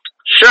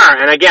 Sure,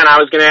 and again, I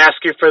was going to ask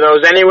you for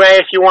those anyway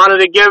if you wanted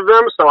to give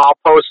them, so I'll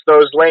post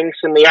those links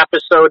in the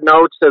episode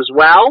notes as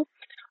well,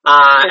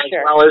 as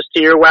well as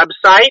to your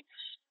website.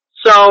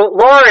 So,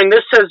 Lauren,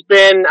 this has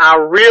been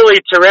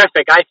really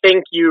terrific. I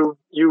think you've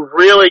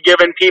really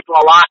given people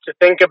a lot to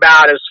think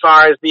about as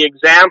far as the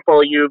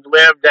example you've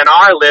lived and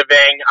are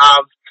living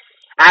of,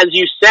 as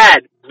you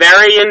said,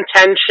 very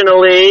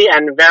intentionally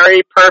and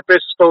very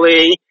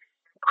purposefully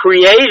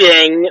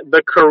creating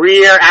the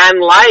career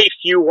and life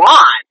you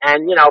want.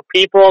 And,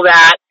 people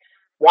that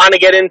want to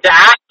get into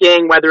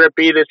acting, whether it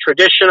be the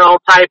traditional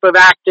type of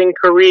acting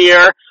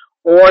career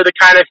or the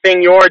kind of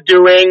thing you're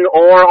doing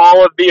or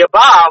all of the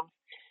above,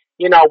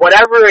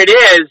 whatever it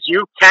is,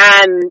 you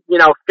can,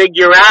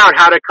 figure out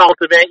how to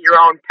cultivate your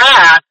own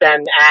path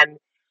and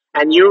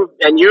and you've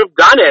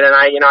done it.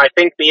 And I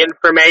think the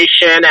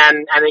information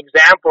and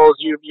examples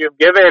you've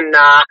given,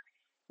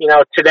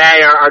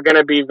 today are going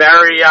to be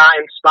very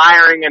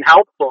inspiring and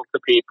helpful to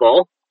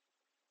people.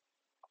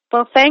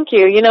 Well, thank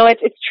you.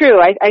 It's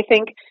true. I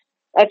think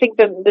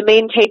the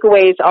main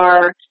takeaways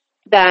are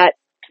that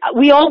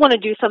we all want to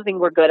do something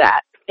we're good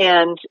at.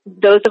 And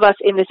those of us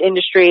in this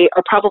industry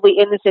are probably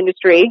in this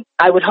industry,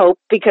 I would hope,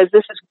 because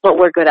this is what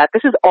we're good at.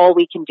 This is all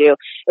we can do.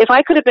 If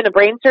I could have been a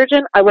brain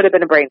surgeon, I would have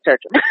been a brain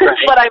surgeon.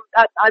 Right. But I'm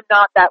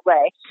not that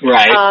way.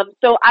 Right.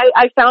 So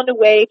I found a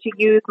way to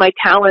use my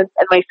talents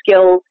and my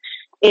skills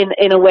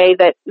in a way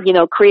that,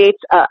 creates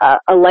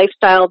a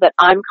lifestyle that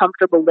I'm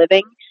comfortable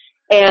living.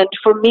 And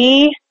for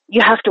me,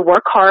 you have to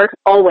work hard,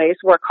 always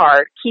work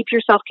hard. Keep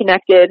yourself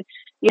connected.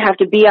 You have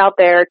to be out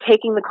there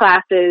taking the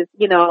classes,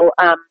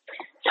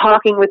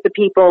 talking with the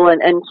people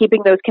and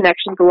keeping those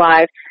connections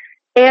alive.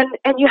 And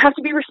you have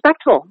to be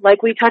respectful,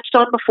 like we touched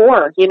on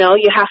before. You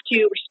have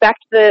to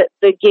respect the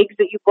gigs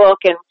that you book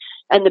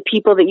and the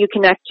people that you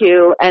connect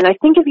to. And I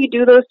think if you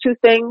do those two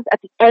things, at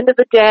the end of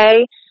the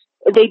day,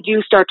 they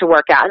do start to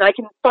work out. And I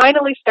can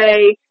finally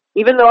say,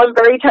 even though I'm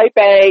very type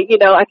A,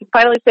 I can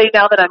finally say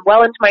now that I'm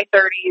well into my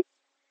 30s,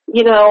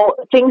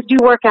 things do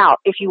work out.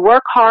 If you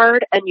work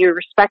hard and you're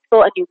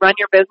respectful and you run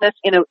your business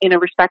in a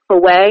respectful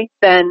way,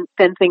 then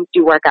things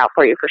do work out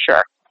for you for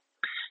sure.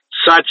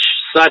 Such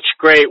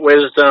great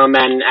wisdom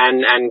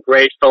and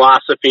great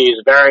philosophy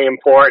is very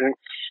important.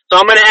 So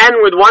I'm going to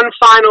end with one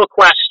final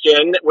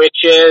question,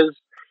 which is,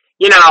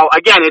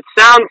 again, it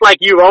sounds like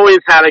you've always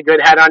had a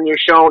good head on your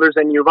shoulders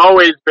and you've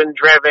always been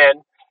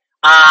driven.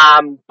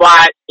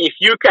 But if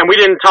you can, we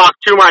didn't talk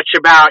too much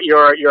about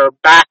your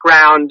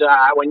background,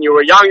 when you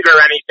were younger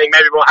or anything.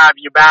 Maybe we'll have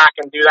you back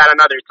and do that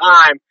another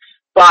time.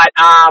 But,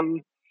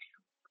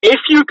 if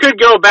you could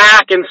go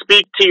back and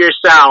speak to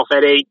yourself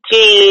at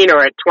 18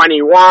 or at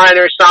 21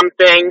 or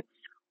something,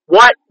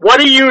 what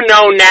do you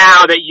know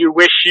now that you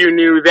wish you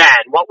knew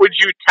then? What would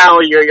you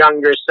tell your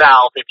younger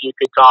self if you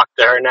could talk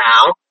to her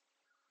now?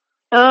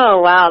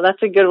 Oh, wow.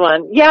 That's a good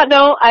one. Yeah,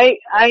 no, I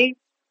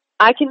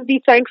can be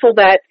thankful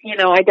that,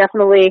 I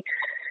definitely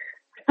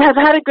have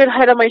had a good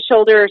head on my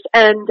shoulders.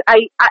 And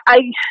I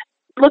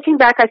looking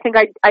back, I think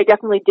I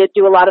definitely did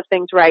do a lot of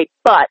things right,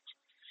 but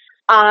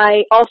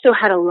I also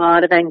had a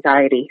lot of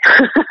anxiety.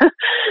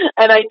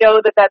 And I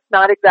know that that's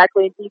not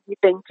exactly an easy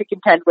thing to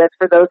contend with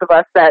for those of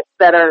us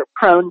that are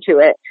prone to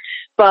it.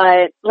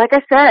 But like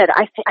I said,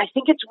 I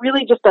think it's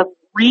really just a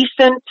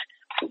recent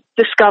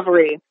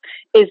discovery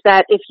is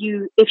that if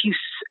you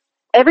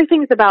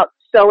everything's about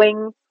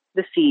sowing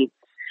the seeds.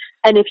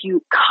 And if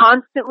you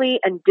constantly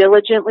and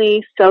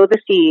diligently sow the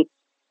seeds,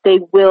 they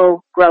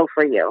will grow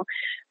for you.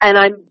 And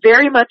I'm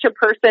very much a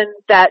person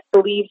that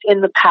believes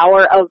in the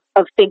power of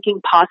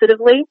thinking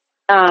positively.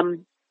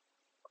 And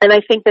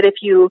I think that if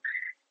you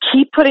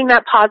keep putting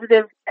that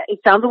positive, it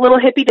sounds a little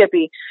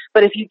hippy-dippy,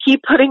 but if you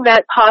keep putting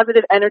that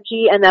positive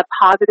energy and that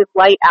positive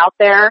light out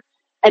there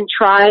and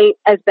try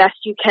as best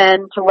you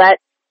can to let,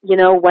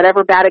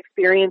 whatever bad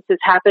experiences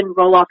happen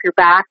roll off your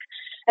back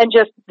and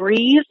just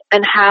breathe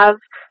and have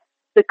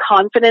the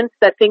confidence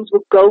that things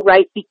will go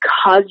right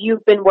because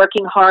you've been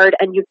working hard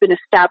and you've been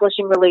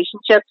establishing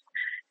relationships,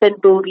 then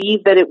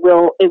believe that it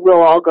will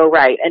all go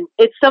right. And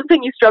it's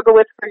something you struggle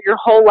with for your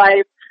whole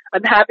life.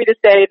 I'm happy to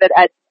say that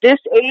at this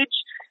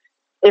age,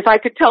 if I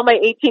could tell my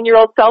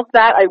 18-year-old self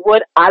that, I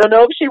would. I don't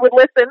know if she would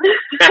listen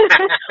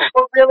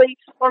or really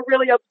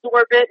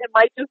absorb it. It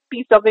might just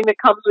be something that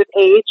comes with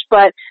age.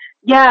 But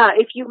yeah,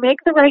 if you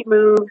make the right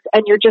moves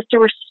and you're just a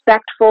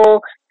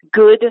respectful,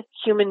 good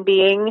human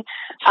being,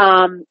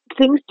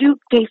 things do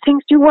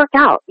work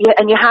out. Yeah,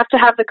 and you have to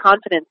have the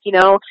confidence,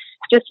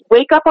 just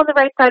wake up on the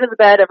right side of the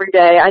bed every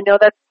day. I know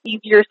that's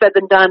easier said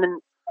than done, and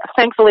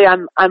thankfully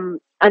I'm a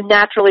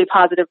naturally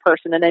positive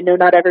person, and I know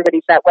not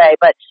everybody's that way,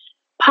 but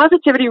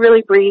positivity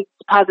really breeds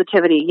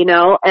positivity,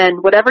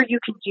 and whatever you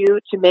can do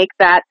to make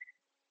that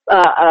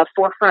a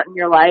forefront in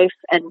your life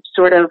and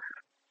sort of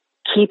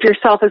keep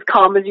yourself as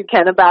calm as you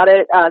can about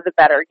it, the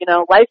better.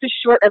 Life is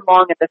short and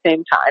long at the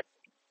same time.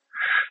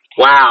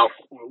 Wow.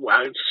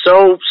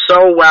 So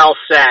well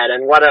said,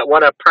 and what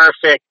a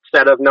perfect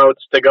set of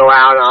notes to go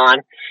out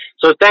on.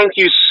 So thank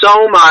you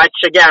so much.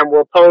 Again,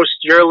 we'll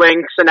post your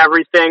links and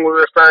everything we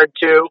referred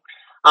to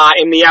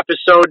in the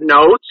episode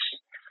notes.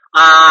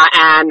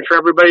 And for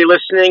everybody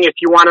listening, if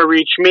you want to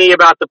reach me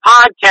about the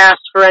podcast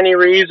for any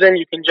reason,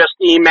 you can just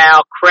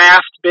email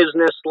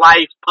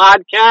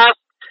craftbusinesslifepodcast.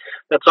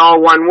 That's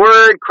all one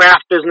word,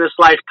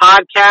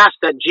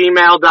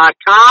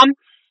 craftbusinesslifepodcast@gmail.com.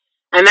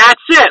 And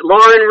that's it.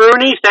 Lauren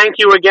Rooney, thank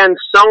you again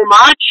so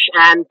much.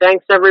 And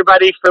thanks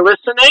everybody for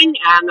listening.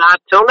 And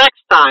till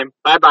next time.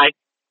 Bye-bye.